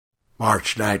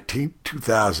March 19th,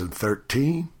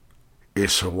 2013.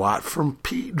 It's a Watt from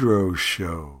Pedro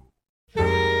Show.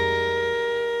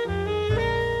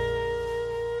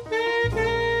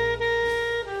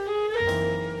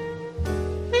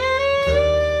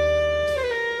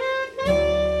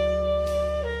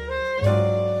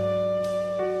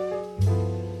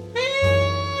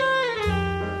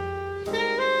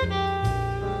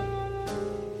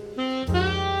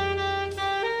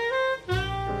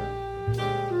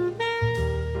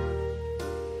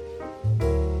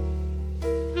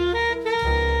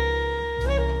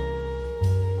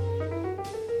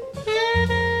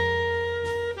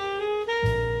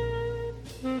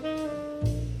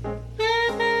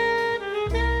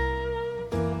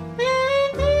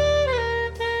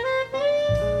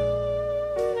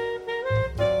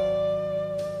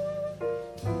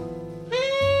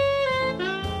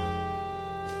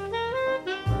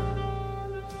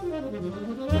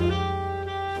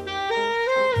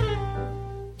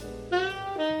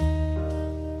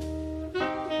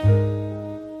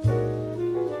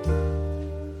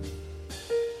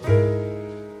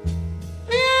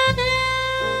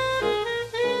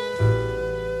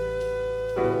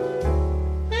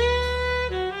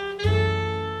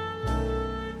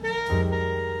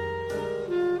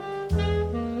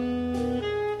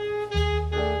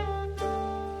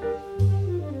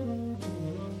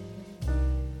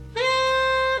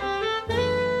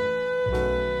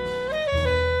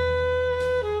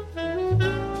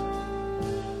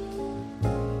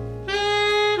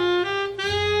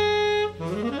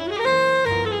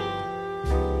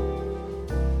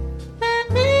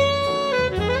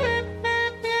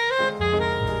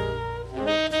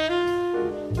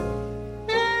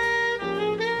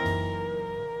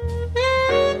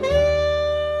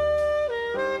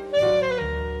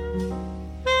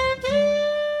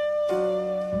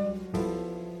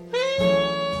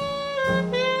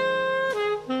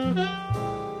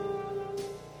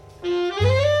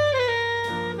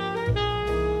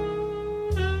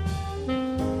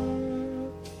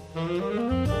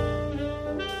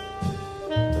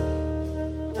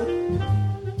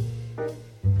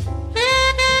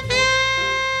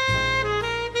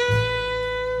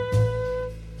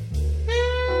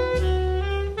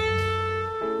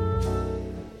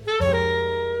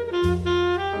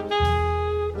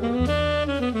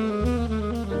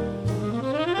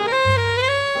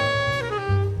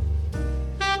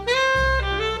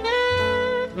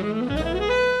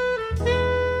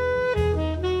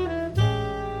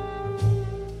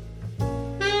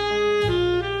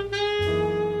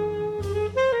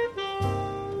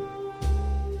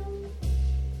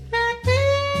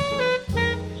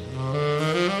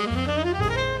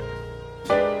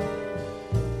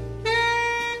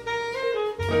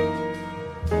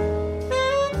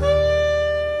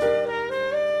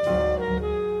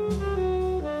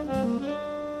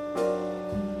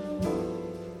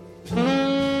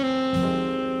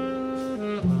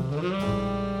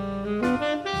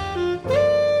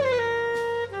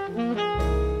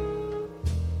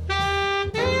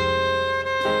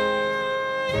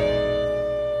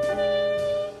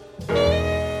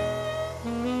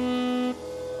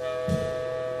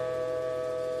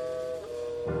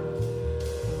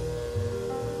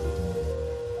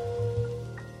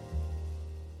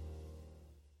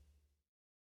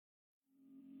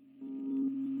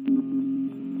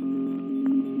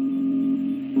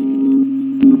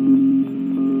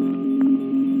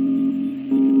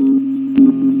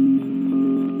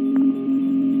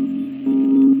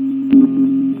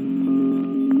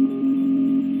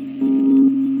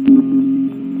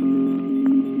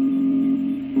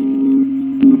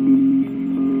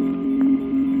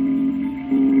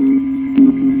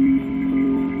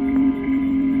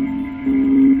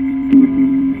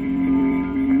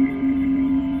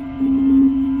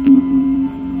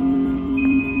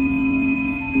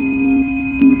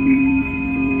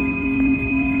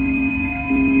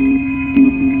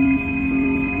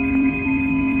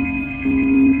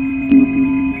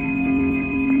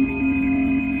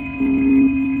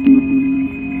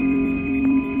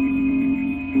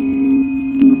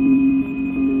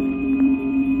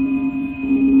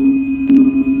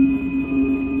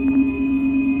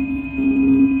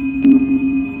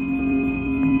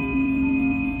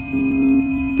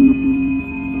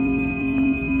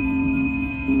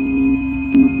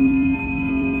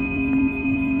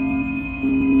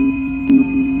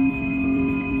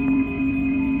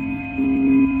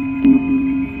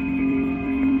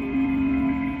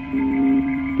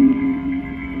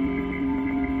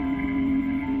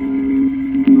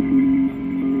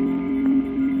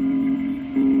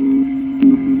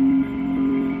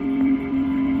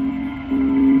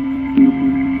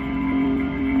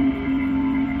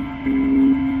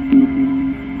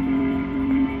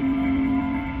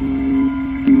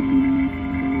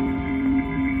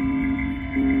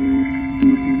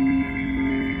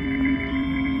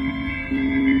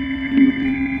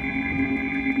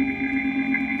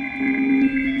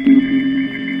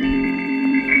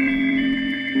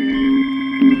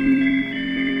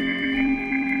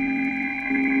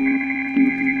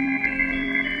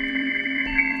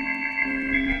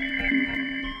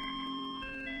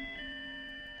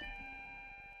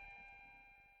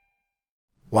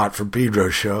 Watt from Pedro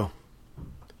Show.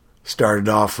 Started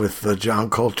off with John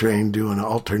Coltrane doing an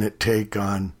alternate take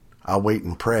on I'll Wait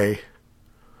and Pray.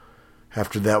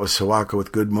 After that was Sawako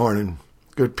with Good Morning.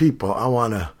 Good people, I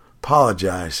want to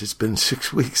apologize. It's been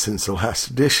 6 weeks since the last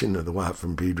edition of the Watt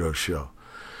from Pedro Show.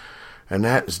 And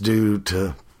that is due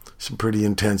to some pretty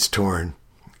intense touring.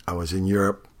 I was in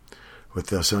Europe with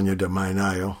Sonia de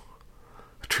Mainayo,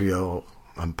 a trio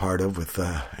I'm part of with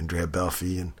Andrea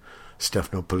Belfi and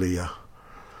Stefano Pilia.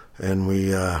 And we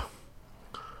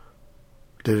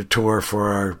did a tour for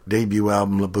our debut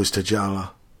album, La Busta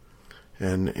Gialla.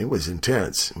 And it was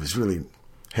intense. It was really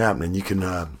happening. You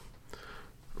can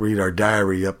read our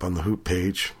diary up on the Hoop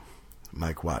page,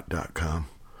 MikeWatt.com.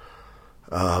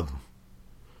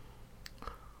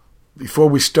 Before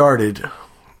we started,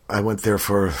 I went there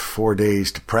for 4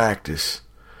 days to practice.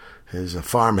 There's a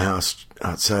farmhouse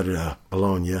outside of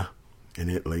Bologna in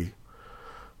Italy,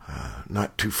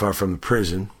 not too far from the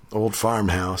prison, old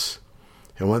farmhouse.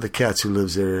 And one of the cats who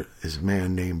lives there is a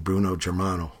man named Bruno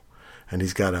Germano, and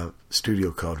he's got a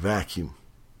studio called Vacuum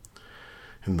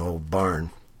in the old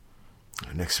barn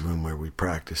next to the room where we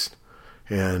practiced.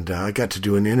 And I got to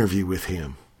do an interview with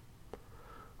him.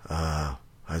 I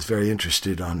was very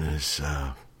interested on his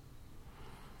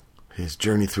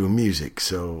journey through music,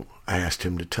 so I asked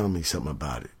him to tell me something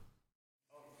about it.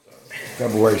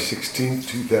 February 16th,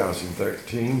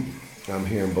 2013. I'm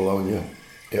here in Bologna,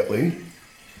 Italy,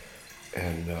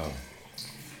 and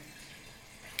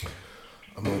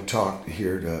I'm going to talk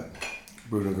here to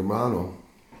Bruno Germano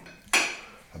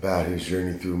about his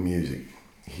journey through music.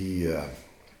 He,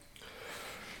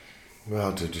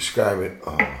 well, to describe it,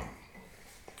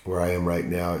 where I am right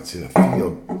now, it's in a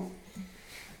field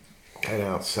kind of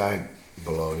outside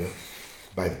Bologna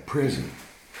by the prison.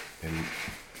 And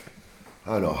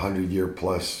I don't know, 100-year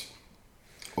plus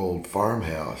old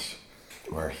farmhouse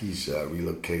where he's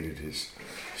relocated his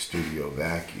studio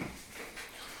Vacuum.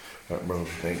 Bro,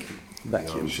 thank you.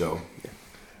 Vacuum. On the show. Yeah.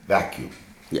 Vacuum.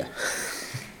 Yeah.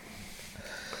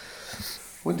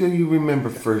 When do you remember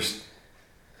first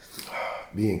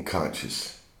being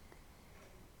conscious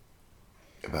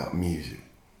about music?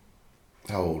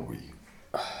 How old were you?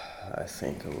 I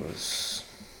think I was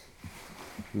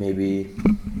maybe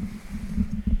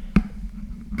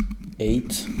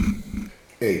 8.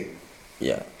 8.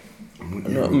 Yeah.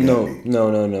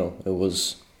 No. It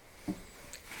was.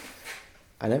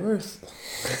 I never.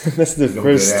 That's the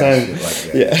first time.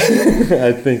 Like yeah,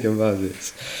 I think about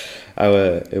this.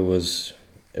 It was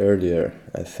earlier.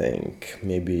 I think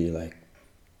maybe like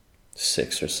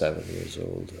 6 or 7 years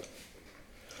old.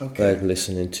 Okay. Like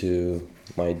listening to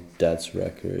my dad's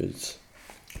records.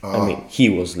 I mean, he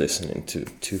was listening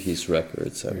to his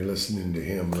records. You're listening to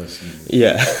him, listening.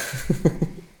 Yeah.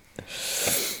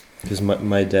 Because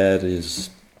my dad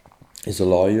is a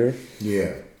lawyer.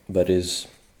 Yeah. But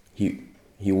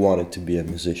he wanted to be a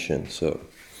musician, so.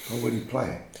 What would he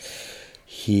play?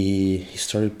 He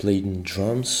started playing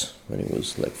drums when he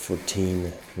was like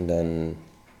 14, and then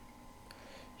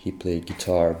he played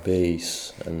guitar,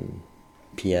 bass, and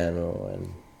piano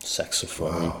and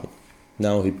saxophone. Wow.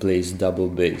 Now he plays double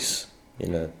bass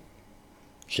in a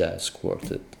jazz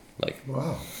quartet.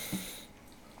 Wow.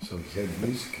 So he had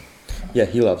music. Yeah,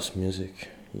 he loves music.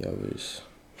 He always.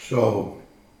 So,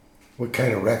 what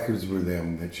kind of records were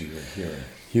them that you were hearing?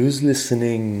 He was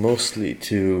listening mostly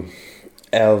to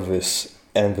Elvis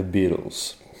and the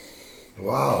Beatles.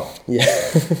 Wow. Yeah.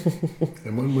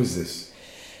 And when was this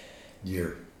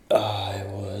year? It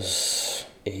was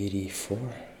 84,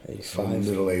 85. So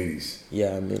middle 80s.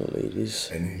 Yeah, middle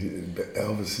 80s. And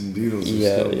Elvis and Beatles.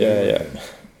 Yeah.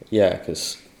 Yeah,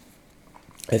 because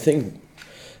I think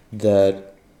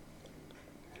that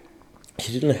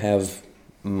he didn't have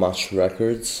much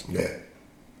records. Yeah.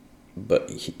 But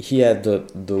he had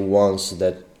the ones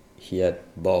that he had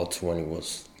bought when he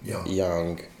was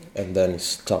young, and then he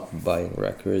stopped buying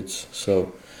records.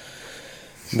 So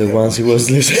the ones he was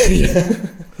listening. Yeah.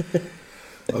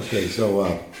 Okay,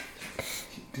 so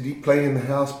did he play in the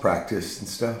house, practice and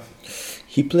stuff?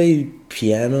 He played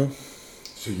piano.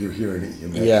 So you're hearing it.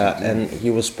 Yeah, and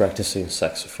he was practicing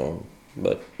saxophone,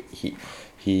 but he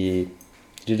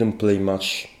didn't play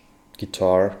much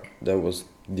guitar. That was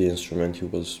the instrument he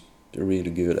was really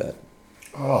good at.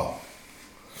 Oh.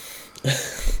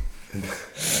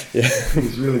 Yeah.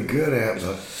 He's really good at,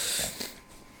 but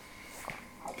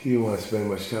he didn't want to spend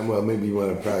much time. Well, maybe you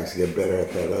want to practice to get better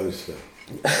at that other stuff.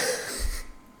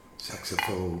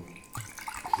 Saxophone,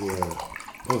 piano,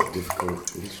 both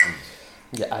difficult instruments.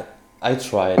 Yeah, I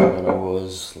tried when I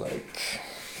was like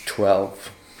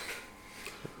 12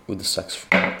 with the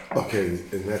saxophone. Okay,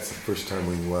 and that's the first time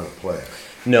when you want to play.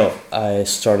 No, I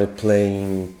started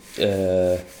playing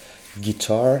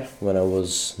guitar when I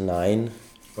was 9.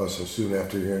 Oh, so soon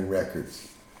after hearing records.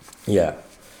 Yeah.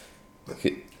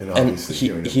 And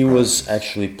he was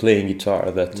actually playing guitar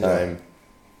at that time,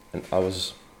 and I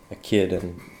was a kid,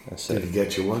 and I said, "Did he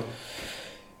get you one?"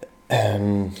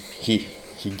 And he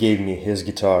gave me his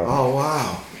guitar. Oh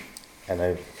wow! And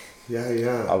I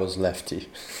was lefty.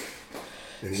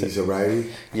 And he's a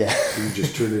righty. Yeah. So you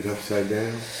just turn it upside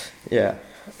down. Yeah,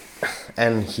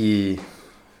 and he.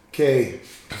 Kay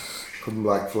from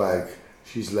Black Flag,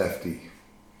 she's lefty.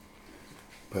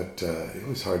 But it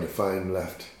was hard to find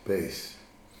left bass.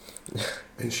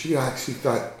 And she actually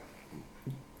thought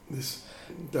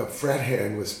the fret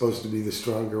hand was supposed to be the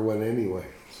stronger one anyway.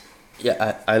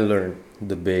 Yeah, I learned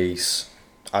the bass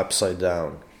upside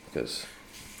down because...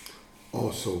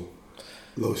 Also,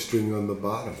 low string on the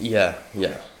bottom. Yeah.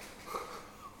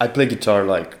 I play guitar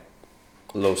like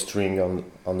low string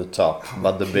on the top,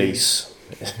 but the bass...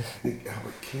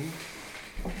 Albert King?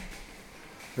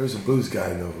 There was a blues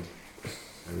guy I know.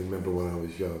 I remember when I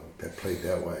was young that played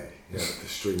that way. Yeah, with the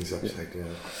strings upside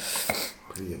down.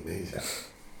 Pretty amazing.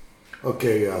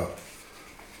 Okay.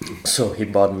 So he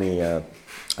bought me a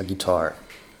guitar.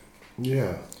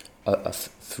 Yeah. A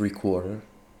 3/4,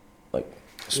 like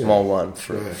a small one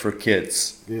for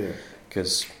kids. Yeah.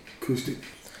 Because acoustic.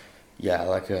 Yeah,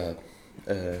 like a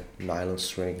nylon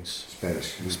strings.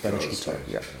 Spanish guitar.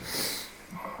 Yeah.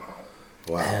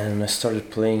 Wow. And I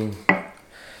started playing.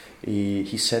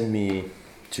 He sent me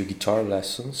to guitar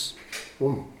lessons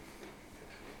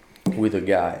with a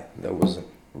guy that was a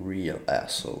real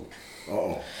asshole.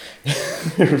 Oh.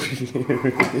 Really.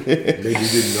 Maybe you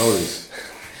didn't notice.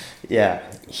 Yeah,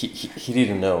 he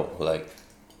didn't know. Like,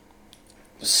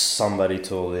 somebody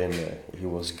told him he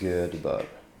was good, but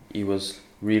he was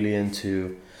really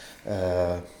into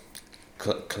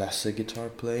classic guitar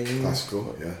playing.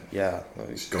 Classical, yeah. Yeah.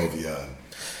 Like, Scovia.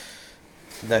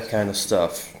 That kind of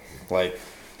stuff. Like,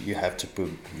 you have to put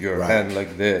your hand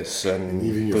like this. And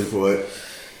even your foot.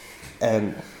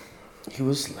 And he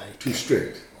was like... Too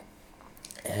strict.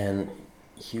 And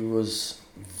he was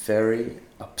very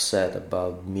upset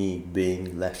about me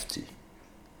being lefty.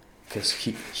 Because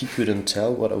he couldn't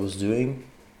tell what I was doing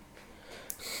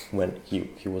when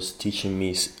he was teaching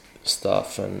me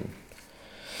stuff. And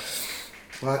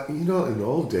well, you know, in the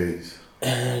old days,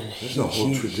 there's a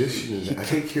whole tradition in that. I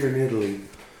think here in Italy,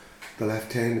 the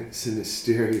left hand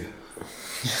sinister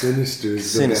is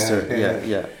the bad hand.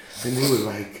 Yeah. And they were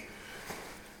like,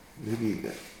 maybe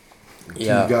you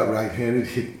got right-handed,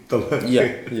 hit the left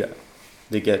hand. Yeah.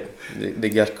 They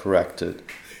get corrected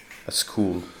at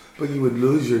school. But you would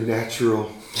lose your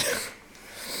natural.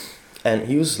 And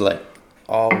he was like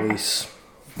always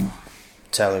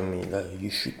telling me that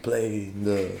you should play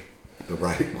the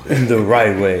right way. In the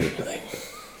right way. Like,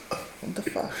 what the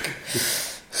fuck?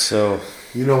 So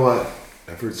you know what?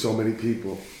 I've heard so many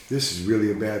people. This is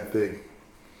really a bad thing.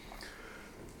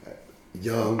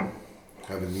 Young,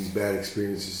 having these bad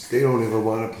experiences, they don't ever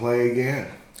want to play again.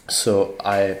 So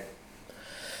at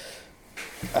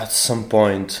some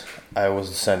point, I was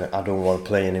deciding I don't want to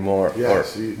play anymore. Yeah,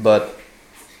 but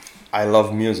I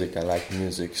love music. I like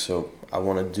music, so I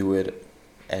want to do it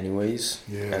anyways.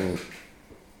 Yeah. And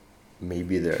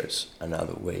maybe there's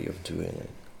another way of doing it.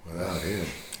 Without him.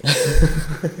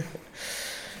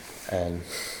 And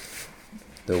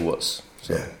there was.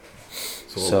 So, yeah.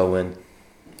 So when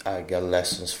I got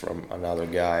lessons from another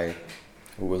guy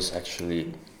who was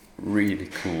actually really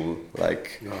cool.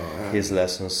 Like, his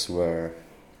lessons were...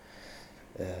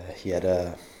 he had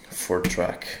a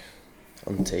 4-track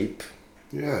on tape.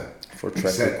 Yeah.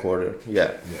 4-track recorder.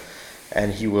 Yeah.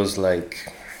 And he was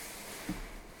like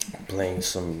playing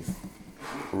some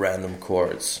random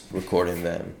chords, recording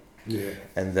them. Yeah.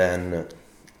 And then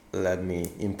let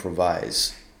me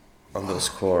improvise on those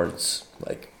chords,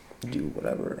 like do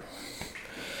whatever.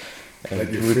 And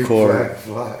like your record.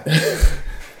 Fly.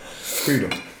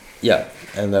 Freedom. Yeah,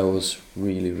 and that was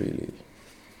really, really...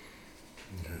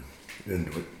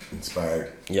 And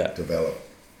inspired. Yeah. Developed.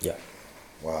 Yeah.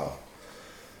 Wow.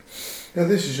 Now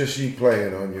this is just you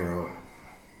playing on your own.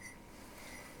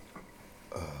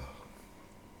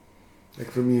 Like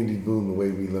for me and D-Boom, the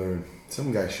way we learn,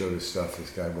 some guy showed us stuff,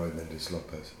 this guy Roy Mendes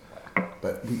Lopez,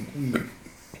 but we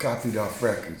copied off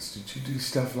records. Did you do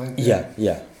stuff like that?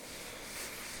 Yeah.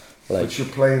 Like, but you're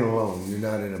playing alone, you're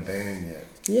not in a band yet.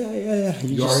 Yeah.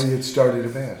 You already had started a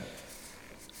band?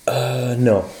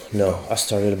 No. I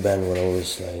started a band when I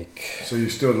was like... So you're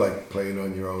still like playing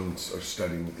on your own or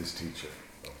studying with this teacher?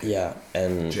 Okay. Yeah,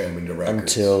 and jamming the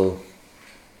records. Until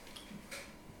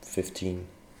 15.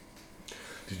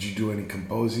 Did you do any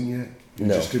composing yet? You're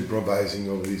No. just improvising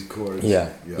over these chords? Yeah.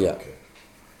 Okay.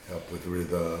 Help with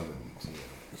rhythm and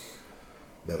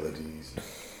melodies.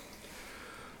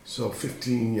 So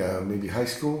 15, maybe high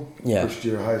school? Yeah. First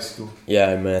year of high school?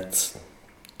 Yeah, I met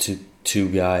two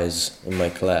guys in my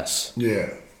class.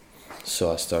 Yeah.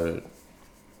 So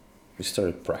we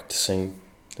started practicing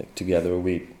together.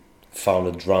 We found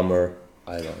a drummer.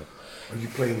 I don't know. Are you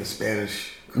playing the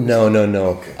Spanish? No.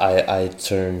 Okay. I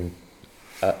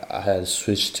had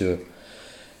switched to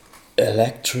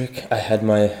electric. I had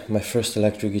my first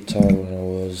electric guitar when I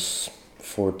was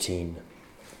 14.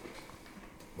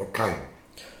 What kind?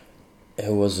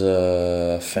 It was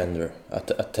a Fender, a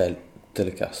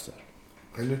Telecaster.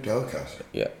 Fender Telecaster?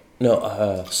 Yeah. No,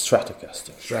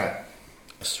 Stratocaster.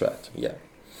 Strat, yeah.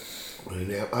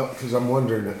 Because I'm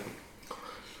wondering,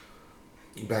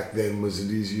 back then, was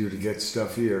it easier to get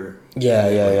stuff here? Yeah.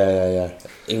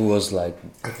 It was like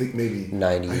I think maybe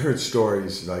 90. I heard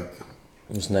stories like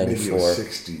it was maybe 94. it was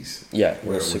 60s. Yeah,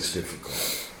 where it was 60.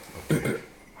 difficult. Okay.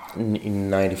 In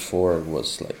 94 it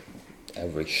was like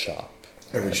every shop.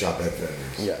 Every shop had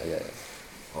Fenders. Yeah.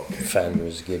 Okay.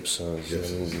 Fenders, Gibsons,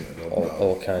 Gibsons, and yeah, no problem.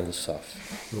 all kinds of stuff.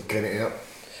 What kind of amp?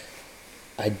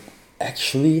 I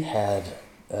actually had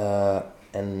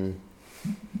an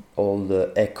old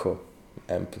Echo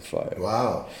amplifier.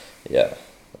 Wow. Yeah,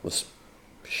 it was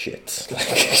shit.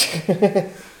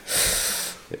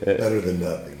 Better than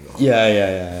nothing, though.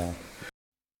 Yeah.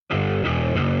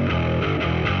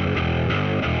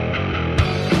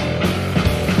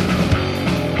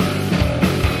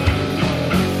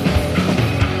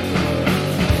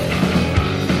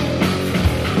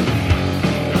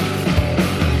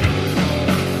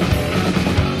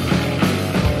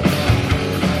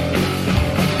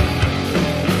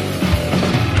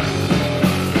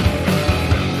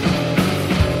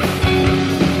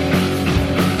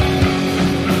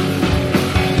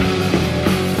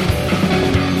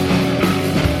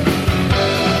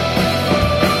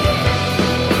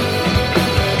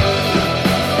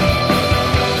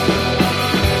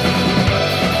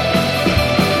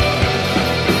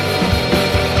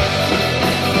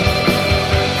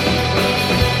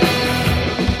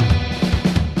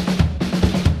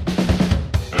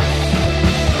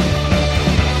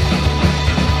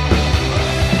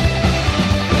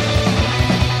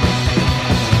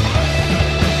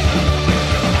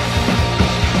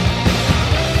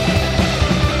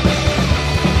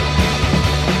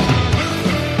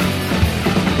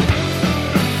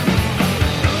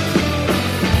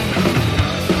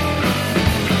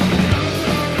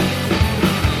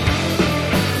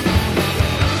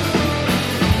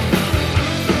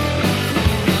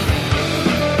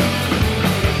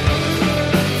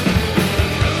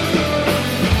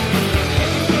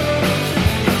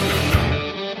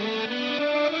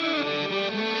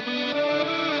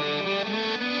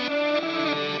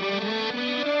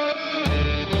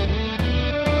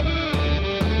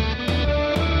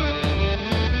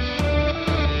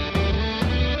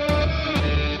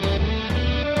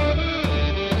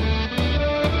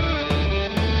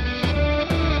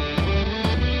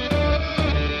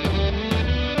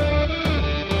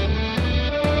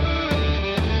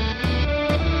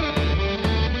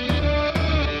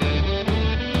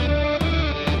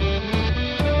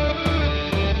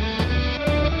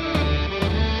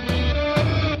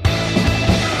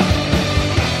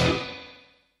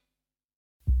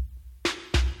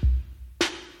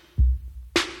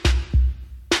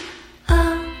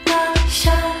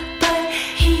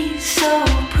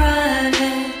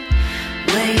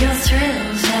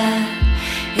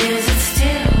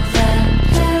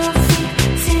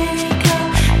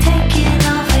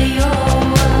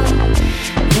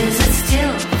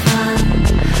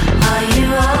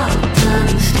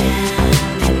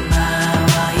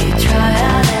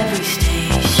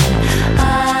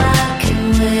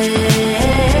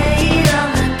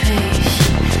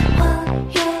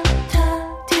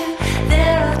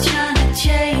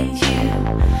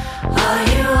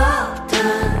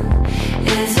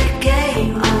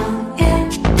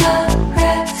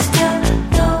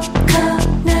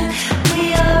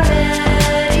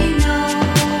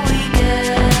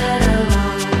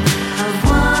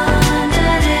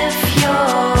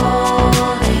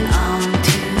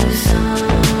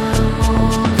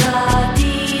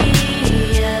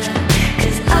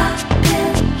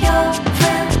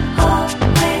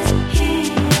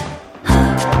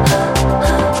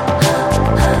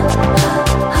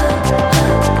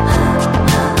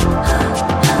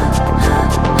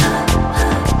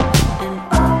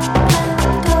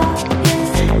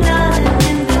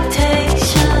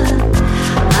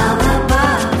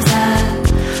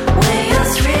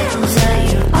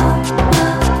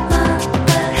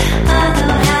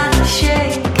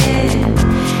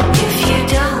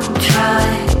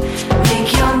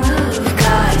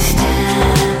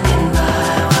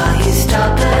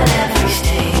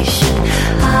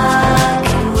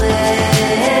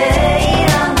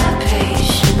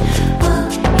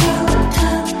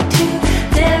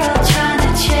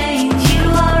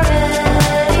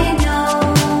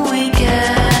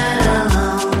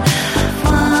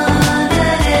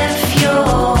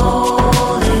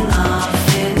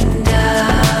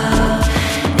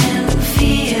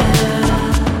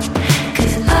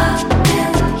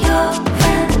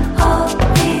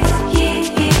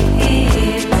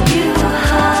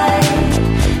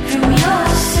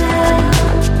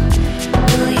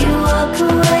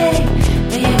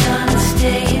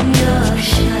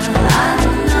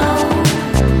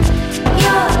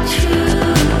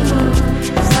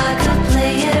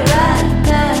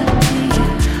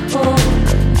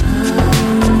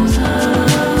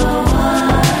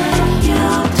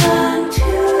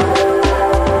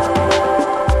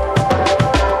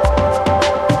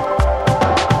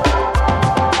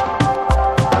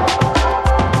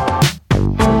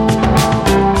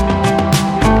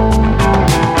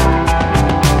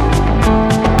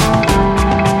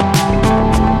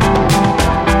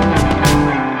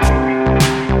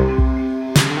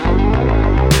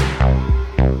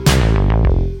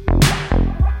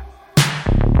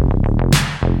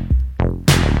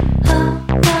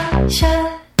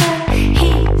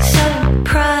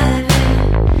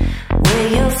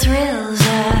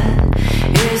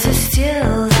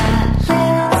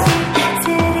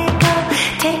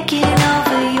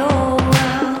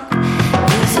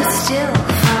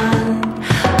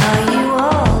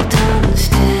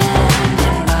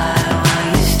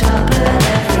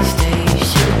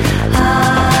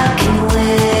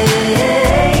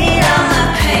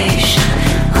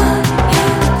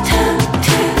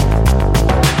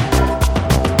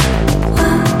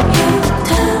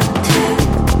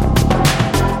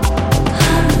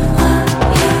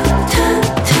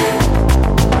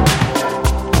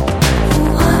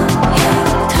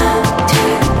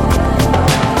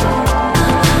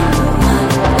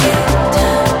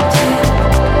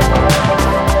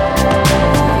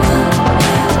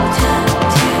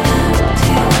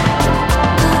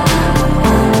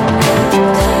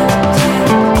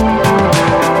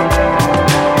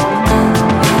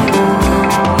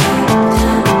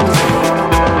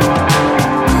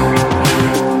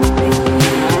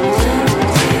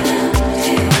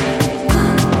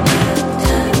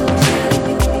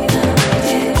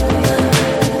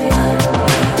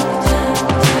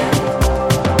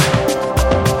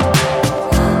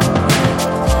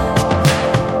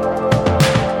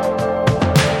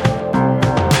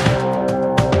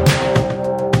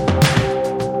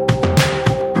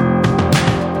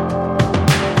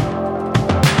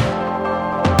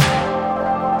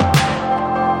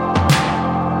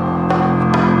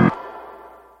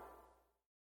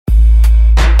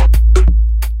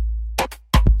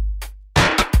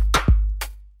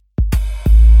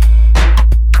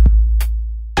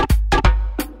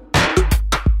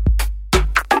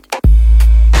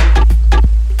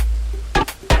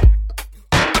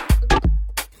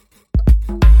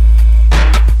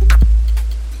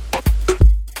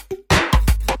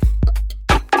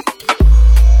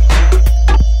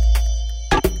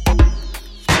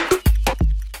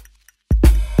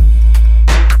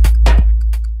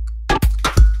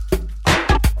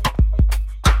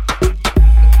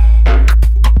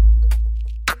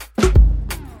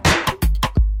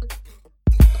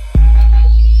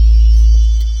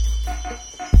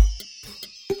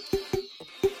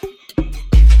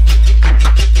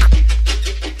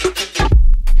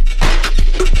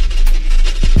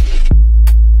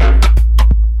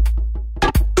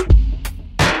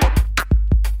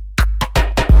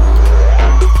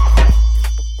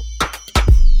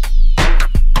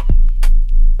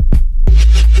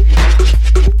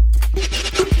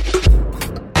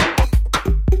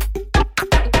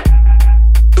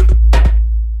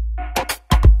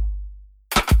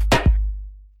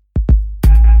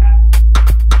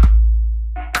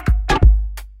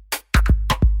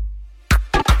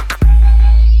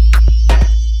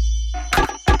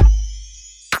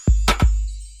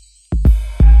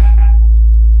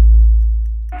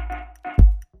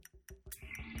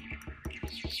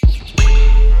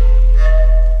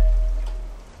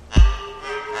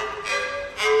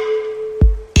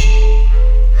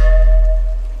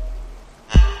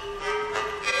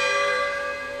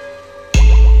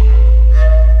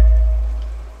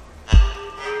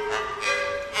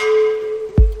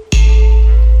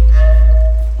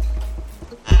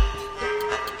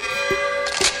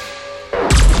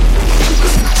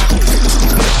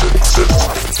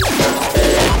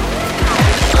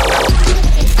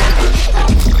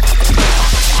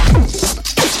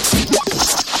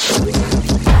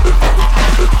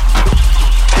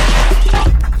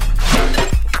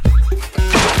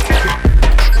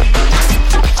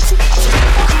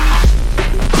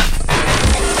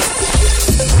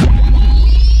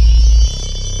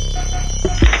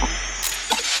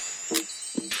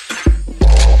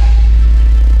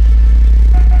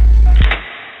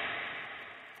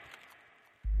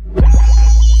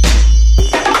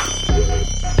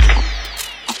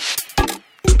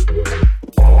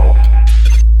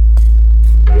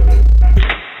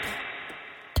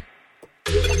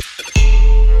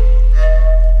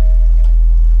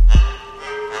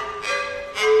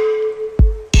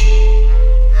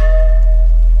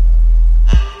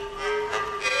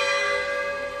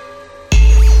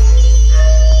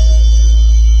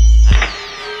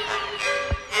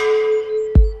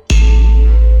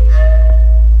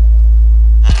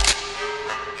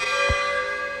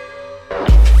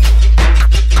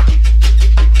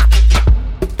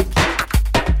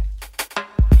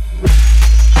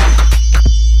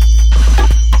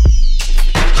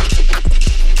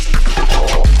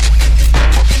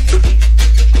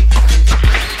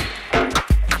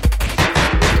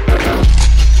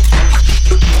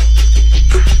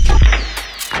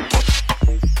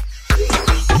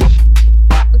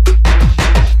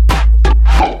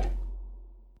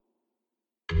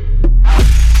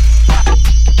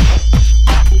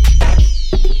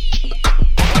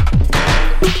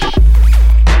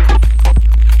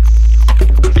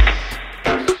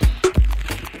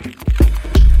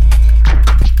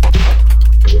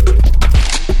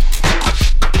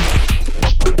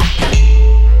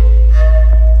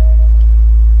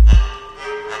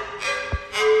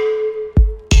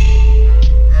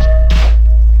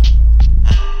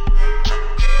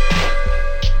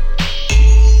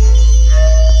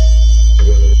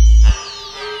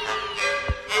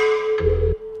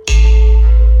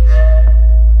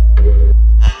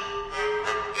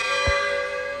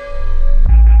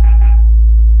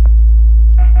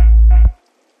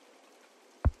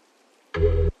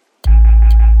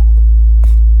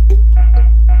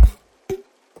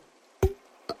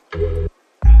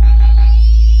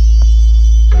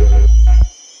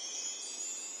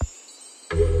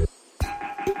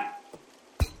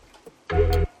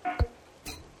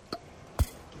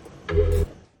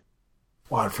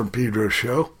 from Pedro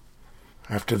Show.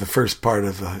 After the first part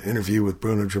of the interview with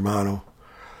Bruno Germano,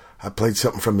 I played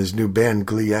something from his new band,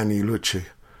 Gli Anni Luce,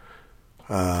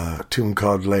 a tune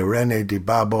called Le Reni di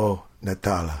Babbo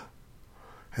Natale.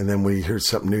 And then we heard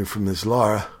something new from his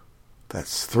Lara,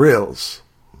 that's Thrills,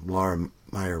 Lara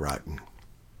Meyerratken.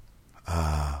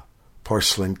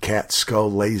 Porcelain cat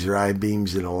skull, laser eye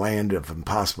beams in a land of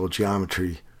impossible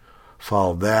geometry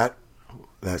followed that.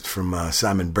 That's from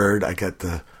Simon Bird. I got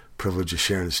the privilege of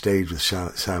sharing the stage with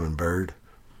Simon Bird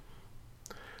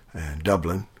in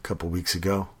Dublin a couple of weeks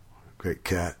ago. Great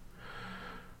cat.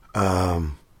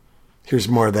 Here's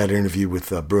more of that interview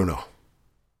with Bruno.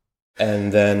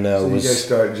 And then so you guys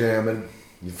start jamming.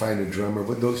 You find a drummer.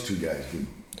 What those two guys do?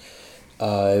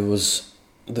 It was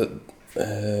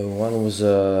one was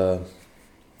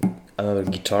another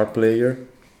guitar player,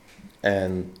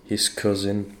 and his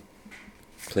cousin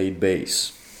played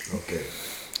bass. Okay.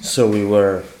 So we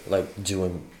were like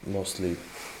doing mostly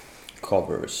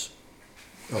covers.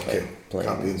 Okay.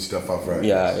 Copying stuff off records.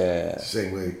 Yeah.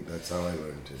 Same way. That's how I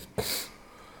learned too.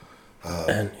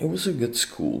 And it was a good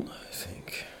school, I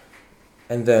think.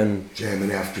 And then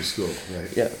jamming after school,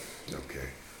 right? Yeah. Okay.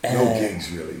 No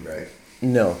gigs, really, right?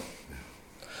 No.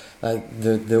 Like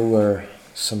there were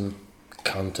some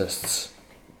contests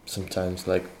sometimes,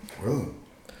 like. Really?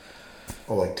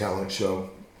 Oh, like talent show.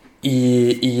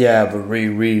 Yeah, but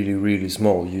really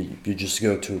small. You just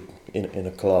go to in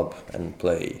a club and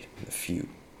play a few,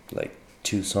 like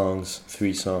 2 songs,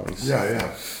 3 songs.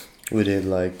 Yeah. We did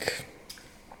like.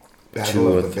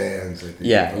 Battle of the bands, I think.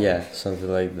 Yeah, something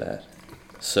like that.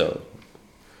 So,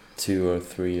 2 or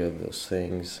 3 of those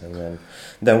things, and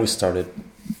then we started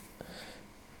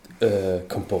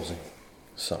composing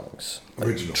songs.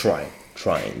 Original.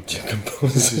 Trying to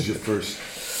compose. This is your first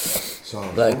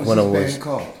song. Like what when was I this was. band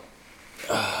called?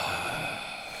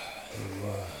 It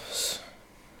was.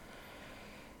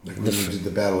 Like when you did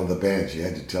the Battle of the Bands, you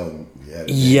had to tell them. You had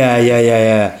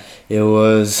Yeah. It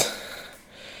was.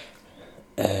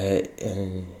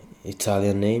 In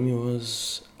Italian name it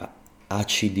was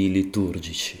h.s.t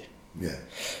liturgici. Yeah.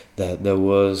 That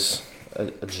was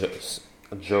a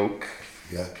joke.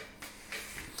 Yeah.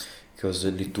 Because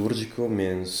liturgico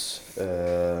means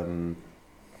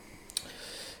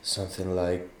something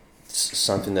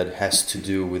that has to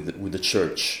do with the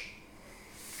church.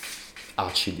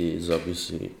 H.s.t is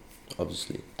obviously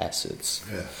acids.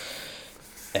 Yeah.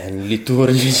 And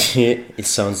liturgici, it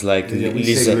sounds like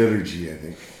we say liturgy, I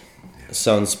think. Yeah.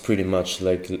 Sounds pretty much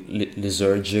like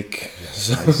liturgic.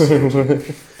 Yeah,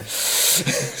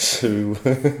 so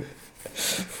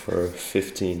for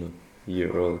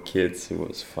 15-year-old kids, it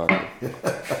was funny.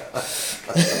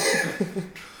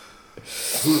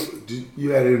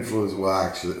 You had influence. Well,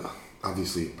 actually,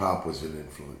 obviously, pop was an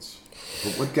influence.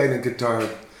 But what kind of guitar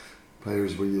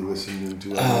players were you listening to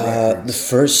on the records? The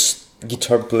first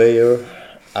guitar player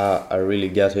I really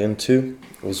got into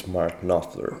was Mark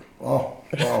Knopfler. Oh,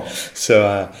 wow.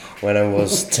 So when I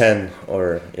was 10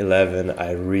 or 11,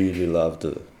 I really loved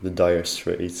the Dire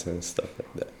Straits and stuff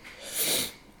like that.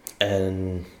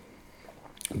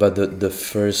 But the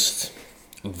first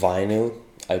vinyl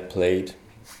I played,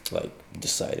 like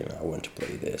deciding I want to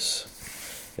play this,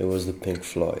 it was the Pink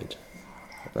Floyd.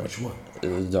 Which one?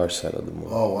 The Dark Side of the Moon.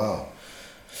 Oh, wow.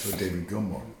 So David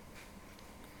Gilmour.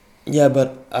 Yeah,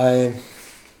 but I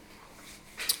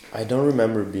don't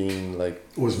remember being like.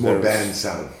 It was more band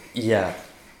sound. Yeah,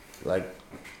 like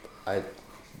I.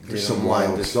 There's some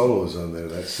wild solos on there.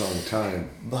 That song "Time."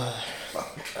 But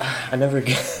I never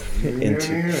got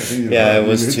into. Yeah, it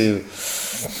was too.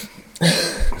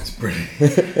 It's pretty.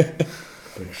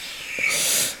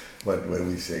 What do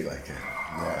we say? Like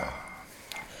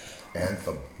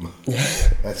anthem.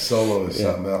 That solo is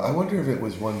something else. I wonder if it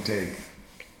was one take.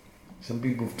 Some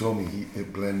people have told me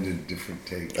it blended different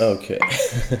takes. Okay.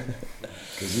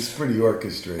 Because it's pretty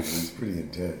orchestrated. It's pretty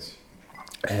intense.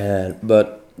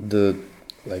 But the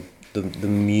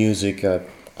music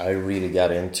I really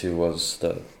got into was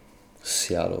the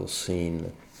Seattle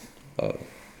scene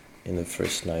in the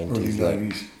first 90s. Early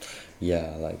 90s?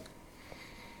 Yeah, like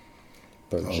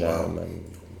Pearl Jam and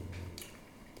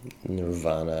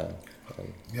Nirvana.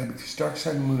 Yeah, because Dark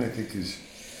Side of the Moon, I think, is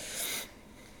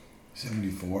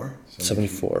 74?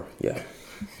 74, yeah.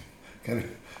 Kind of.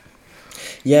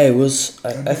 Yeah, it was.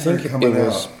 I think it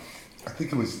was. I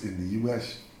think it was in the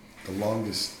U.S. the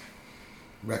longest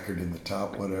record in the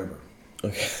top whatever.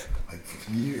 Okay. Like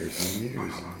for years and years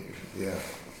and years. Yeah,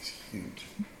 it's huge.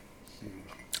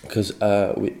 Because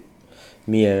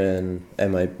me and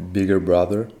my bigger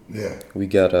brother. Yeah. We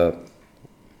got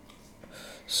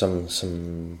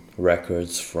some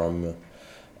records from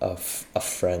a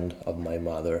friend of my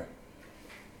mother.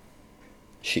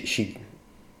 She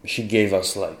gave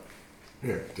us like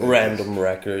random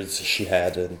records she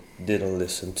had and didn't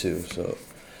listen to. So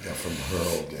yeah, from her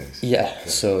old days. Yeah, okay.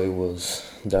 So it was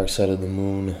Dark Side of the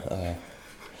Moon,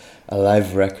 a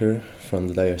live record from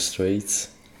the Dire Straits,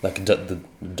 like the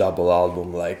double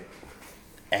album, like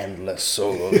endless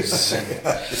solos.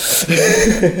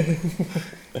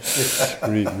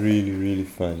 really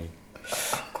funny.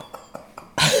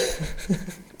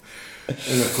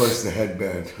 And of course the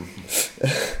headband.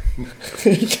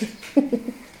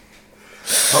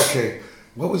 Okay,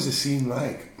 what was the scene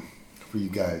like for you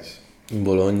guys? In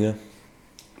Bologna?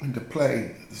 And to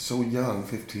play so young,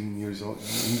 15 years old,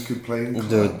 you could play in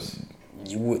clubs?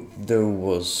 There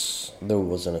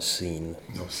wasn't a scene.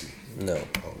 No scene? No.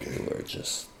 Okay. We were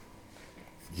just...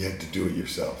 You had to do it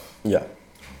yourself? Yeah.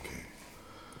 Okay.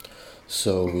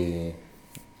 So we...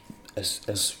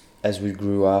 As we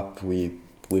grew up, we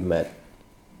met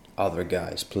other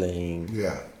guys playing.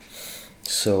 Yeah.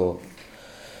 So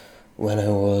when I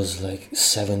was like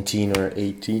 17 or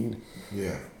 18...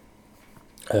 Yeah.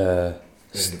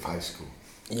 End of high school.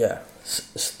 Yeah,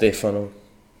 Stefano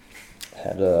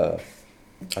had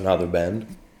another band.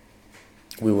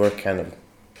 We were kind of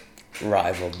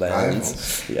rival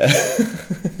bands. Yeah.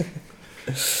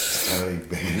 Tiny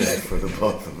band for the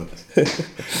both of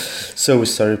us. So we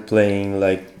started playing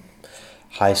like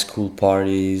high school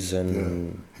parties and.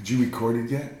 Yeah. Had you recorded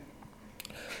yet?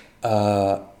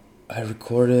 I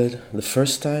recorded the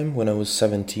first time when I was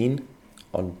 17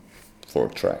 on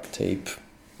 4-track tape.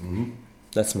 Mm-hmm.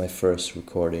 That's my first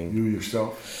recording. You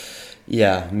yourself?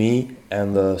 Yeah, me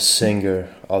and the singer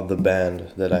of the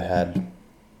band that I had.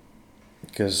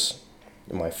 Because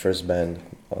my first band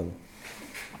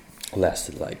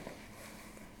lasted like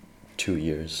 2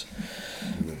 years.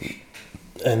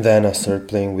 Mm-hmm. And then I started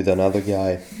playing with another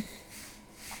guy.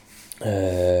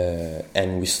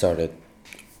 And we started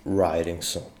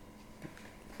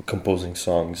composing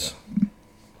songs.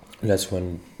 That's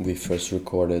when we first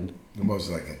recorded. It was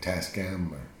like a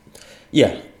Tascam? Or?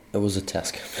 Yeah, it was a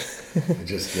Tascam. I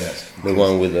just guessed. The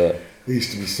one with a... They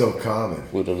used to be so common.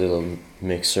 With a little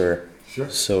mixer. Sure.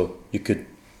 So you can...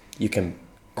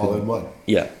 All in one?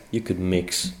 Yeah, you could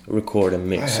record and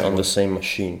mix on the same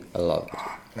machine. I love it.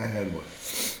 I had one.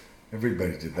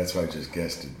 Everybody did. That's why I just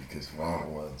guessed it, because wow,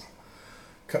 ones.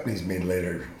 Companies made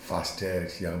later,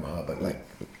 Fostex, Yamaha, but like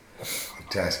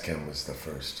Tascam was the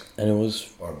first. And it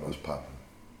was... Or most popular.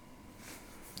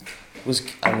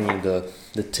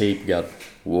 The tape got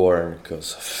worn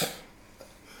because of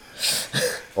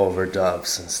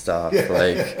overdubs and stuff,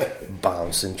 like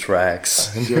bouncing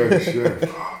tracks. Sure.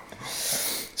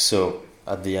 So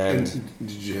at the end... And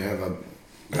did you have a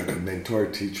mentor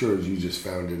teacher, or you just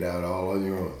found it out all on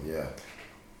your own? Yeah.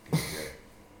 Okay.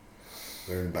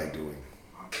 Learn by doing.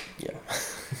 Yeah.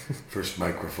 First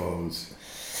microphones.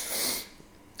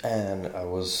 And I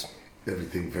was...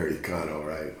 Everything very econo,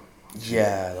 right?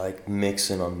 Yeah, like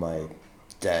mixing on my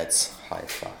dad's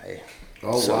hi-fi.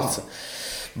 Oh, so wow.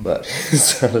 But it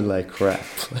sounded like crap.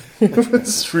 It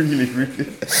was really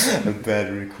a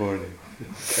bad recording.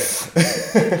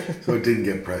 Okay. So it didn't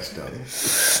get pressed up?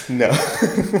 No.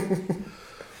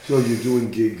 So you're doing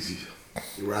gigs,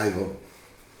 your rival?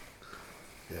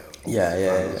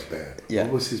 Yeah. Band. Yeah.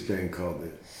 What was his band called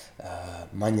then?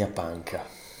 Magna Panca.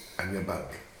 Magna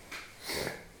Panca.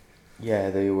 Okay. Yeah,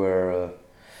 they were...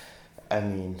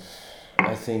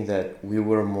 I think that we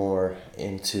were more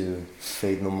into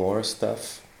Fade No More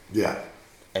stuff. Yeah.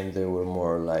 And they were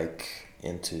more like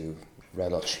into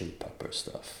Red Hot Chili Pepper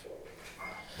stuff.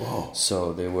 Wow.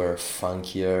 So they were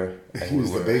funkier. And he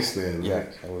was the bass man, right?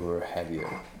 Yeah, and we were heavier.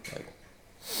 Like.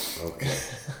 Okay.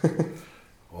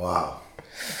 Wow.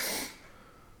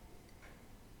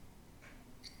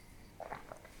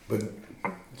 But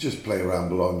just play around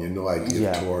Bologna, no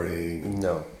idea of touring?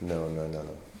 No.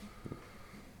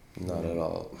 Not at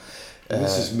all. And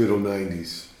this is middle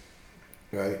 90s,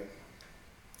 right?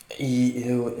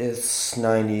 It's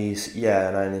 90s,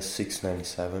 96,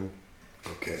 97.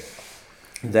 Okay.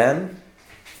 Then,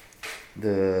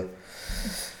 it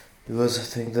was, I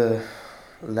think, the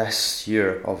last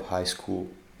year of high school.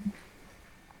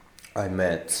 I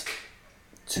met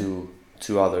two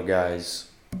other guys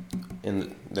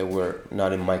that were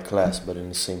not in my class, but in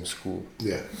the same school.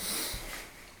 Yeah.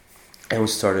 And we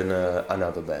started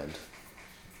another band.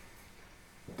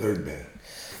 Third band.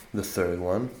 The third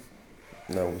one.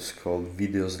 That was called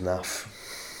Video Snuff.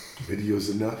 Video's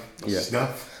enough? Yeah.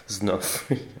 Snuff?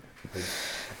 Snuff.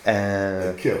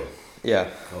 And kill. Yeah.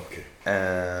 Okay.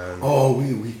 And oh,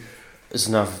 we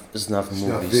snuff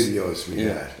movies. Videos we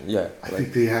had. Yeah. I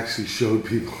think they actually showed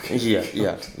people. Yeah.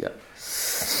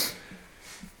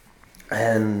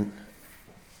 And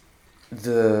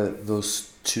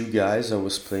those two guys I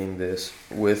was playing this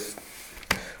with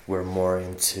were more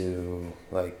into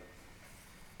like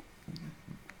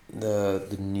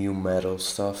the new metal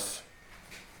stuff,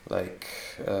 like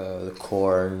the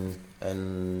Korn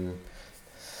and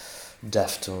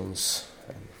Deftones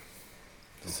and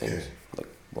things like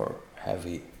more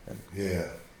heavy and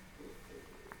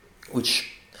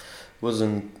which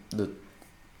wasn't the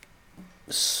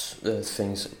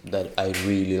things that I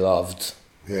really loved.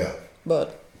 Yeah.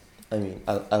 But I mean,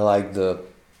 I like the.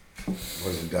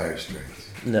 Wasn't Dire Straits.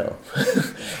 No,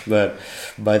 but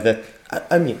by that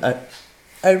I mean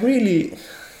I really.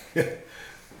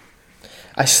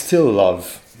 I still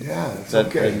love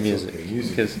that music. Okay.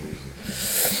 Music.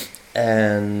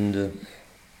 And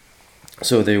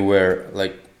so they were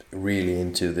like really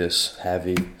into this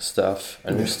heavy stuff,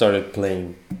 and we started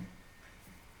playing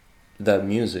that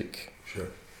music. Sure.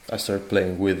 I started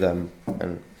playing with them,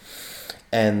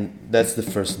 and that's the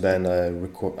first band I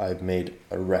made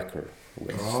a record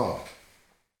with. Oh.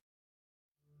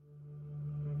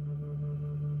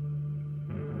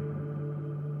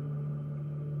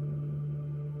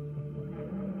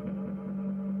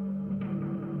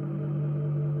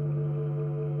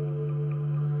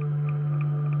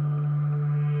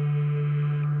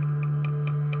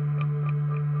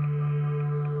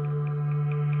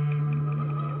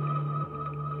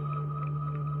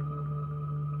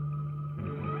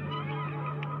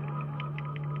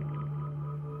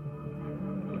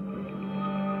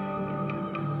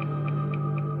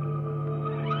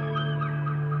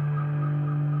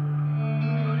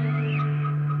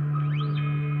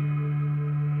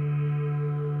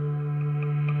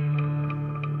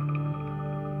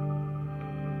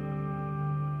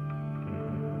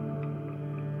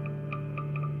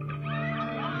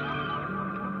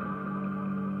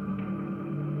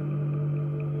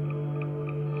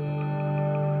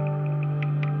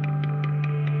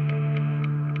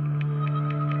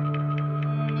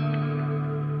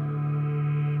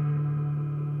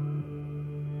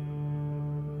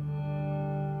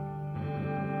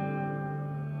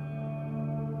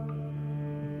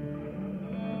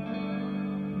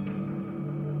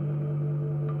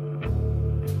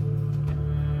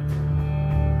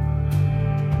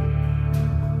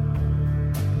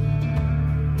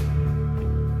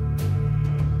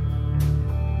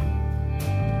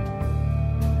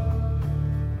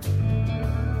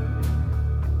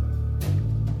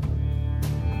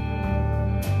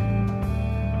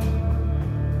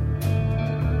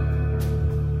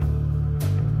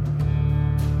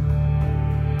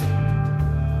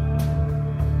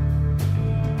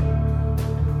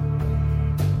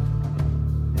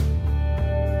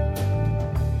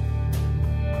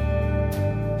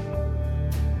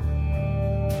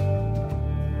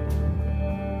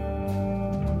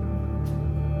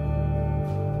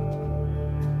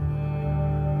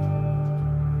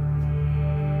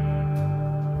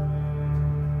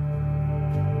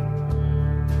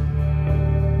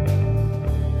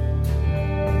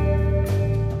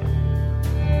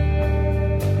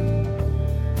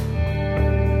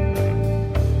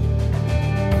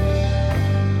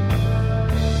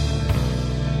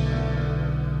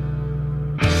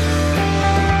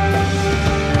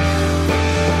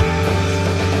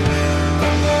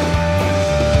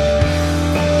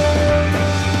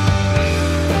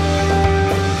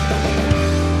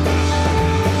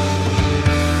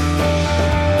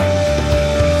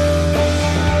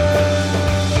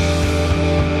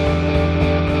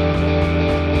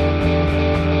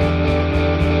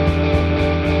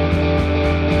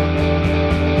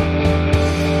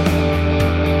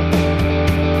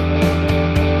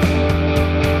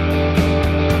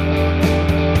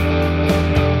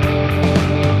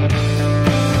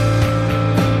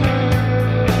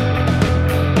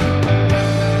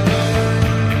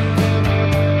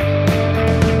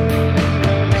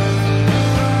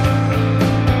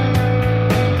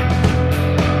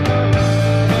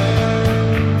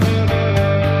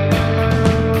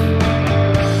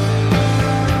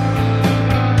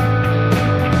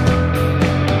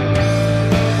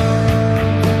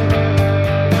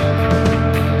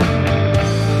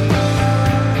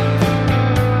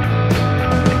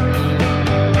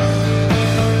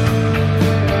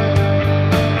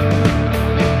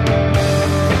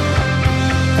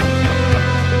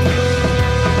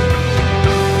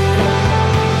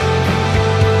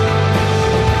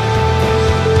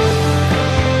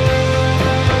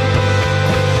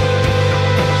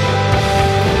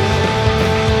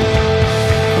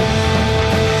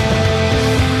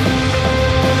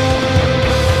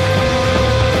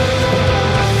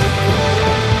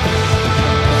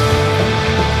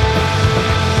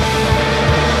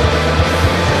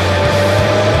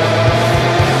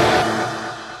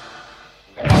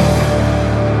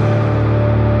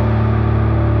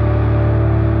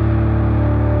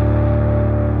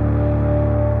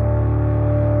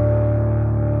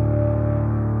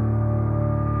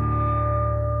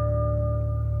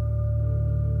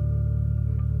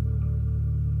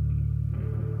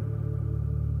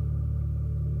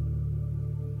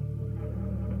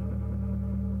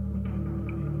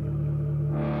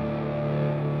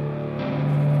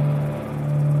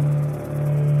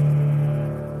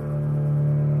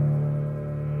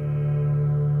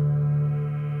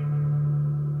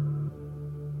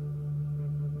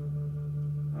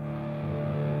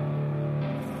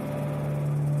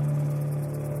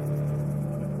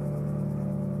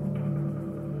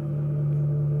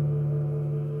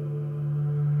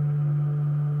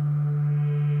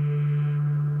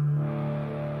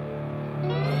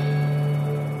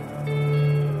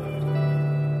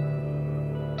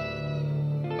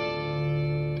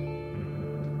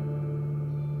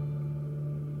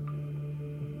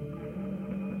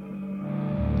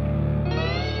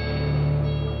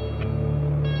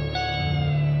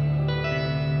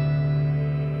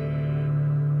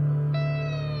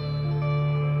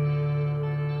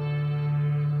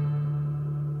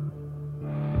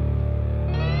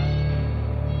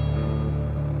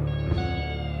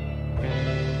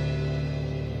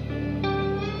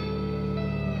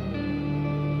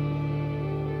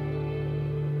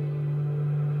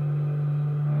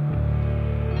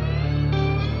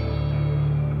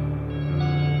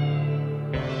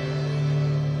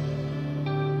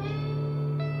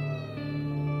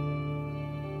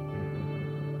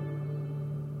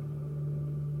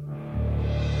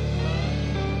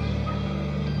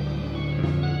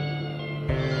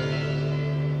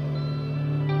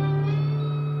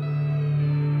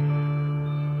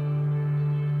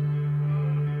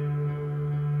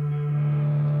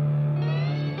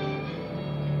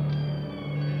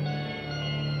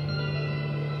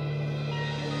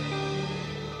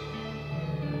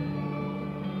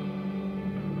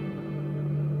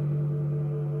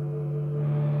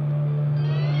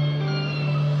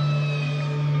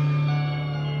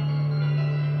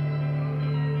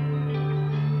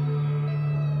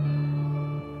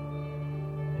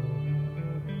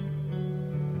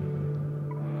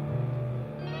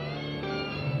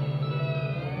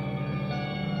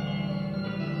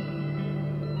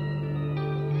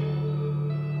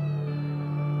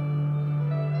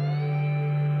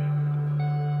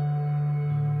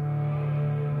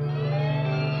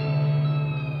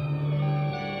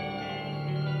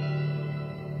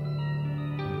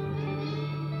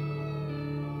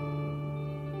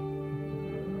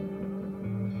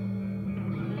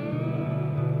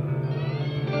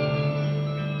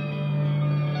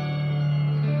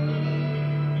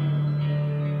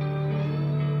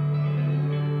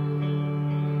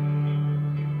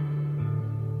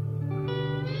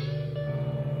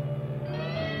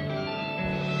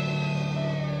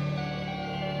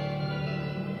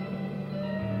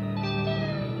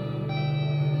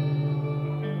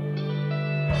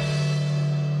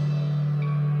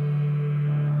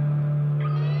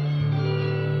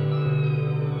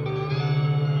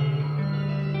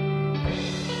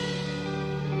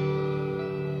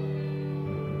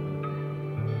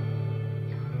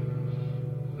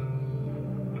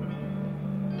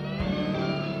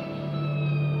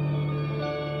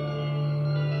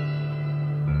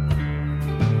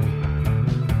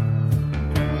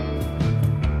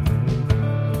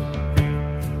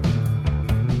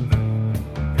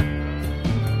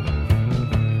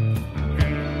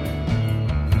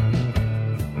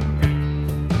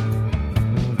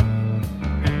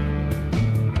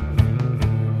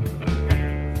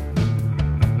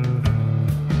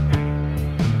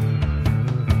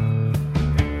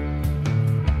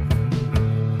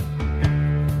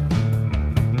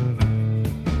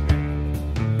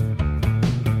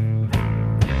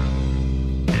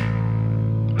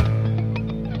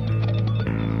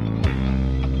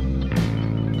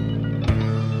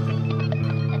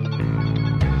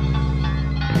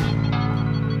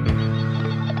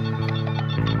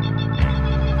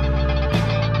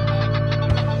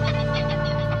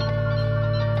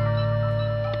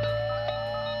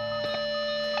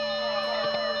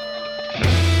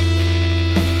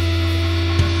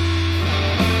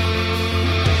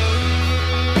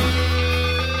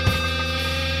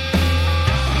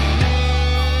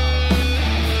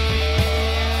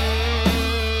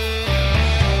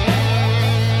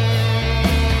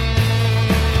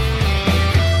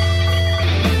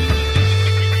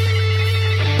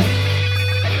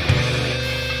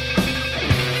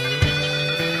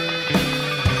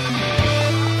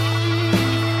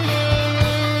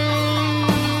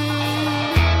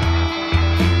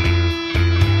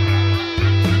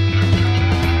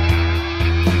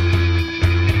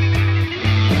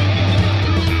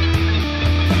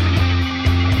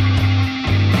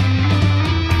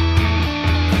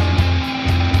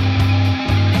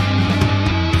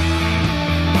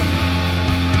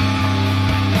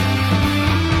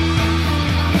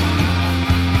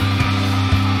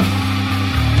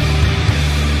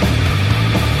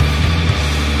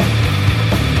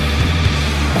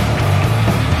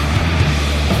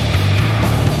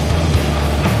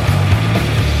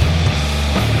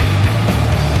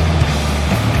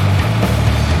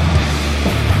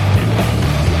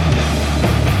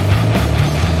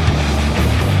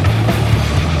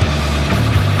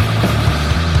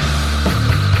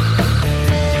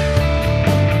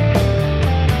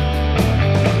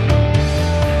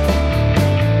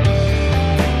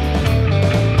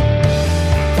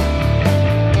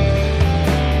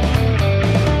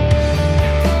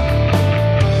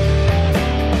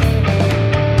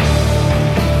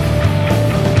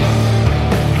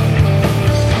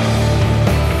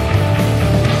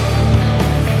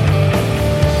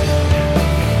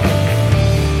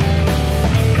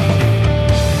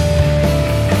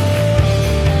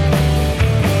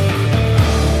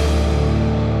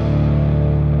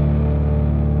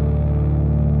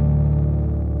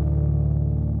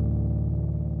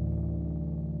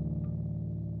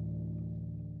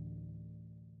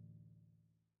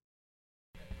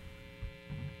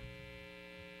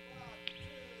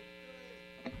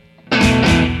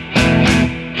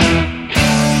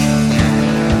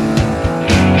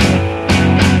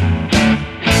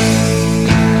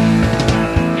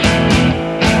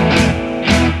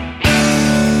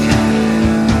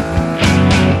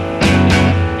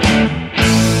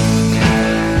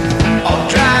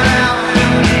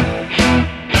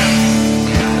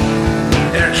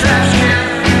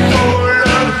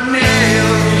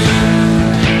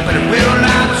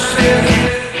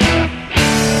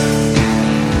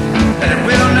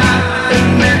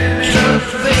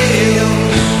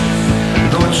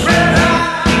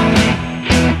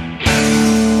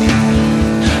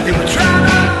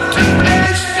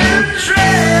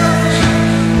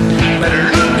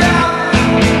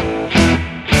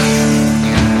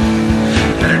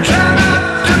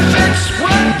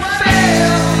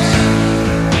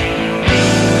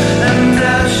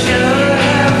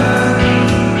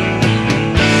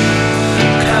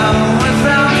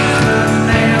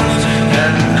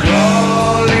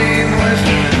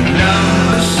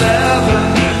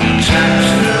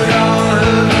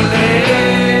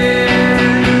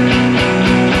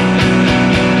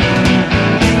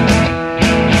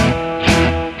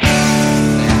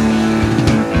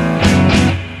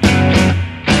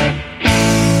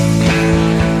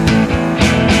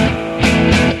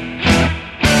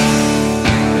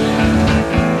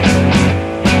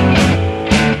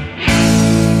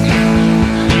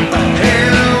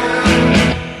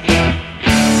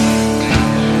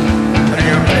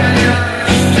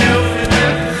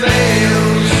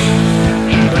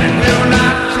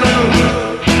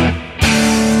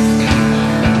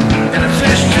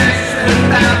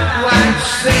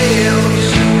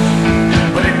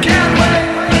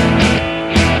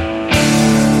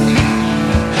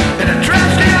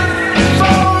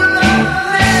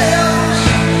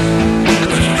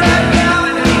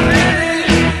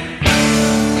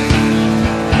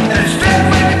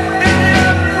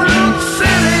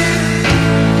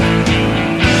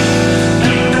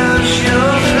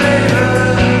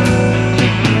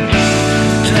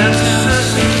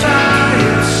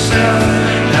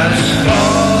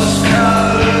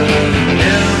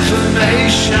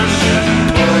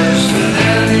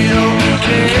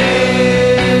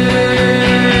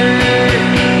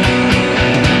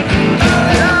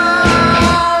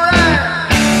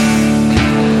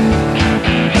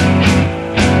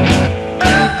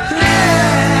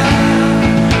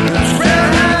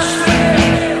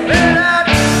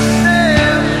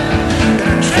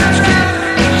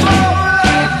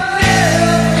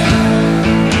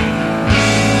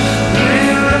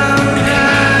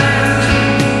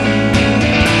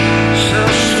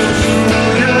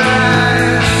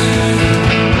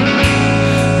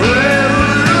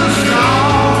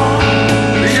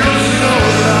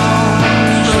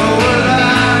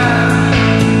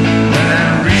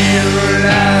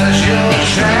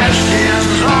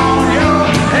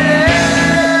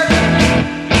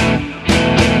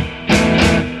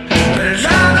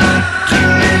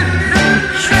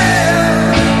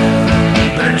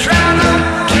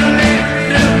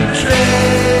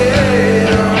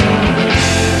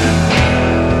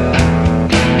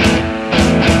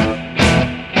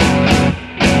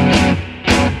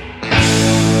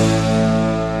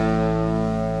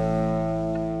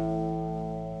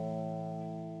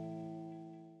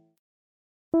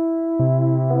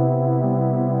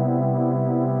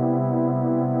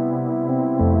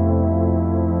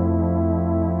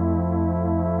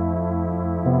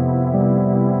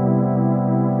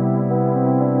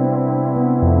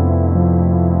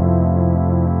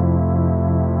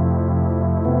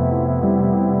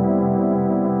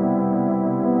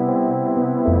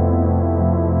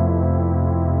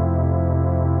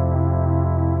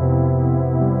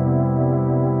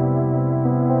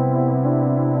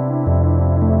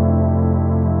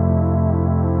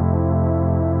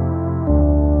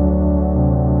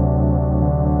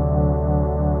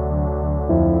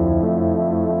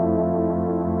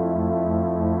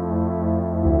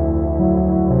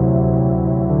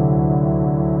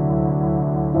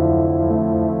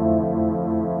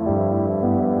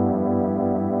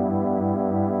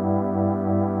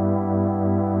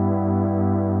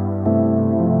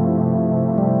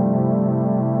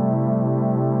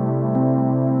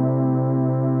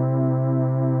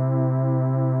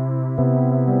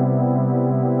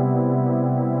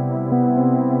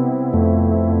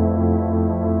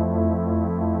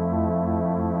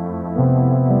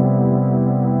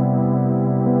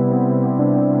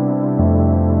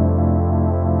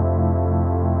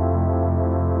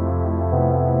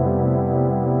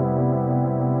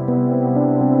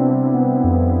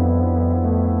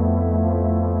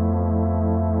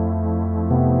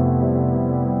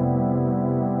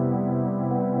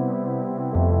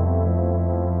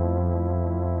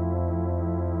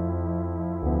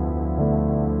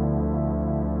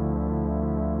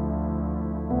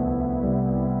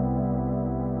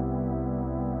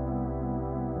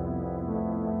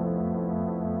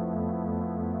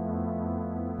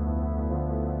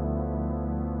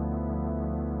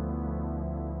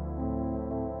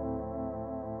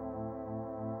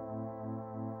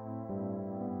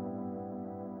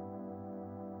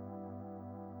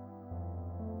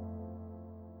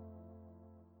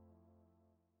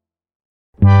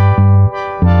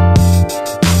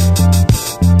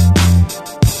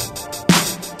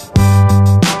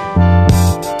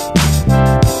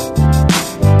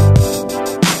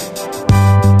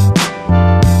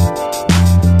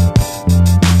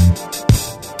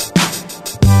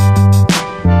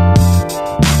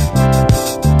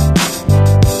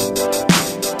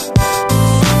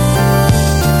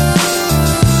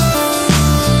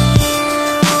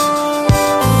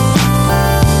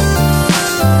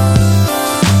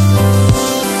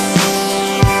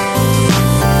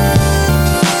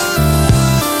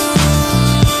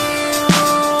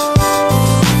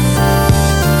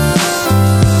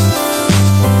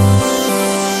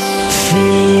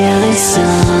 feeling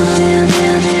something.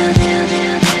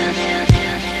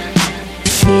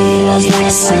 Feels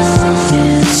like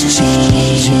something's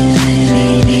changing.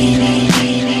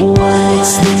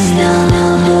 What's the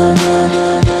number?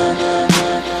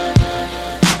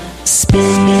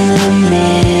 Spinning the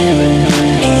mirror,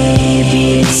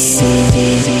 ABC.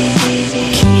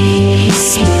 Keep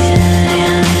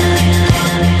spinning.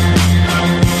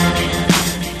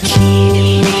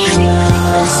 Keep me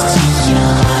close to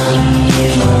your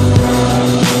evil.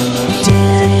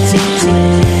 Dirty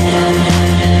glitter.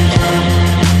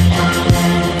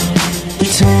 It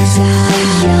turns out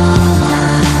you're my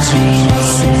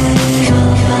dreamsicle.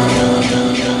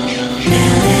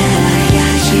 Now that I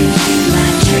got you, my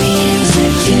dreams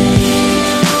are good.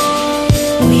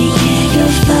 We can go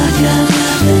fuck up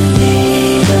the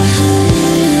neighborhood.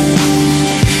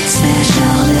 Smash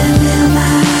all the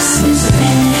mailboxes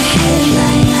and the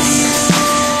headlights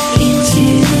into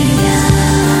the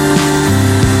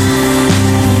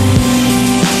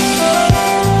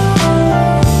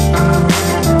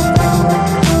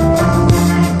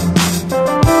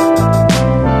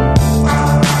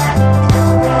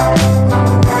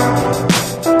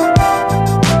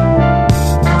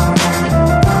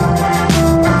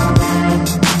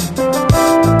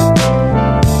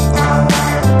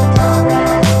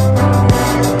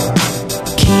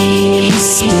keep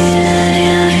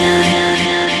spinning.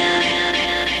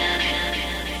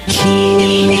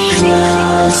 Keep me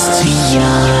close to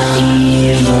your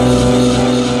evil.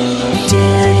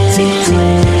 Dirty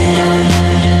glitter.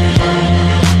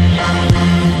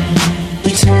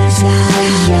 It turns out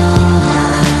you're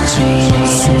my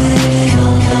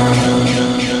dreamsicle.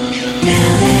 Now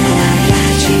that I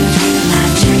got you, my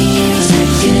dreams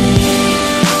are good.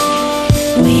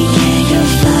 We can go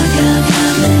fuck up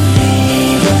the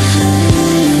neighborhood.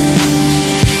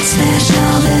 Smash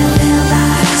all the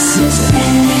mailboxes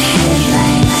and the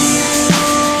headlights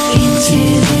into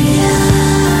the night.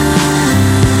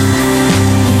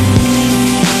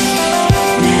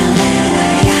 Now that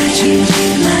I got you,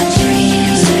 my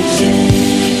dreams are good.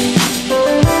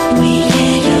 We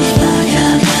can go fuck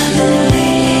up the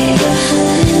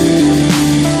neighborhood.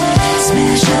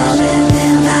 Smash all the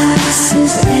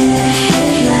mailboxes and the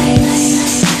headlights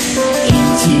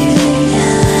into the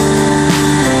night.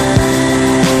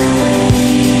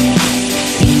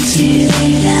 Into the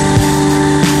night.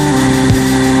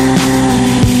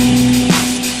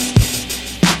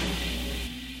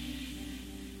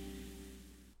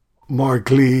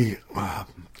 Mark Lee,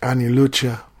 Anni Luce,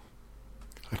 a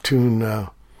tune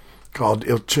called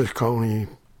Il Ciccione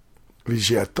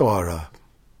Viaggiatore,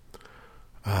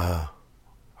 or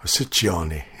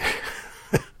Ciccione.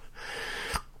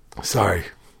 Sorry,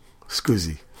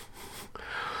 scusi.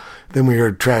 Then we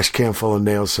heard Trash Can Full of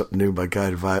Nails, something new by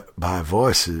Guided by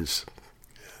Voices,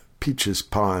 Peaches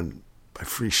Pond by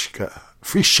freescha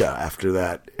after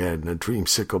that, and a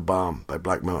Dreamsicle Bomb by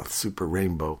Black Moth, Super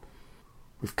Rainbow.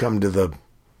 We've come to the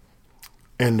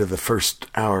end of the first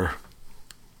hour,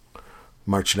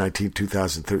 March 19,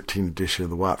 2013 edition of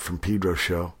the Watt from Pedro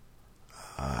Show.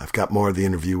 I've got more of the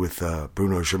interview with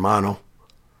Bruno Germano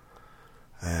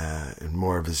and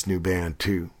more of his new band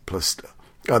too, plus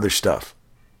other stuff.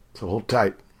 So hold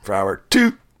tight for hour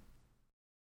 2.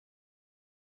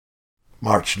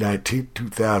 March 19,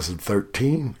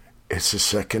 2013. It's the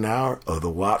second hour of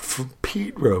the Watt from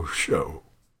Pedro Show.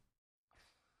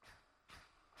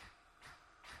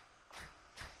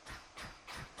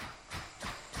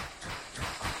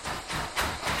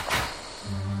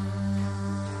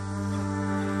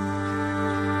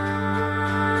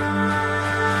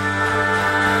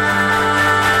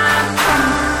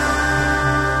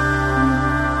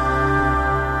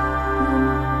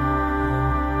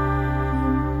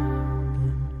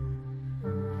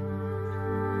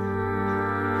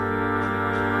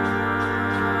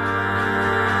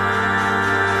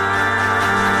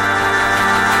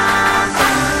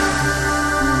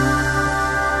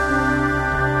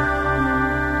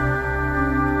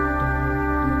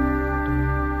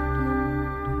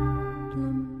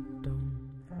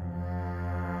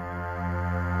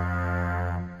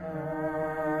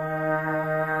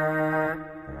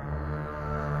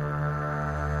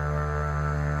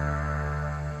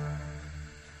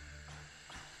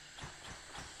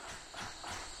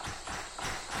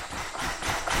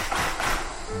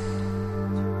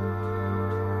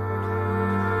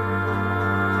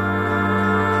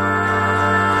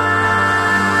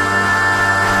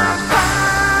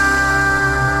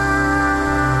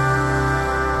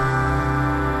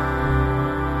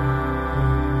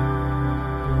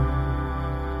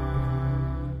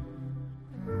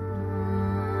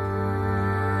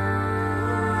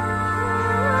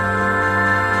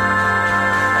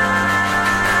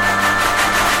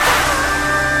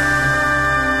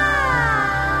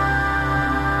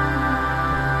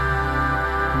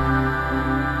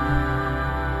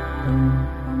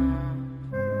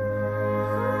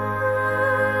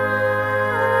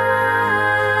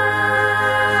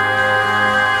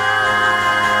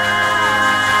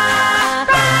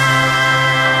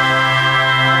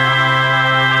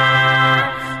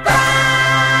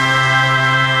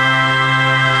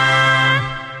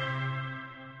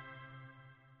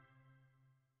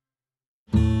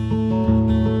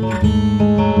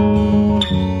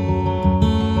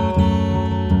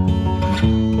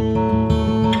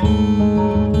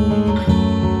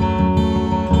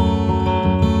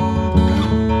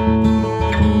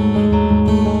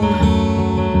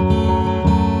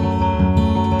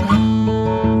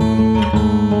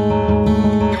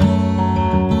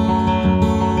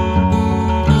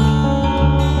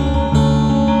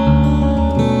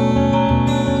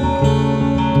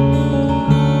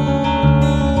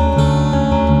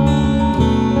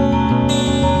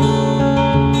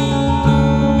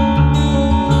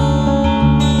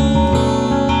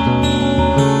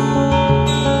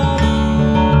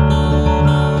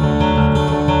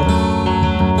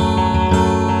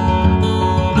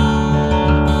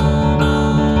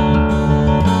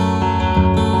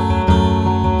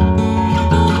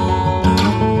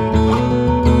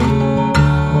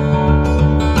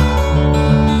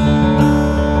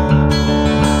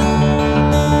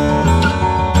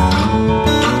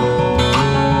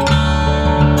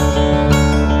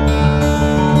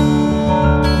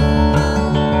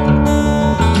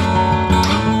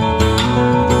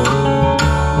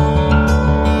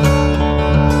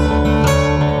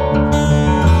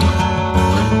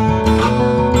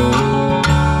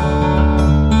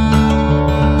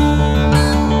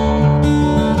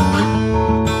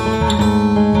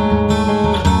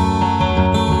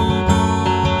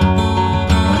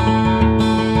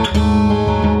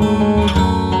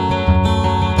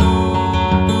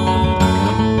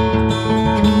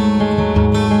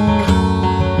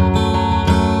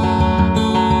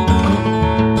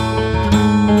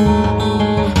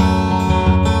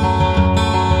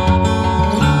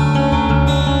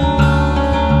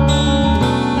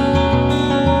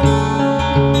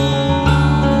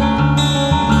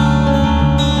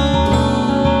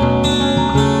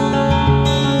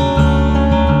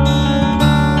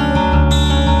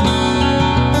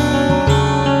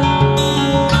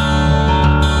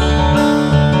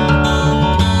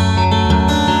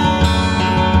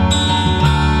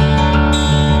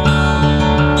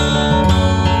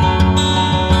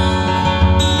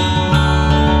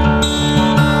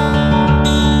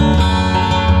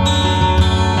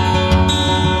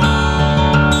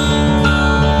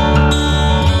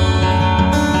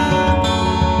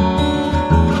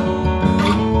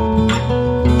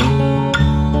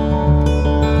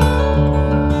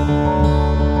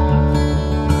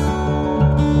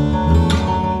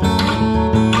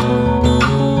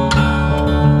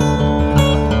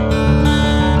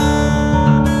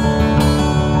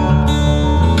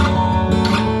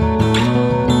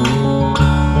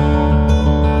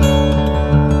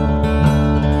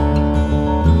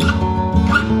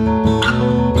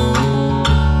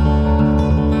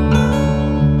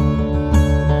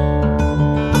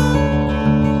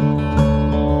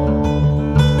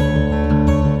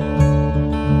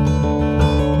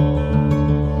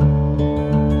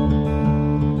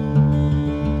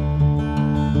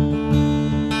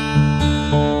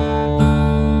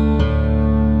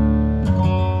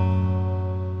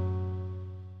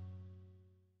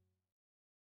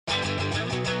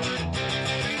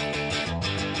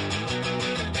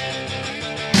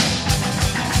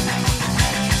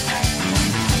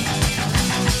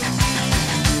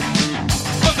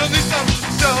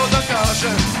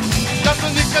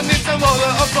 nikad nisam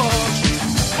voleo poć.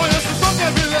 Moje su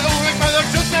sumnje bile uvijek malo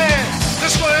čudne, za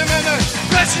škole mene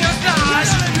veći od znaš.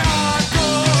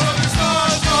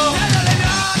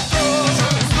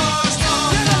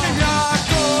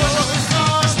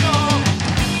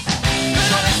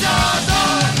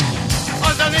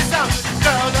 Onda nisam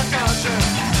hteo da kažem,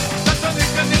 da to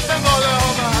nikad nisam voleo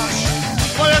baš.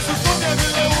 Moje su sumnje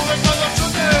bile uvijek malo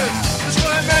čudne, za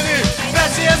škole meni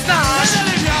veći je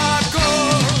znaš.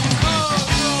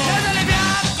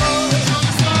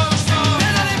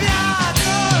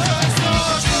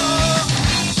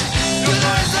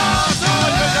 Strašno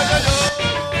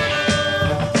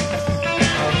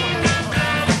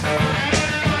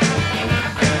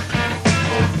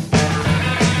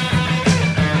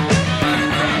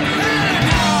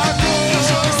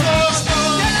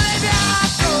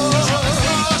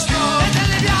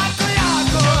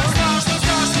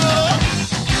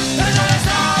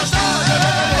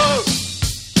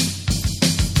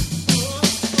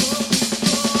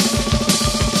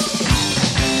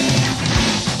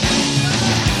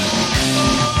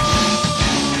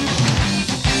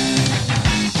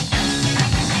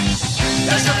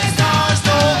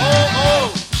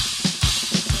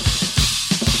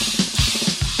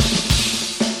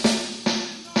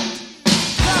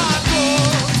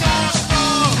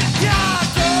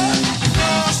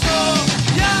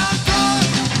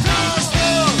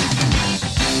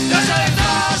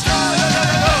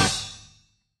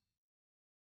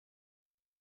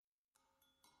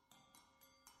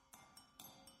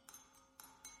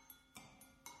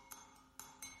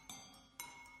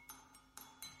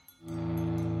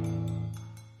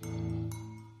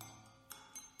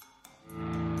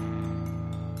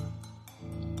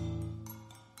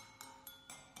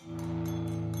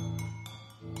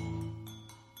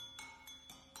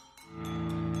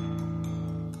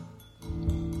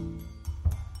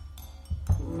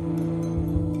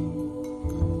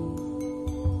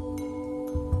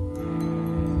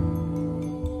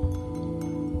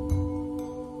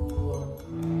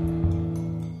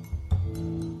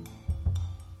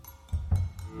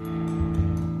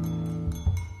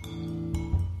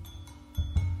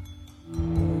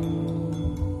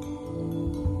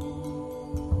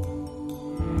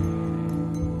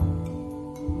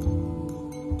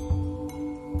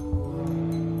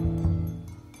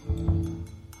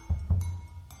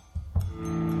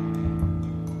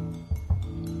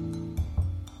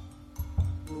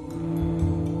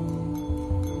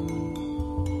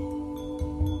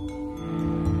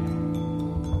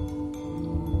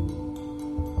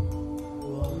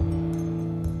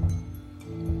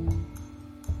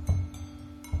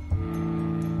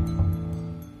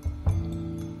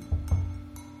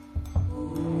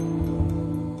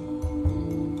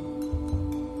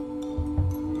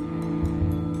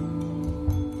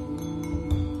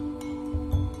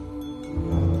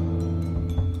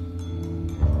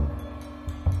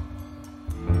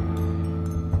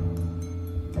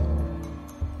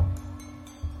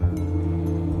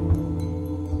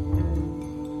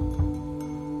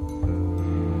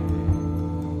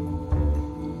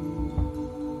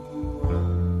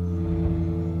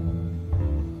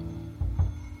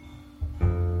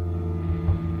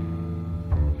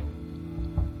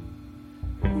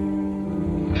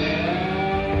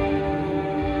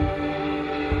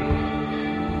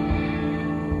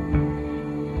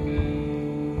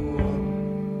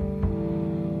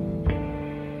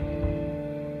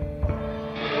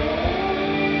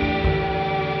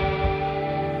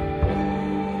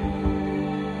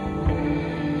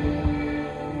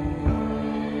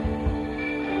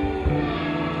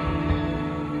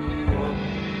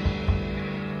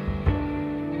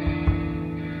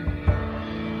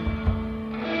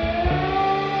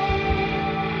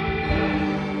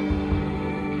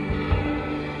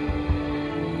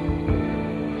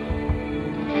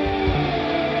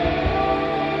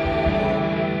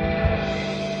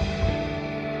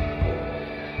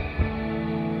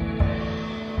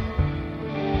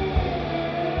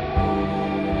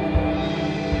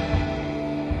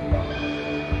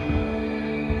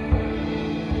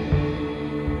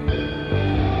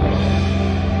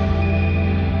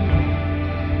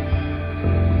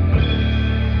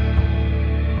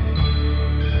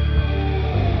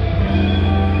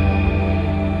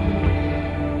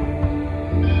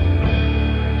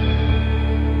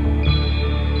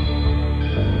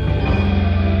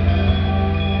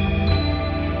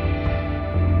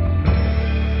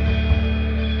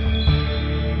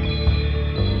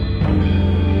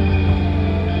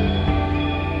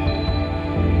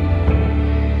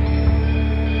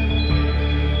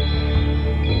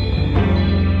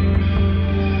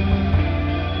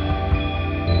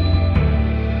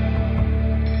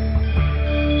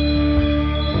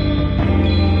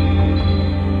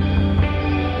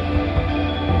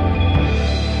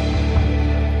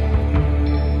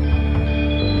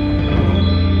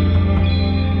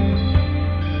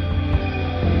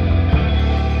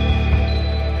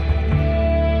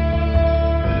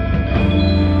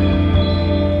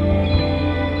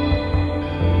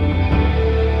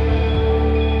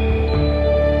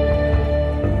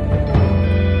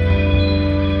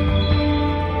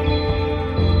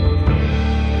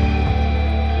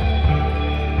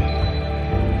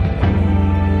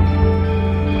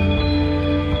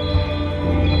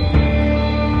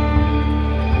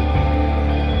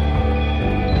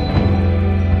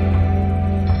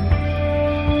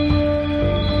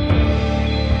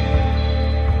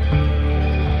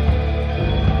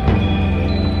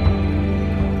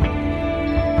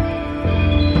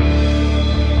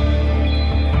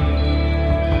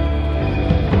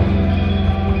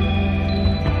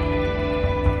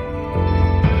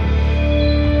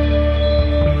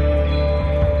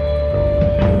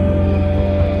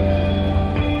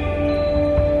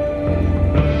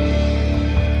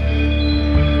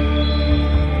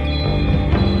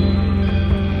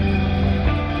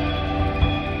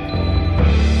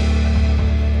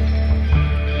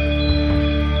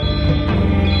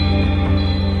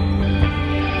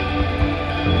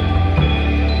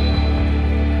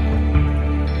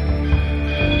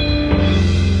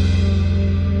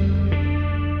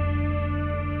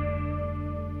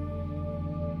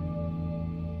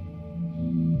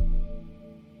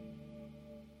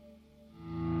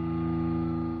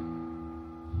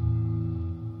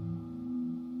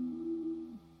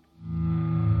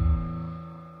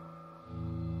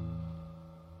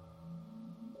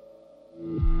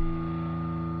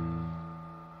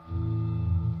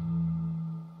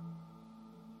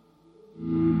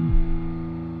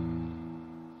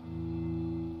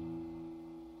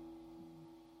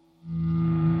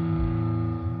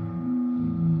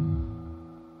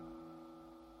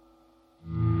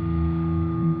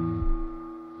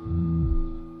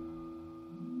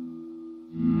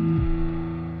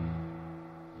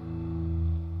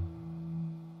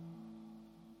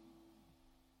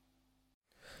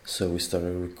So we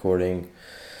started recording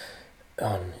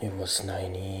on, it was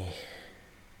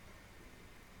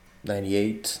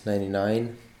 98,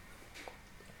 99.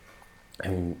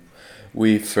 And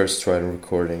we first tried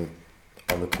recording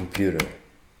on the computer,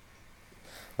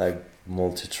 like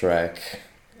multi-track.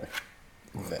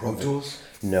 Pro Tools?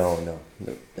 No.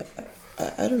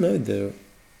 I don't know.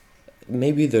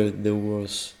 Maybe there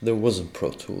wasn't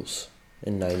Pro Tools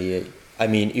in '98. I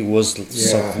mean, it was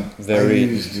something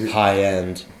very high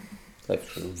end, like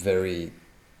very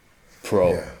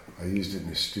pro. Yeah, I used it in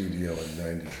the studio in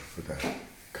 '90 for that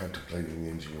contemplating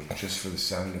the engine room, just for the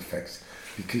sound effects,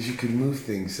 because you could move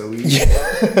things so easily.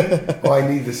 Oh, I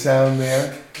need the sound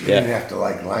there. You didn't have to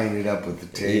like line it up with the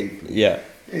tape. Yeah.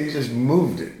 You just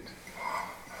moved it.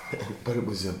 But it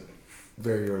was a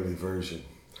very early version.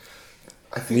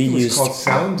 I think it was called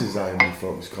Sound Design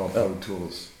before it was called Pro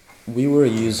Tools. We were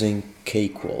using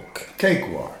Cakewalk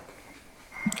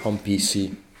on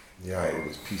PC. Yeah, it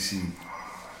was PC.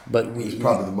 But it was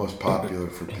probably the most popular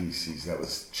for PCs. That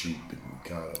was cheap and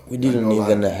kind of. We didn't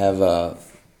even have a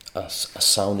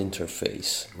sound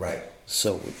interface. Right.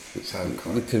 So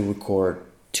we could record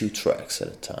 2 tracks at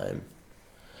a time.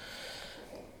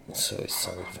 So it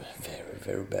sounded very,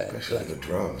 very bad. Especially like the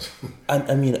drums.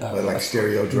 I mean, like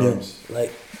stereo drums.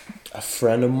 Like a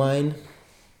friend of mine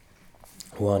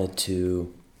wanted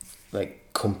to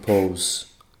like compose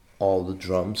all the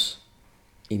drums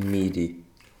in MIDI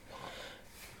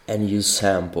and use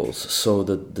samples, so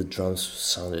that the drums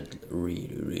sounded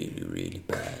really, really, really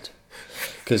bad.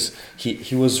 Because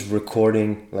he was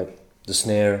recording like the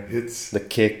snare, the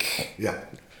kick,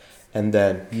 and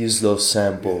then use those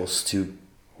samples to.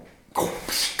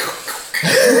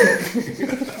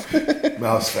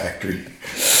 Mouse Factory.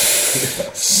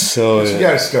 So you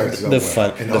gotta start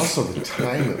somewhere. And also the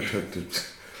time it took to.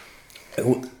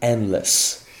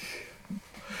 Endless.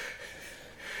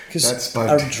 Because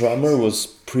our drummer was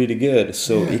pretty good,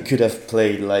 so he could have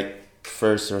played like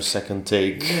first or second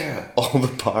take all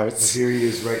the parts. But here he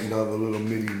is writing all the little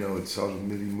MIDI notes, all the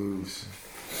MIDI moves.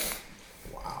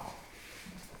 Wow.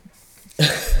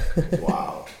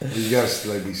 Wow. You gotta,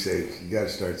 like we say, you gotta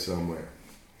start somewhere.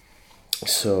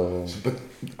 But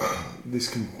this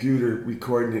computer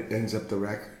recording it ends up the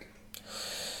record.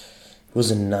 It was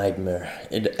a nightmare.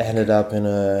 It ended up in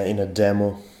a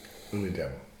demo. In a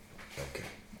demo. Okay.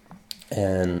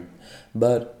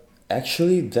 But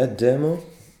actually that demo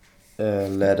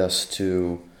led us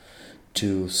to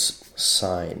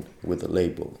sign with a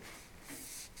label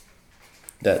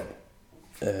that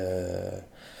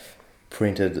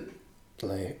printed,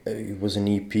 like it was an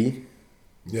EP.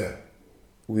 Yeah.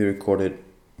 We recorded,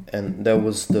 and that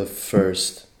was the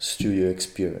first studio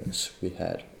experience we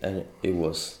had, and it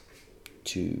was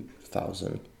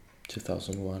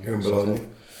 2001. Here in Bologna?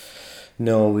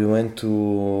 No, we went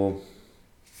to.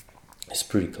 It's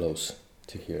pretty close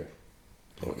to here.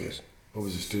 Okay. What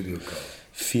was the studio called?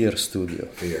 Fear Studio.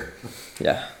 Fear.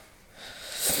 Yeah.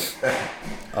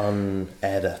 On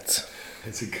Adat.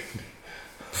 That's a good.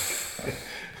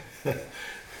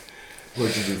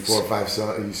 What did you do? 4 or 5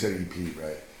 songs? You said EP,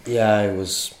 right? Yeah, it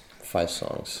was 5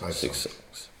 songs, 6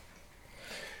 songs.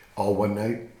 All one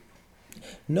night?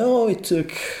 No, it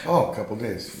took. A couple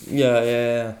days.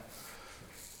 Yeah.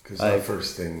 Because our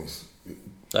first thing was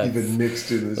even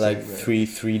mixed in the like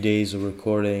 3 days of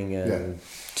recording and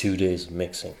 2 days of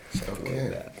mixing, something like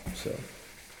that. So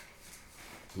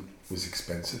it was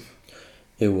expensive.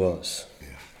 It was.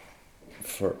 Yeah.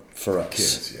 For us.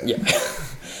 Kids, yeah.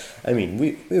 I mean,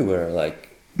 we were like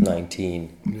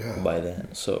 19 by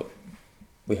then, so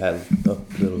we had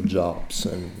little jobs,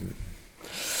 and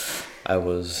I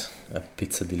was a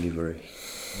pizza delivery.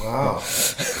 Wow.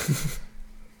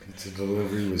 Pizza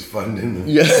delivery was fun, didn't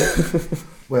it? Yeah.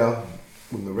 Well,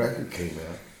 when the record came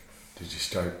out, did you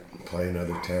start playing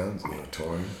other towns,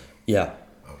 touring? Yeah.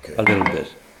 Okay. A little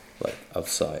bit, like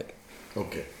outside.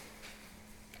 Okay.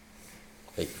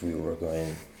 Like we were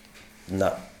going,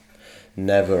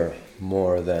 never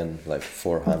more than like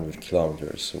 400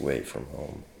 kilometers away from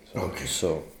home.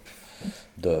 So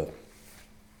the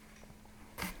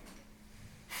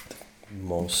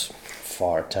most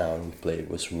far town we played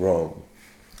was Rome.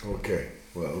 Okay,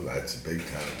 well that's a big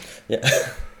town. Yeah.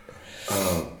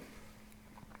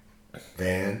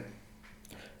 Van?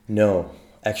 No,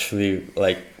 actually,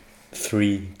 like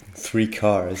three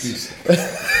cars.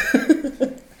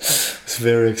 It's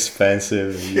very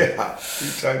expensive. Yeah,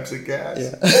 3 times the gas.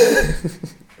 Yeah.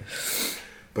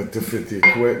 But to fit the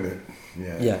equipment,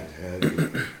 yeah.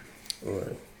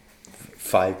 Or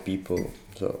 5 people.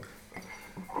 So.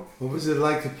 What was it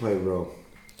like to play Rome?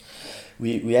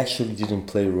 We actually didn't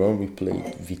play Rome. We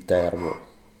played Viterbo.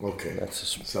 Okay. That's a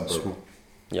Suburb.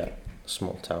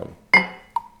 small town.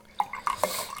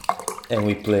 And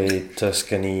we play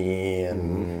Tuscany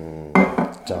and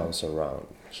towns around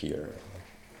here.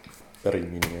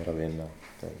 Rimini, Ravenna.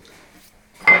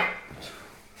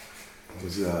 It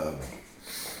was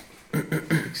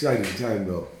exciting time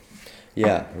though.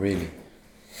 Yeah, really.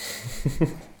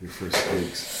 Your first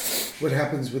gigs. What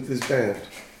happens with this band?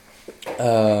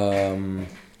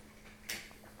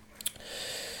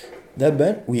 That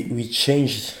band, we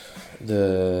changed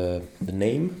the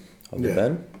name of the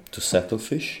band to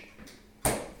Saddlefish.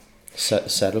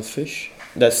 Saddlefish.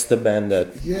 That's the band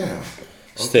that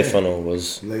Stefano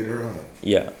was later on.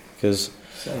 Yeah, because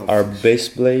our bass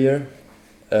player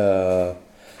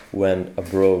went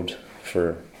abroad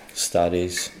for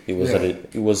studies. He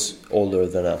was older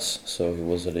than us, so he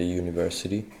was at a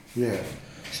university. Yeah,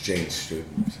 exchange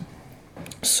student.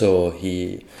 So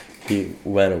he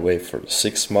went away for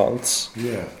 6 months.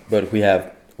 Yeah, but we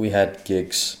had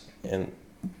gigs and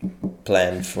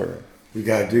planned for. We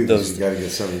gotta do this. You gotta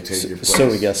get somebody to take your place. So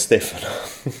we got Stefano.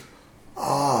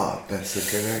 That's the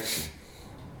connection.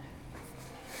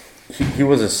 He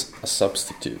was a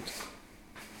substitute,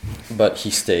 but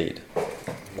he stayed.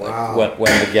 Wow. Like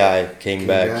when the guy came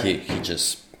back, he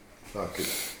just. Fuck it.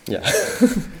 Yeah.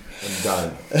 I'm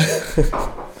done.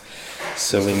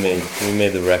 So we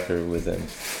made the record with him.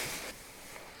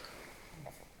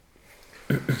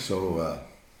 So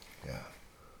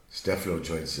Stefano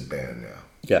joins the band now.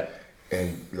 Yeah.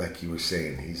 And like you were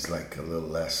saying, he's like a little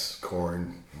less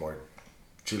corn, more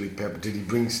chili pepper. Did he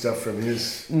bring stuff from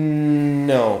his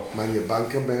No, Mania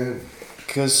Banca band?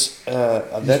 because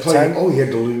at that time he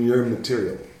had to learn your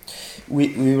material.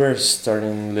 we were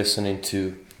starting listening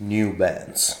to new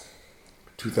bands.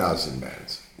 2000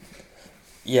 bands.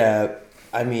 Yeah,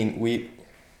 I mean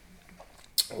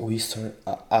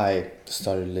I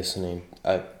started listening.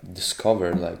 I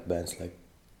discovered like bands like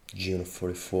June of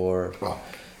 44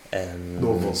 and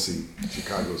Louisville scene,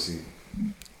 Chicago scene.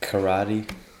 Karate.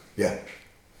 Yeah.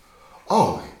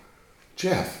 Oh,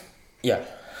 Jeff. Yeah.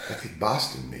 I think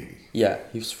Boston maybe. Yeah,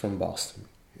 he was from Boston.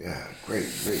 Yeah, great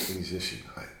musician.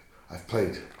 I've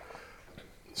played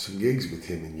some gigs with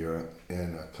him in Europe,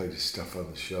 and I played his stuff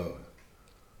on the show.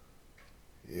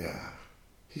 Yeah.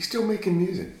 He's still making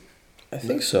music. I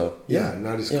think so. Yeah,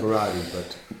 not as karate,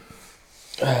 but...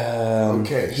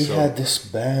 He had this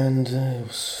band. It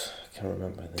was, I can't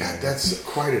remember the name. That's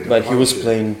quite a departure. But he was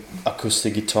playing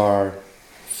acoustic guitar,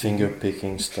 finger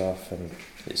picking stuff, and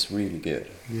it's really good.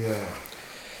 Yeah,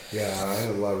 I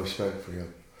have a lot of respect for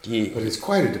him. But it's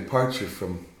quite a departure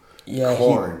from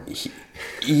corn.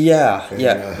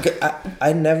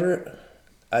 I never.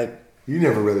 You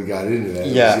never really got into that.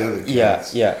 It was the other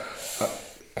cats. Yeah.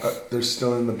 They're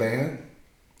still in the band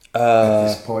at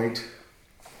this point.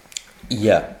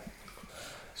 Yeah.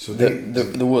 So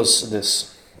there was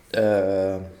this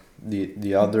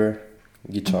the other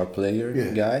guitar player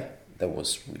guy that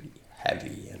was really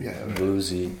heavy and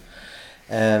bluesy,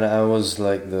 and I was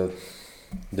like the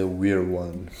weird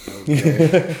one.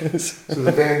 Okay. So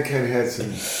the band kind of had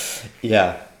some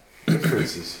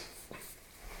differences,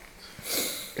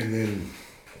 and then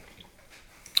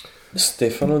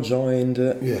Stefano joined,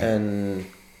 and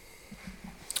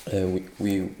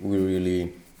we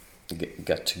really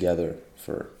got together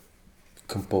for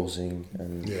composing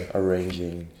and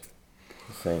arranging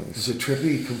things. Is it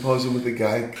trippy composing with a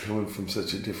guy coming from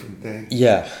such a different thing?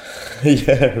 Yeah,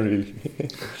 really.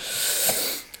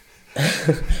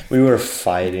 We were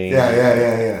fighting.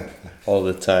 Yeah. All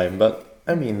the time, but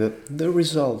I mean the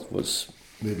result was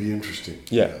maybe interesting.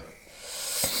 Yeah.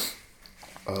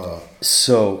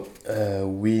 So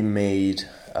we made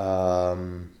a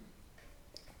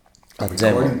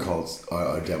recording called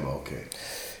a demo, okay.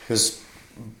 Because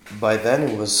by then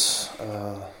it was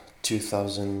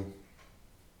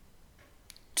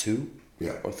 2002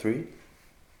 or 3.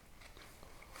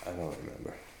 I don't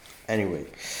remember. Anyway,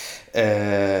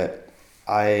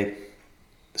 I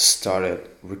started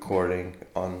recording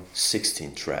on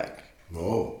 16 track.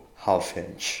 Oh. Half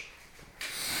inch.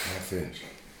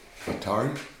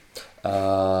 Atari?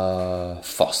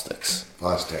 Fostex.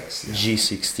 Fostex, yeah.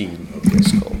 G16,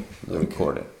 it's called, the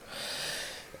recorder.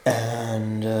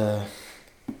 And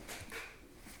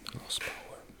lost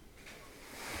power.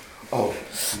 Oh,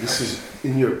 this is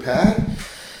in your pad?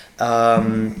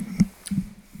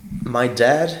 My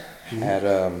dad had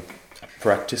a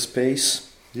practice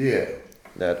space. Yeah.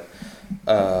 That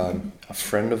a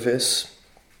friend of his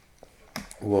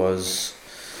was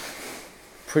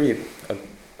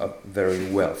a very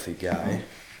wealthy guy,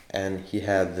 and he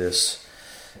had this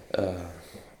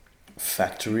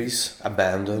factories,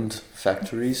 abandoned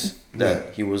factories that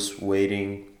Yeah. he was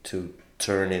waiting to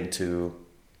turn into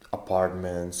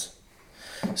apartments.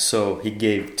 So he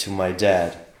gave to my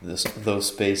dad those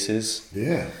spaces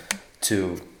Yeah.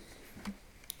 to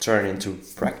turn into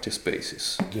practice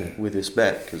spaces Yeah. with his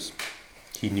band, because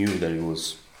he knew that he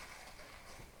was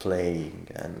playing.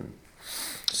 And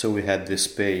so we had this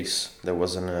space. There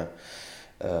was an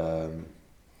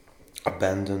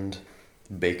abandoned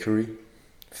bakery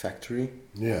factory.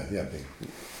 Yeah. Yeah. Big.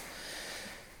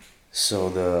 So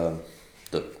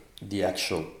the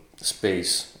actual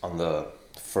space on the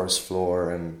first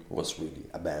floor and was really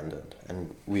abandoned,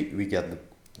 and we got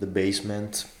the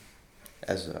basement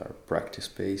as our practice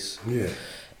space. Yeah.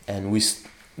 And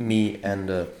me and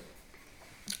a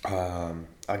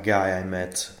guy I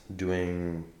met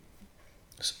doing,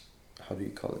 how do you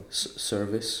call it,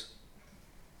 service?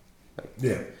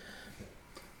 Yeah.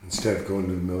 Instead of going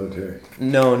to the military.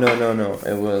 No.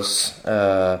 It was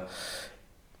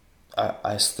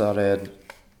I started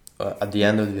at the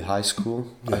end of the high school.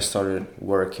 Yeah. I started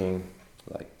working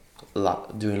like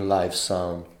doing live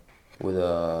sound with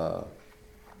a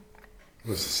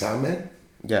Was the sound man?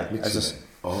 yeah. Mixing it.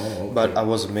 Oh. Okay. But I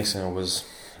wasn't mixing. I was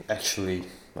actually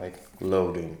like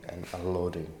loading and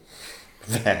unloading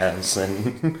vans and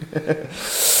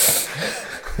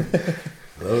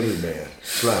Loaded man.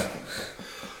 Slap.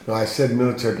 No, I said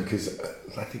military because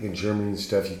I think in Germany and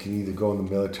stuff, you can either go in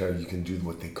the military, you can do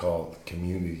what they call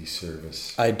community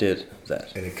service. I did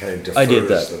that. And it kind of defers I did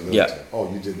that, the military. yeah.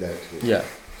 Oh, you did that too. Yeah.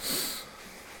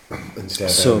 Instead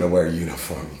of So- having to wear a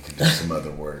uniform, you could do some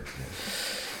other work.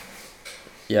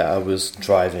 Yeah, I was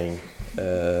driving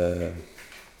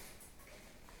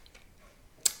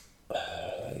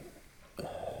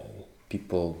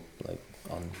people like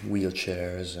on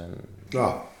wheelchairs, and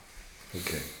Oh,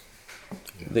 okay.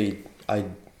 I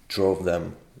drove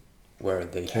them where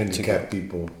they had to go. Handicapped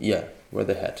people. Yeah, where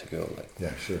they had to go. Like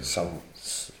Yeah, sure.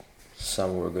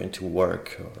 some were going to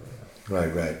work or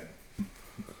Right.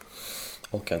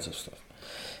 all kinds of stuff.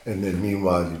 And then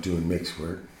meanwhile, you're doing mix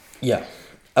work. Yeah,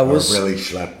 I Or was really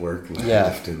schlep work, Yeah,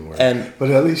 lifting work. and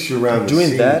but at least you're around the doing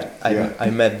scene. that. Yeah. I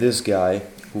met this guy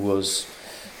who was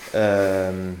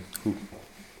who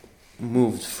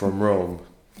moved from Rome.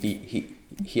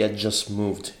 He had just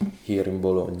moved here in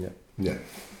Bologna. Yeah.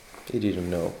 He didn't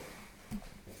know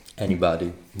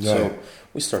anybody, Right. so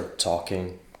we started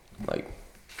talking, like,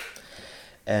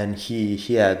 and he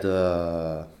had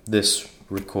this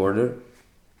recorder.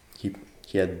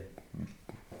 He had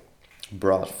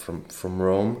brought from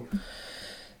Rome,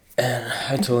 and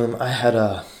I told him I had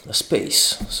a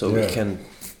space, so we Yeah. can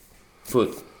put.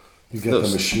 You get Those-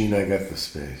 the machine, I got the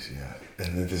space, yeah.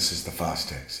 And then this is the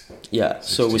Fostex Yeah,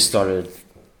 so we 16. started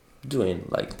doing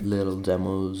like little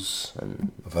demos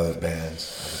and of other bands,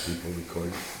 other people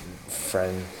recording.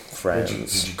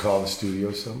 friends. Did you call the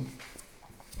studio something?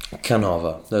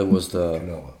 Canova, that was the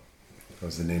Canova. That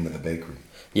was the name of the bakery.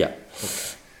 yeah,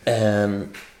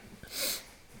 and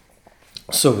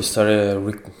so we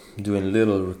started doing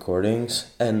little recordings,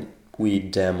 and we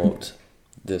demoed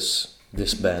this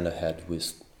band I had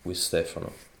with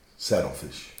Stefano.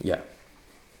 Saddlefish. Yeah,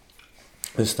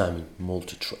 this time in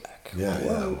multi-track. Yeah,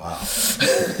 wow.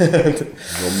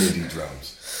 No MIDI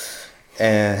drums.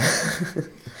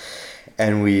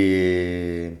 And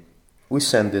we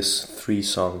sent this 3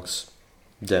 songs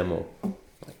demo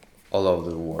like, all over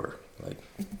the world, like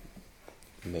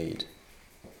made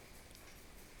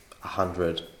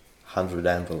 100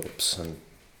 envelopes, and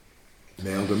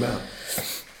Mailed them out.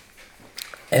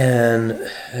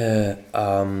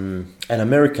 an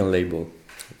American label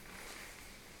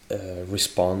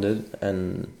responded,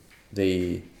 and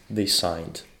they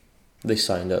signed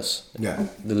us. Yeah.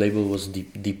 The label was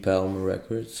Deep Elm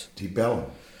Records. Deep Ellum.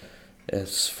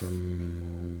 It's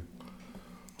from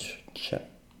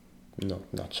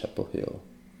not Chapel Hill,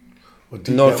 Well,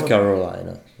 Deep North Ellum-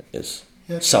 Carolina. Is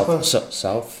Yeah, south. Chapel-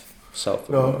 Of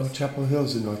No, North. Chapel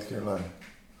Hill's in North Carolina.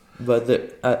 But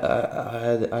I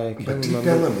can't But Deep remember.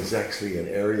 Ellum is actually an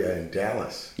area in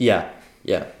Dallas. Yeah,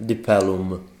 Deep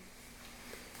Elm.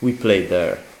 We played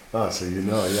there. Oh, so you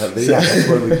know. Yeah, that's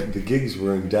where the gigs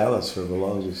were in Dallas for the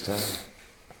longest time.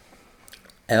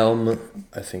 Elm,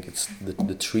 I think it's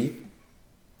the tree.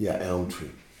 Yeah, Elm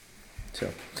Tree. So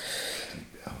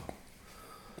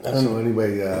So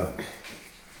anyway,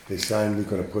 they signed. They're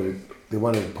going to put it. They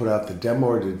wanted to put out the demo,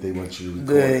 or did they want you to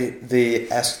record? they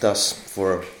asked us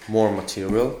for more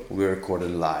material. We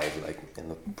recorded live, like in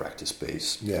the practice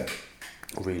space. Yeah,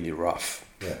 Really rough.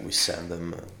 Yeah. We sent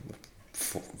them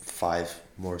 5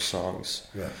 more songs,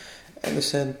 yeah, and they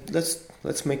said,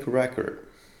 "Let's make a record."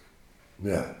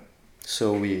 yeah.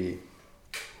 So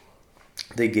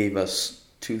they gave us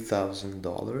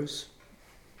 $2,000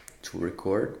 to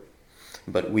record,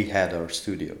 but we had our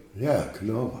studio. Yeah,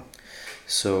 Canova.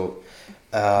 So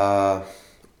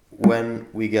when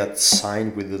we got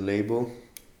signed with the label,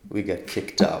 we got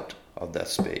kicked out of that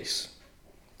space.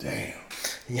 Damn.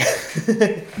 Yeah.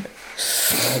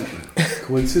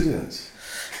 Coincidence.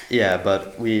 Yeah,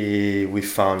 but we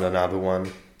found another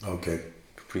one. Okay.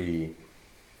 Pretty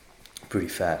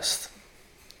fast,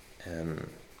 and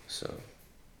so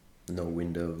no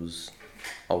windows,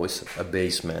 always a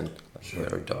basement, Sure.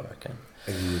 very dark.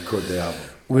 And you record the album.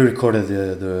 We recorded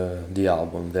the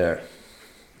album there,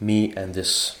 me and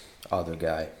this other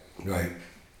guy. Right.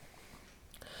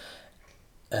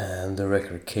 And the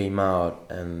record came out,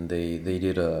 and they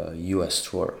did a U.S.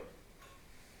 tour.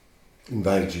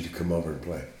 Invited you to come over and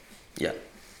play. Yeah.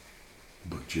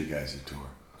 Booked you guys a tour.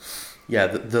 Yeah,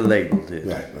 the label did.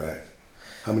 Right.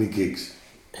 How many gigs?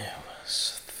 It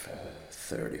was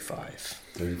 35.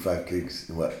 35 gigs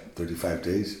in what? 35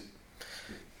 days?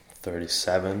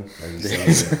 37 37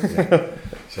 days. yeah.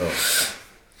 So,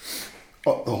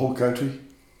 the whole country?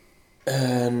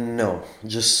 No,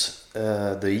 just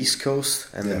the East Coast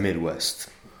and the Midwest.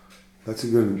 That's a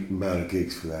good amount of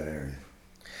gigs for that area.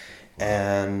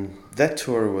 And that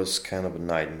tour was kind of a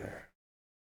nightmare.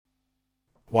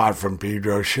 Watt from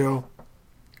Pedro Show.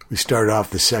 We started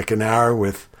off the second hour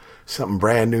with something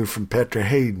brand new from Petra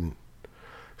Haden.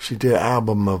 She did an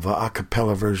album of a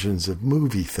cappella versions of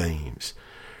movie themes.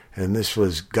 And this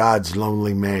was God's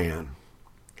Lonely Man.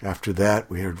 After that,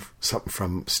 we heard something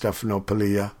from Stefano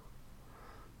Pilia.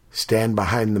 Stand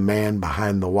Behind the Man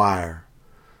Behind the Wire.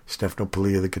 Stefano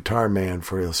Pilia, the guitar man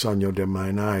for Il Sogno del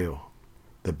Marinaio.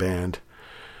 The band,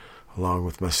 along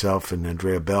with myself and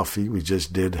Andrea Belfi, we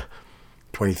just did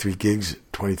 23 gigs,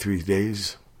 23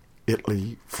 days.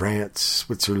 Italy, France,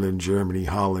 Switzerland, Germany,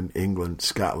 Holland, England,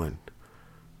 Scotland,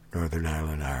 Northern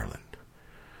Ireland, Ireland.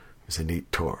 It was a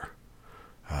neat tour.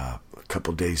 A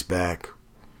couple days back,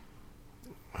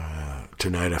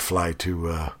 tonight I fly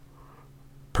to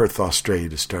Perth, Australia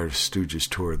to start a Stooges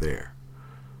tour there.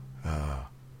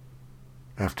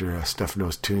 After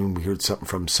Stefano's tune, we heard something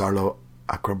from Sarlo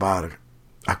Sarlo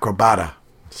Akrobata.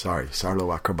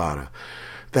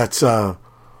 That's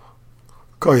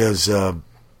Koya's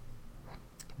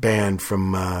band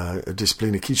from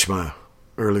Disciplina Kichma,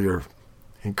 earlier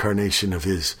incarnation of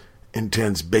his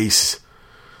intense bass.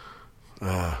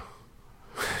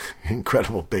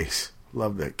 Incredible bass.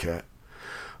 Love that cat.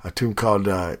 A tune called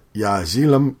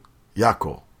zelim,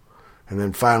 Jako. And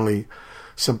then finally,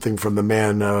 something from the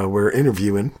man we're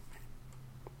interviewing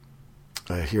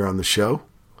here on the show,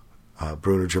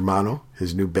 Bruno Germano,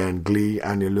 his new band Glee,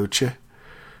 Anni, Luce,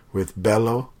 with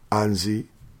Bello, Anzi,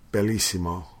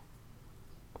 Bellissimo.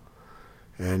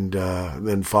 And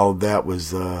then followed that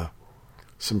was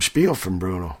some spiel from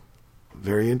Bruno.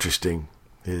 Very interesting,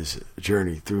 his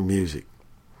journey through music.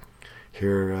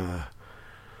 Here's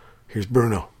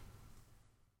Bruno.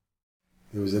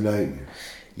 It was a nightmare.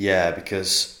 Yeah,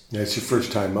 because... It's your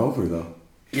first time over, though.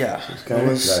 Yeah. It's kind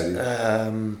of exciting.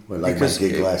 Like my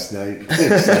gig last night.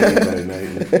 Exciting, but a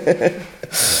nightmare.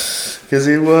 Because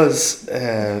it was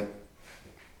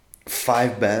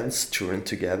 5 bands touring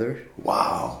together.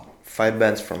 Wow. 5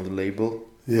 bands from the label.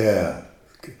 Yeah.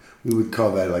 We would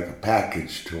call that like a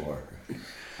package tour.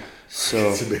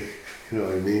 So... It's a big, you know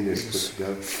what I mean? It's put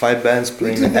together. 5 bands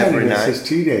playing every night.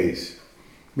 h.s.t days.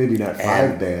 Maybe not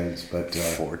 5 bands, but...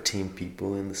 14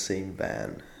 people in the same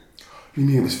band. You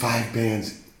mean it was 5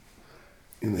 bands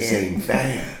in the same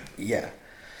band? Yeah.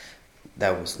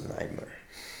 That was the nightmare.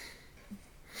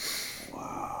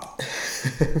 Wow.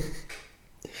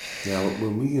 Now,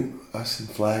 when us and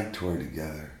Flag toured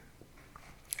together,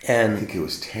 and I think it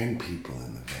was 10 people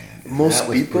in the band. And most that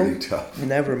was people pretty tough.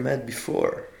 never met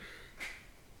before.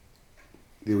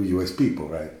 They were U.S. people,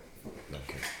 right?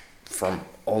 Okay. From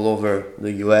all over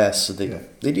the U.S. They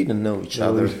didn't know each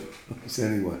other. It was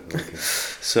anyone. Okay.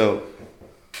 So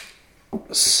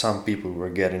some people were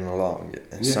getting along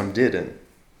and some didn't.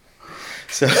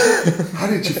 So how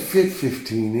did you fit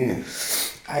 15 in?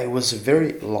 I was a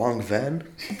very long van,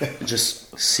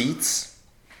 just seats.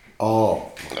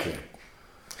 Oh, okay.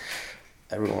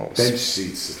 Everyone was bench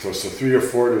seats, so 3 or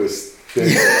 4 to us.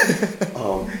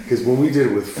 Because when we did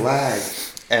it with Flag,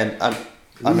 and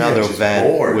another van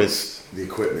boards, with the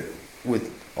equipment,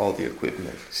 with all the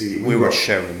equipment. See, we were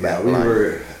sharing that we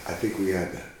line. I think we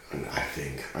had.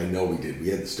 I know we did. We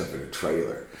had the stuff in a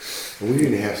trailer, and we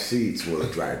didn't have seats. Well, the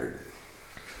driver did,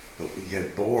 but we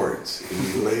had boards, and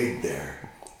we laid there,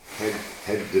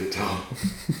 head to toe,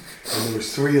 and there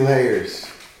was 3 layers.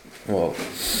 Well,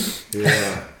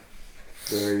 yeah.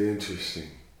 Very interesting.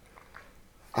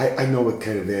 I know what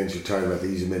kind of vans you're talking about. They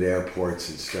use them at airports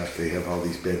and stuff. They have all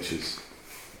these benches,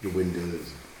 the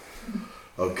windows.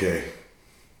 Okay.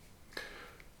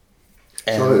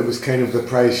 And so it was kind of the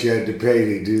price you had to pay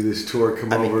to do this tour.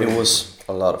 Come over. it was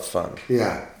a lot of fun.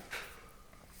 Yeah.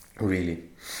 Really.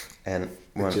 And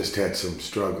It just had some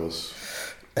struggles.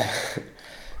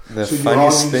 the so funniest you're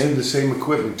all thing. using the same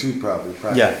equipment too, probably.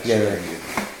 Yeah. sharing it.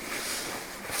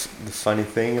 The funny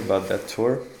thing about that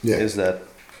tour Yeah. is that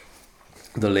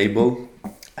the label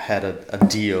had a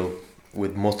deal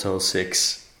with Motel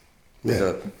 6, Yeah.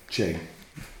 the Chain.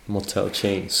 motel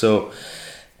chain. So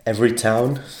every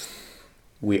town,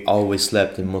 we always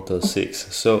slept in Motel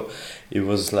 6. So it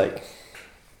was like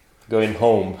going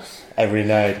home every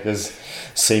night because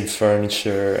same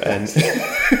furniture and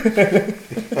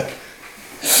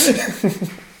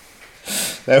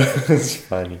that was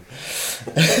funny.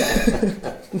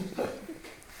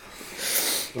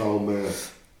 Oh man.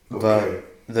 But Okay.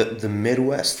 the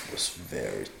Midwest was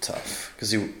very tough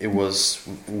because it was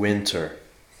winter,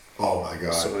 Oh my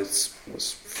God. so it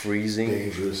was freezing.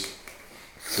 Dangerous,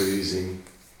 freezing,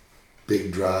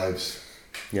 big drives.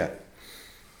 Yeah,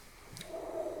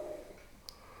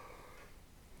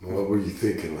 What were you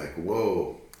thinking? Like,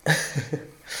 whoa.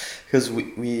 because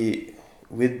we'd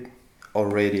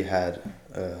already had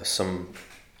some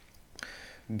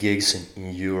gigs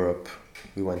in Europe.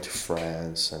 We went to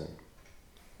France,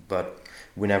 but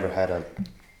we never had a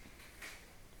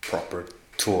proper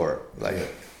tour, like Yeah.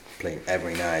 playing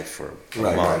every night for a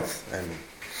Right, month, and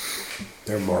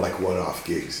They're more like one-off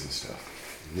gigs and stuff.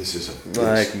 And this is a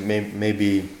like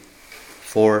maybe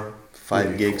 4-5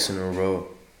 Really gigs cool. in a row.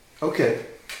 Okay.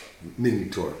 Mini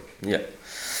tour. Yeah,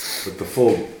 But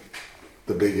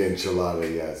the big enchilada,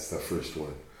 yeah, it's the first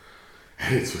one.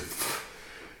 And it's with,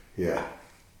 yeah.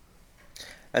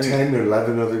 I mean, 10 or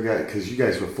 11 other guys, because you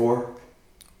guys were 4?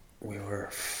 we were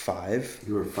 5,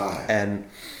 You were 5. and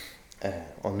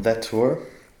on that tour,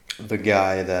 the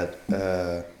guy that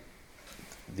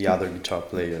the other guitar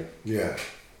player, Yeah.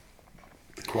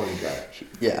 The corny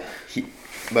guy.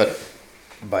 but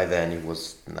by then he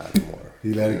was not more.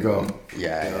 He let it go.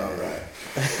 Yeah. All right.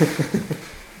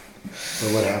 So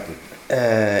what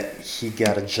happened? He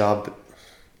got a job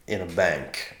in a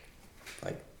bank,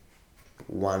 like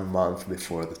 1 month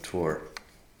before the tour.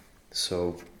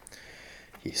 So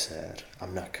he said,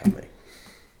 "I'm not coming."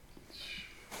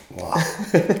 Wow.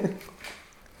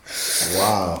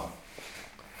 Wow.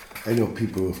 I know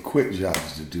people who've quit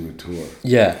jobs to do a tour.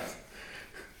 Yeah,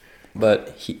 but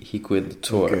he quit the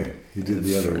tour. Okay, he did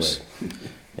the other way.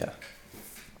 Yeah.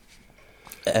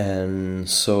 And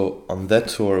so on that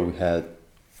tour we had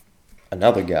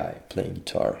another guy playing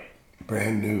guitar.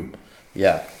 Brand new.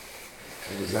 Yeah,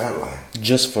 What was that like?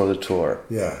 just for the tour.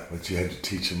 Yeah, but you had to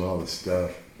teach him all the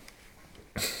stuff.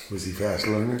 Was he fast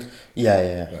learner?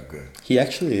 Yeah. Not good. He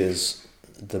actually is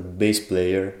the bass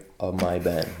player of my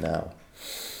band now.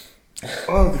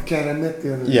 Oh, the cat I met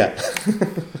the other day. Yeah.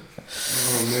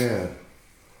 Oh, man.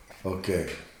 Okay.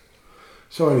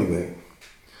 So anyway,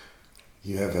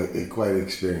 you have a quite an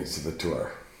experience of a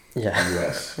tour. Yeah.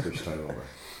 U.S. first time over.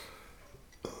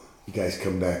 You guys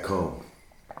come back home.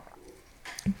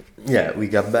 Yeah, we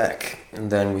got back,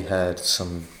 and then we had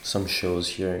some shows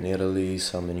here in Italy,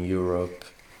 some in Europe,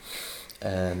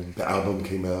 and The album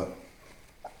came out.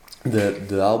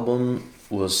 the album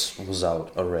was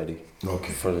out already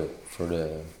Okay. for the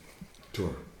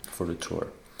Tour. tour.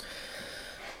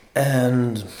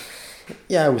 And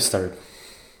yeah, we started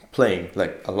playing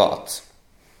like a lot.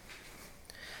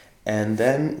 And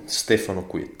then Stefano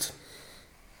quit.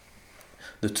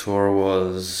 The tour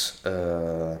was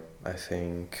I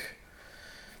think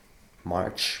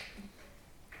March,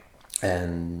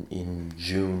 and in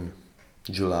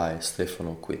July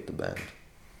Stefano quit the band.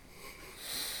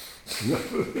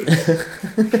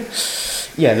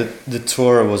 Yeah, the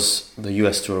tour was, the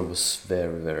US tour was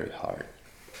very, very hard.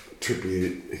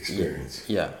 Trippy experience.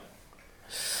 Yeah.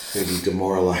 Maybe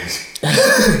demoralizing.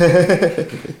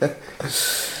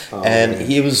 And man.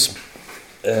 he was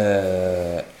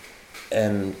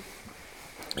and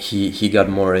he got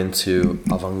more into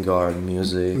avant-garde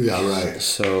music. Yeah, right.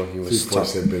 So he was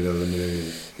Force had been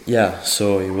eliminated. yeah,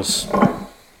 so he was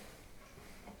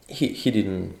he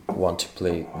didn't want to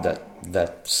play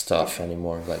that stuff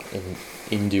anymore, like in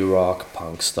indie rock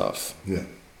punk stuff. Yeah.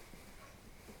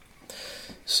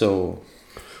 So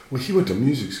Well, he went to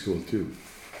music school too,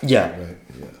 yeah, right?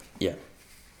 Yeah. yeah.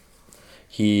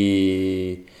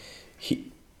 He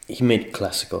made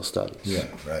classical studies. Yeah,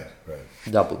 right.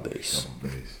 Double bass. Double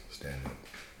bass, stand up.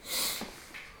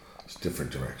 It's a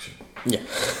different direction. Yeah.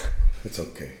 It's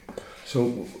okay.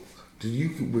 So, Did you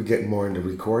get more into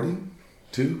recording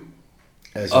too?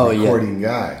 As a recording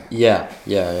guy. Yeah.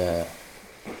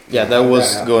 That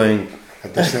was going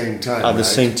at the same time. At the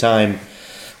same time,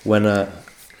 when I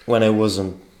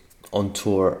wasn't on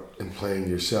tour and playing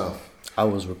yourself, I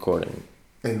was recording.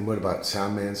 And what about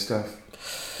soundman stuff?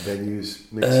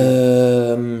 Venues,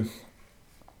 mixing?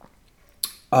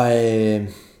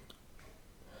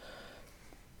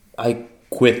 I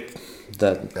quit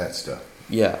that stuff.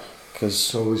 Yeah, because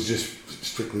so it was just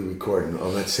strictly recording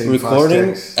on that same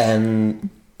recording Fostex? And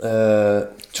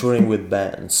touring with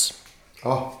bands.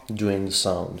 Oh, doing the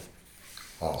sound.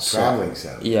 Oh, traveling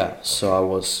sound. Yeah, so I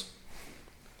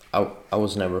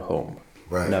was never home.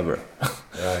 Right. Never.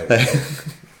 Right.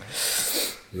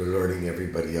 You're learning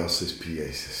everybody else's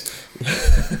PA system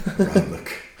around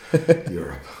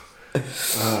Europe.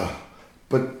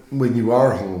 But when you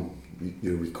are home,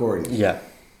 you're recording. Yeah.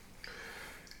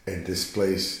 And this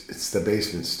place, it's the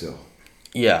basement still.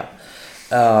 Yeah.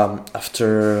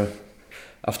 After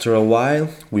a while,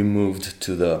 we moved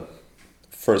to the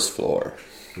first floor.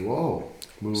 Whoa.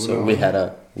 So on. we had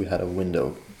a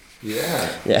window. Yeah.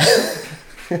 Yeah.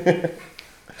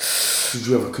 Did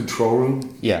you have a control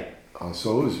room? Yeah. Oh,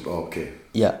 so it was okay.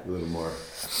 Yeah. A little more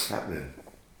happening.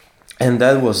 And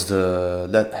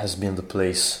that has been the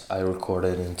place I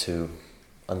recorded into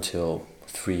until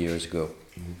 3 years ago.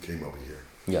 You came over here.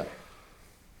 Yeah.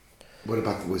 What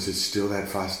about, was it still that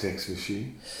Fostex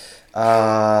machine?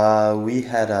 We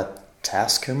had a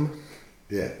Tascam.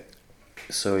 Yeah.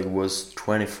 So it was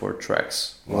 24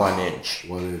 tracks, wow. 1 inch.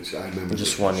 1 inch, I remember.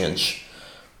 Just 1 inch.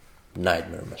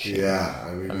 Nightmare machine. Yeah,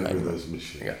 I remember those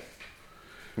machines. Yeah.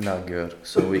 Not good.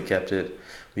 So we kept it.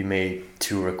 We made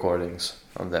 2 recordings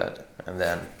on that. And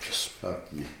then just... Fuck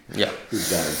you. Yeah. Good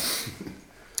guy.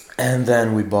 And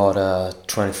then we bought a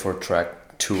 24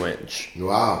 track 2 inch.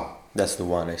 Wow. That's the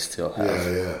one I still have.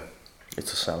 Yeah.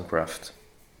 It's a Soundcraft.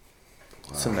 Wow.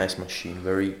 It's a nice machine.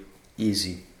 Very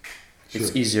easy. Sure.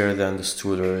 It's easier than the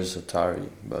Studer's Atari,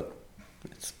 but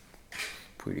it's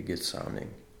pretty good sounding.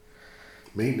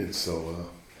 Maintenance, so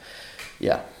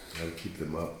yeah. Gotta keep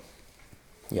them up.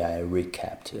 Yeah, I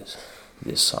recapped it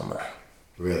this summer.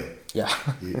 Really? Yeah.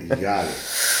 You got it.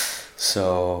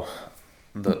 So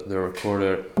the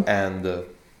recorder and the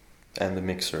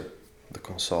mixer, the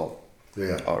console,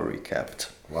 are recapped.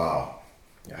 Wow.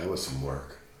 Yeah. That was some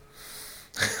work.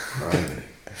 Right.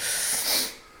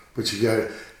 But you got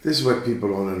it. This is what people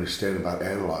don't understand about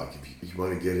analog. If you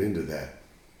want to get into that,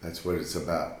 that's what it's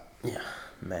about. Yeah,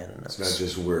 man. It's not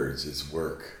just words, it's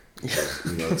work.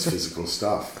 It's physical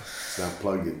stuff. It's not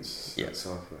plugins. It's not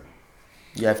software.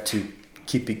 You have to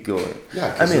keep it going.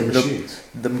 Yeah, because they're machines.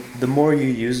 The more you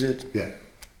use it,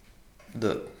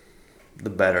 the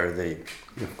better they...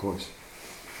 Yeah, of course.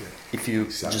 Yeah. If you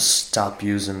just stop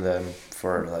using them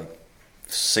for like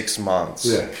 6 months...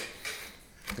 Yeah.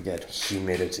 You get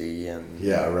humidity and...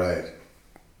 Yeah, right.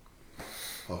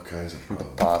 All kinds of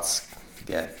problems. The pots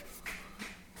get...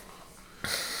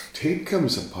 Tape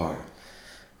comes apart.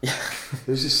 Yeah.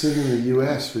 There's this thing in the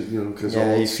U.S., but because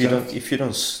if you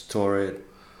don't store it,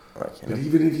 but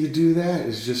even if you do that,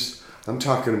 it's just, I'm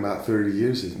talking about 30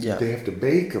 years. They have to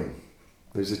bake them.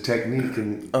 There's a technique,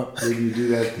 and maybe you do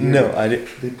that here. No, I did.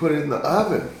 They put it in the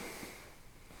oven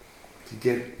to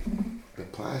get the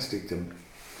plastic to.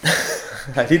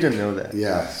 I didn't know that.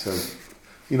 Yeah, so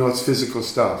it's physical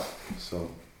stuff. So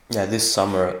yeah, this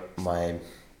summer my.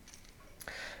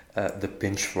 The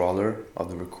pinch roller of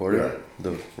the recorder,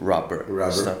 the rubber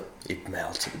stuff, it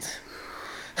melted.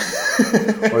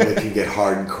 Or they can get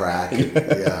hard and crack.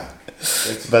 Yeah.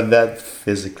 But that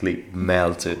physically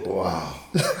melted. Wow.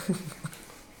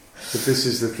 But this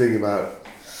is the thing about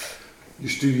your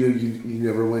studio. You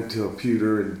never went to a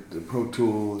computer and the Pro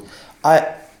Tool.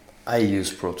 I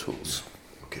use Pro Tools.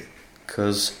 Okay.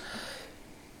 Because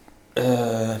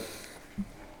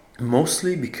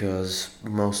mostly because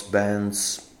most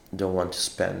bands don't want to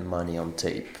spend money on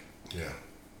tape. Yeah.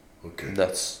 Okay.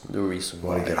 That's the reason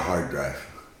why. Want to get a hard drive.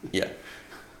 Yeah.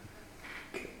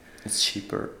 It's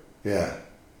cheaper. Yeah.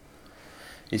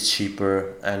 It's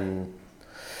cheaper, and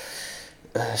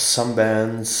some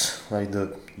bands, like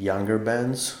the younger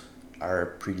bands,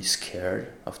 are pretty scared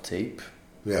of tape.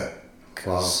 Yeah.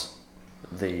 Because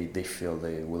they feel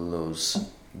they will lose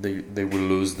the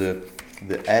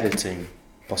editing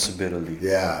possibility.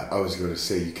 Yeah, I was going to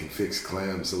say you can fix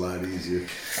clams a lot easier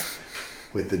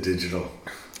with the digital.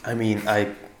 I mean,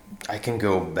 I can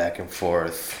go back and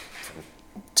forth from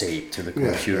tape to the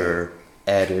computer,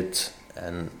 edit,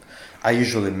 and I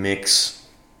usually mix.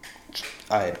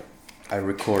 I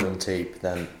record on tape,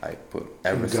 then I put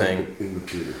everything in the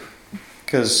computer.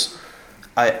 because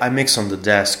I mix on the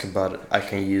desk, but I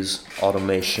can use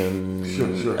automation.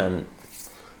 Sure. And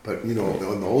But you know,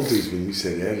 in the old days when you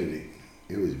said editing,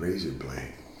 it was razor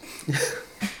blade.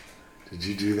 Did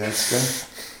you do that stuff?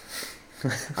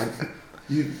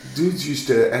 You dudes used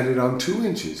to edit on 2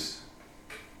 inches.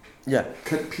 yeah,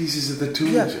 Cut pieces of the 2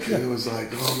 Yeah, inches. yeah. And it was like,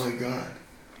 oh my God.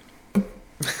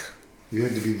 You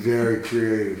had to be very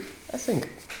creative. I think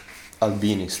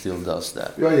Albini still does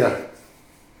that. Oh yeah.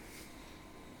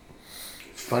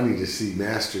 It's funny to see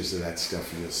masters of that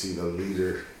stuff, and you'll see the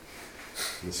leader,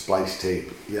 the splice tape,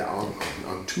 on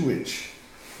 2 inch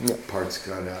Yeah. parts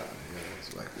cut out. Yeah,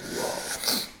 it's like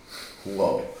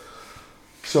whoa.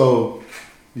 So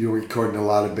you're recording a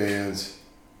lot of bands.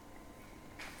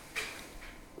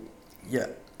 Yeah,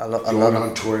 a lot Going of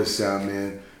on tour as sound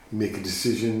man. You make a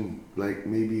decision, like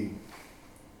maybe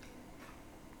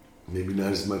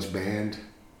not as much band.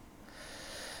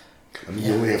 I mean,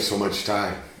 you only have so much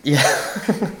time. yeah.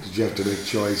 Did you have to make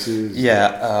choices?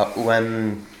 Yeah,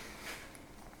 when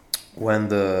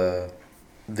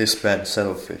this band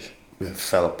Saddlefish Yeah.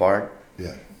 fell apart,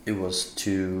 Yeah. it was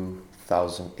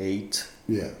 2008,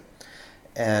 Yeah.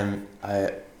 and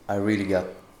I really got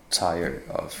tired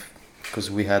of, because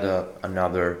we had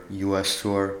another US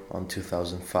tour on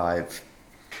 2005,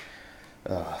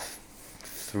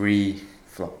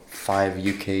 5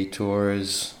 UK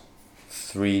tours,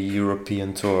 3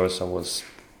 European tours.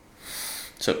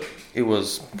 So it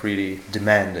was pretty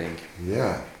demanding,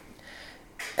 Yeah.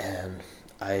 and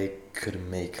I couldn't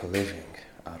make a living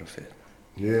out of it.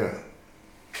 Yeah.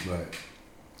 Right.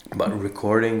 But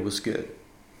recording was good.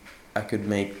 I could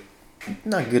make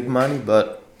not good money,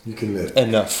 but You can live.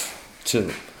 enough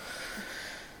to.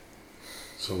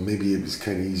 So maybe it was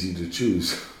kind of easy to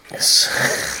choose. Yes.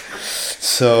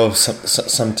 So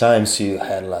sometimes you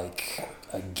had like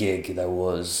a gig that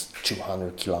was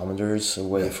 200 kilometers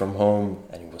away Yeah. from home,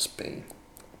 and it was paid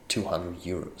 200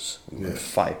 euros. We were Yeah.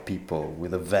 5 people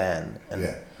with a van, and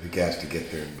Yeah. The gas to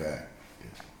get there and back.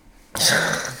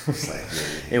 It's like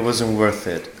it wasn't worth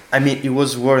it. I mean, it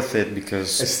was worth it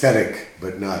because aesthetic,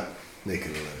 but not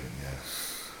making a living. Yeah.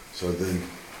 So then,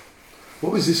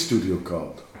 what was this studio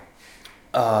called?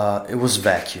 it was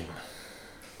Vacuum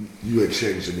You had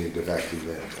changed the name to Vacuum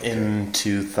then. Okay. in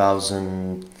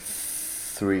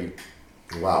 2003.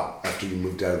 Wow. After you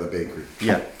moved out of the bakery.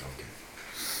 Yeah. Okay.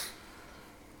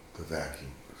 The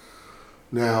Vacuum.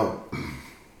 Now,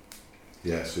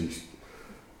 yeah. So you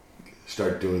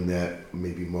start doing that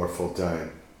maybe more full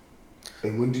time.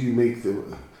 And when do you make the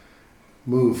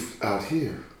move out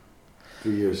here?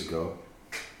 3 years ago.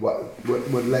 What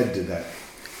led to that?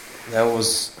 That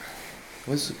was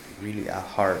really a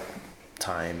hard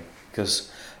time because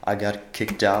I got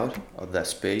kicked out of that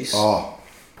space Oh,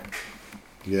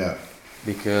 yeah,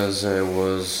 because it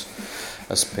was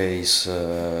a space.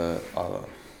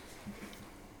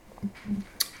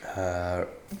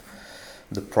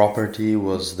 The property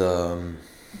was the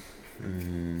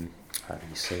how do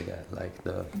you say that? Like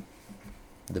the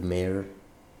mayor,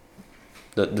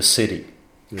 the city.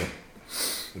 yeah.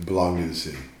 It belonged to the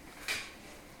city.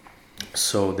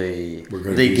 So they We're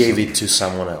gonna do gave something. it to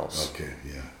someone else, Okay,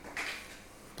 yeah,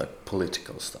 like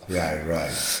political stuff. yeah,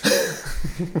 right.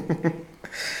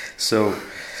 So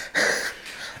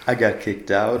I got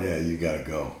kicked out, Yeah, you gotta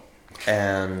go.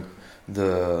 and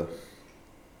the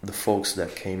folks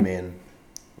that came in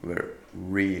were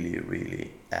really,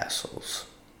 really assholes.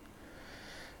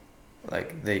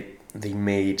 Like they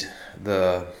made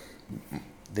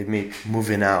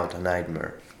moving out a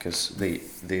nightmare because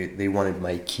they wanted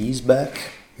my keys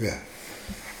back, Yeah,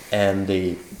 and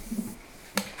they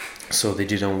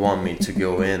didn't want me to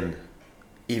go in,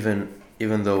 even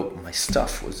though my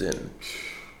stuff was in,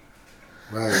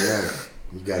 right, yeah.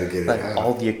 You gotta get it like out.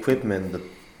 all the equipment,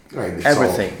 Right, it's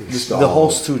everything, all the installed. whole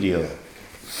studio. Yeah.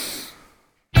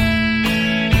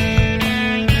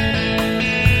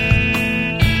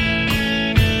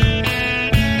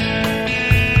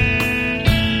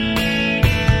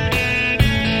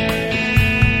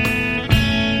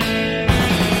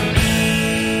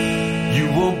 You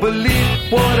won't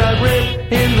believe what I read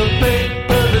in the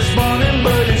paper this morning,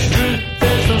 but it's true.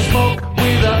 There's no smoke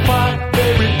without fire.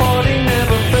 Their reporting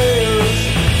never fails.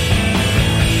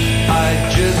 I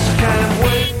just can't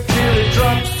wait till it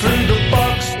drops through the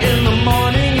box in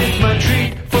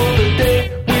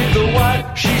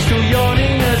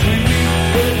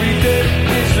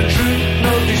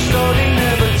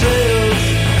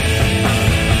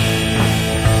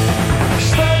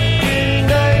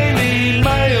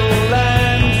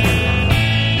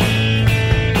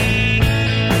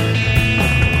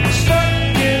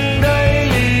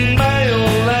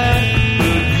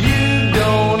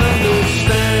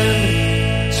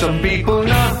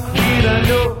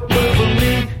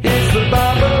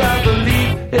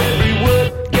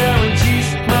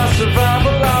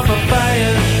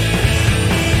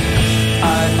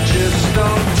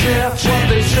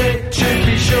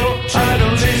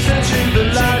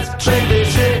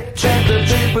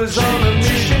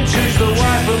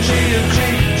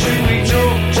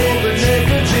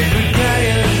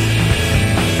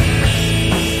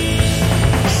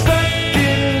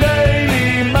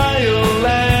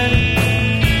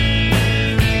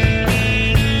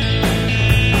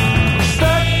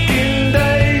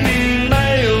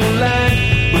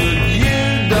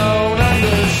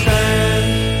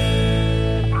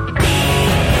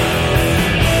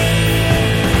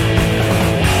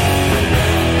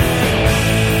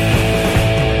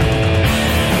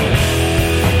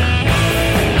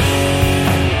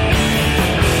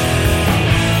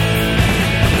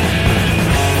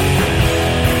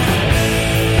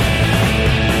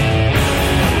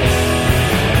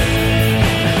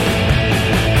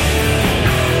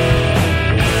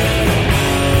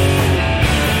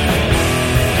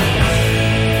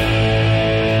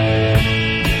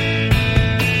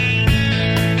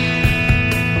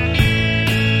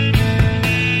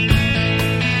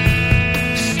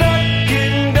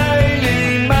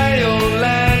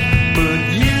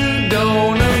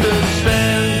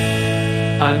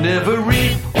I never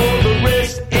read all the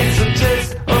rest. It's a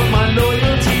test of my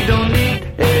loyalty. Don't need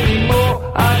any more.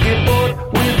 I get bored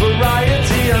with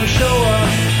variety, I'm sure.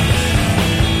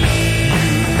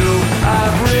 You know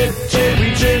I've read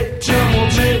every day. Jump on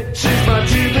me since my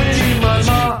puberty. My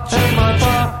mom and my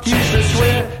pa used to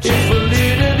swear it's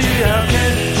validity. How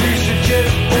can you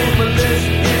suggest all the less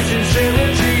its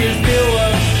sincerity is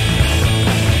pure?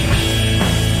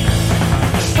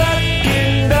 Stuck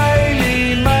in daily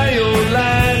mail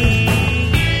land,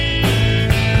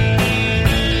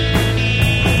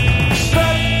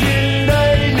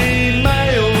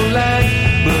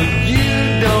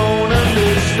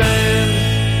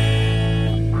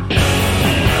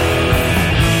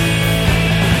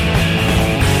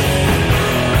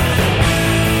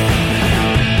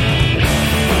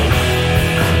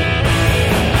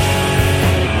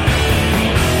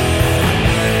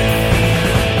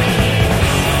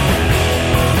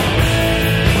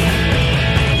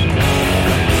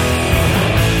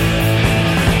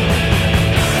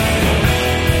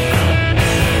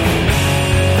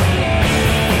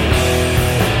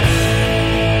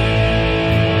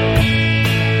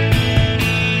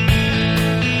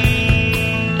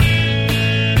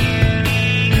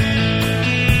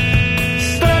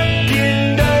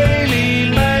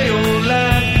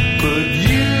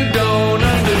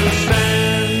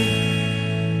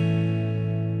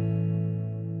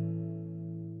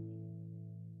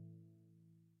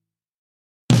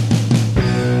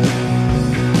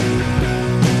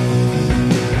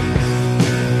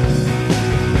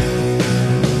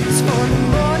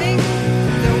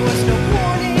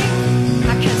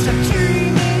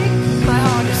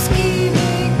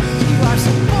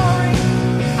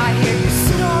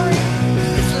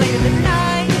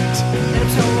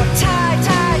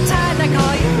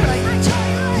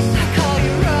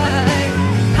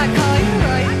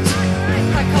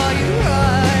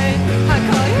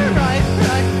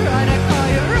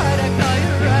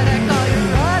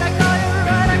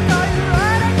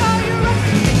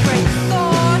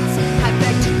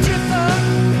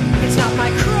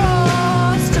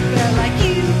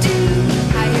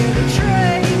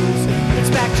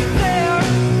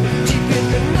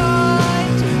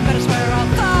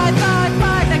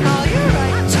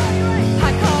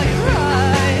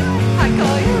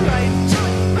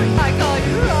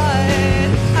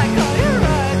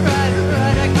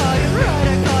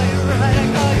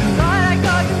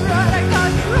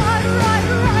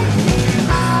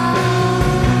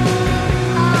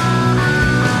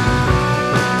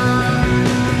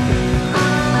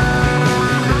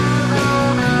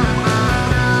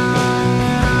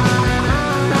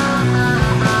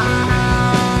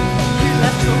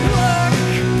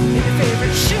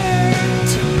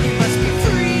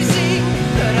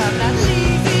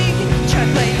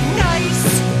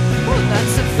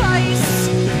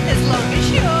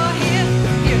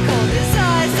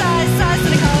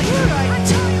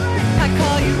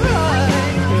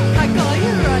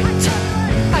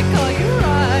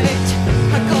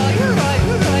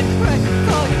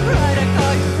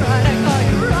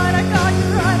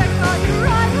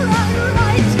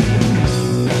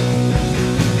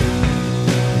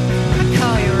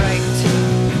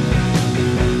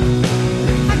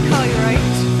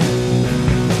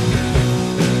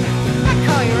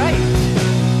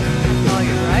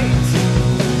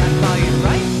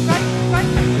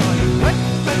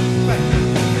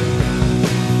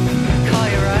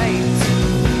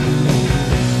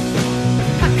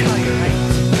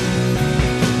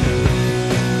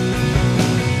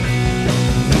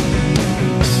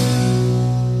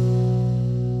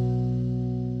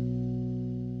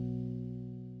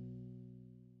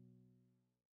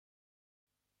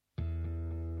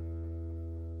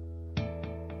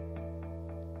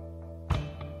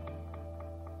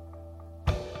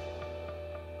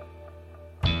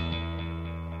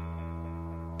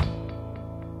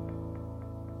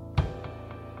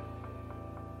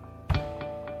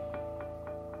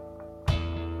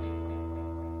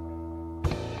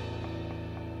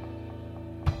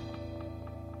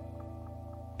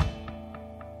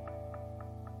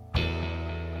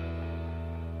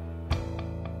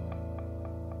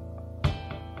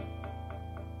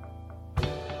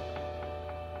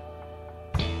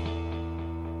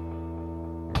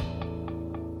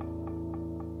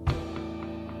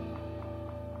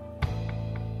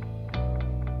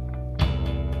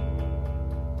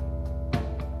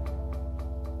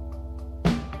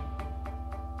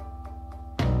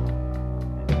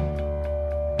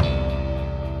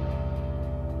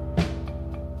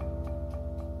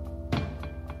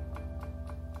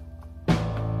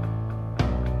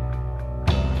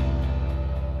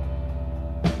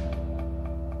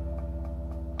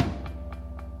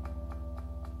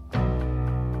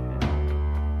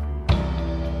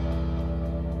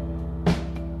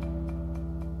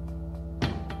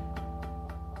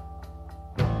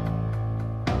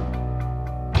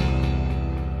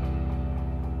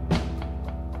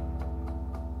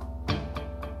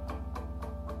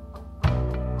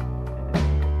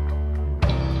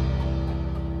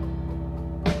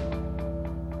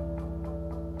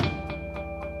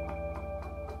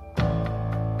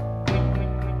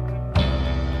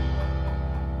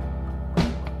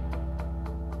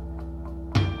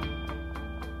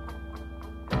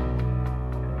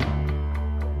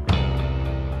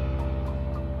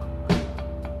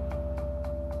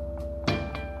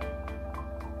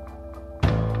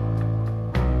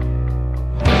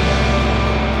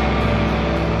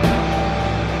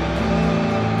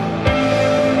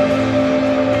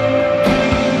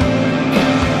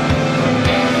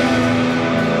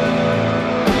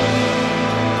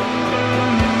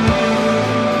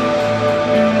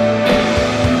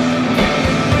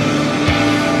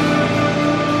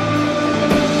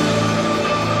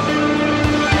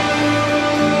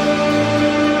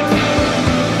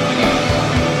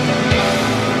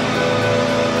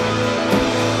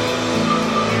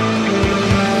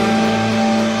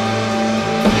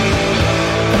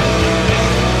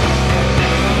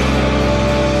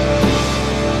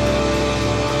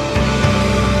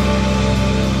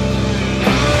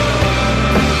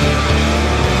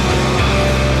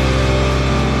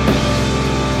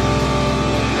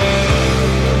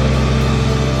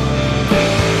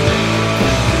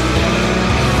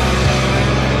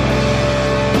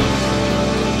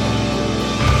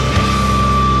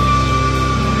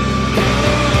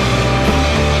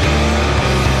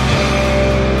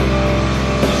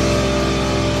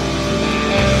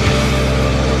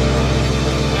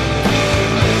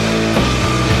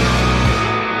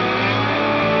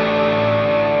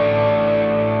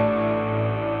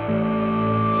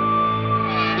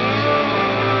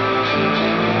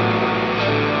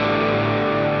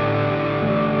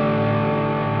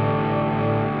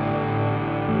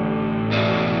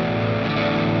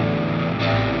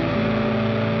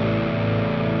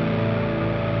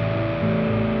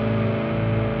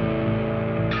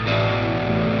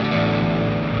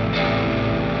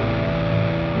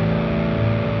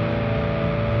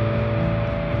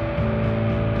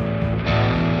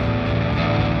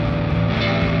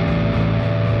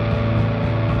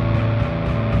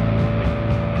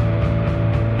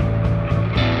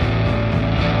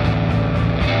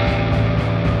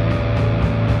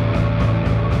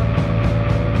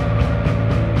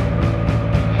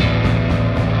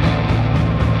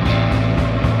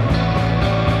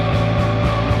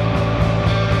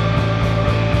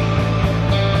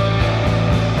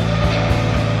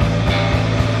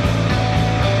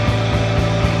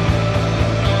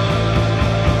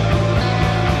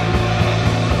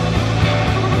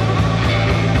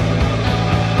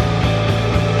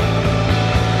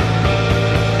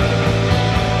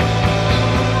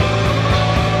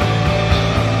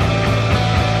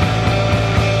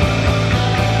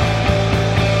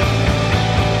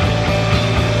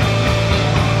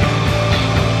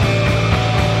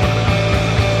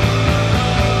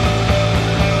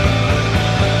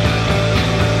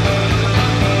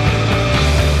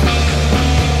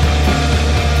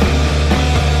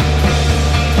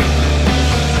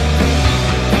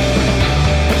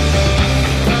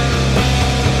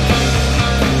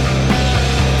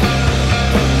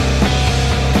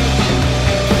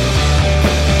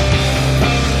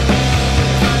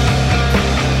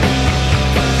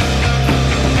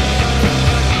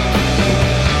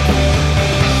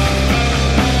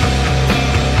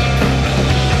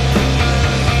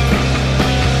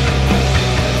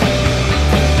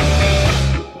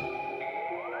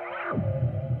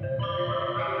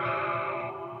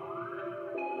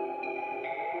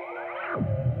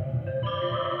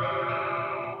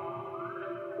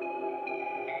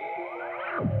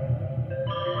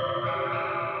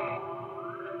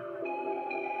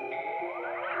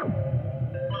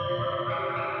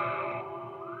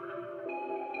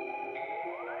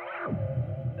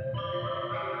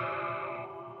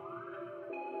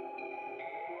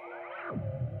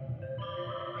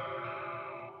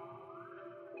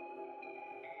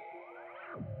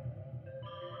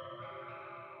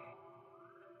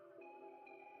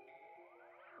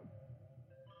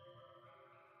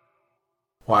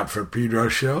 Watt from Pedro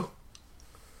Show.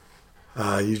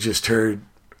 You just heard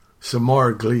some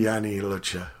more Gli anni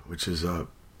luce, which is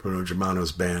Bruno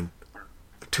Germano's band.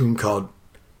 A tune called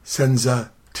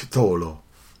Senza titolo.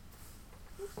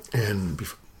 And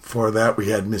before that, we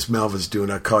had Miss Melvis doing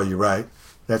I Call You Right.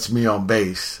 That's me on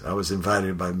bass. I was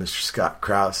invited by Mr. Scott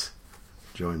Krause.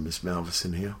 Join Miss Melvis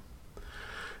in here.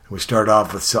 And we start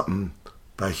off with something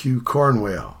by Hugh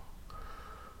Cornwell.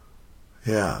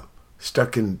 Yeah,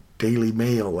 Stuck in Daily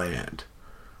Mail Land.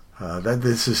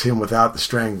 This is him without the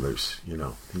Stranglers, you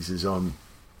know. He's his own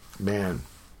man,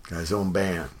 got his own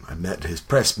band. I met his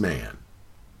press man,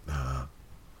 our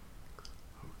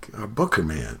booker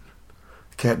man,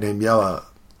 a cat named Yella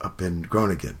up in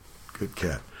Groningen. Good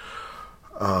cat.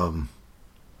 And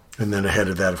then ahead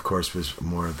of that, of course, was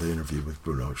more of the interview with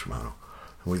Bruno Germano.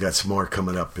 And we got some more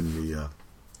coming up in the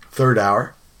third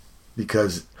hour,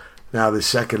 because now the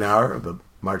second hour of the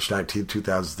March 19,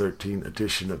 2013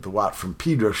 edition of the Watt from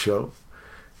Pedro Show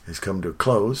has come to a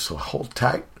close, so hold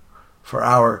tight for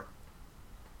hour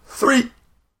 3.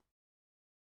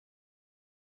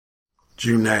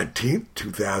 June 19th,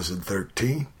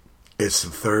 2013. It's the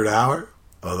third hour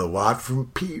of the Watt from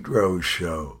Pedro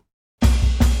Show.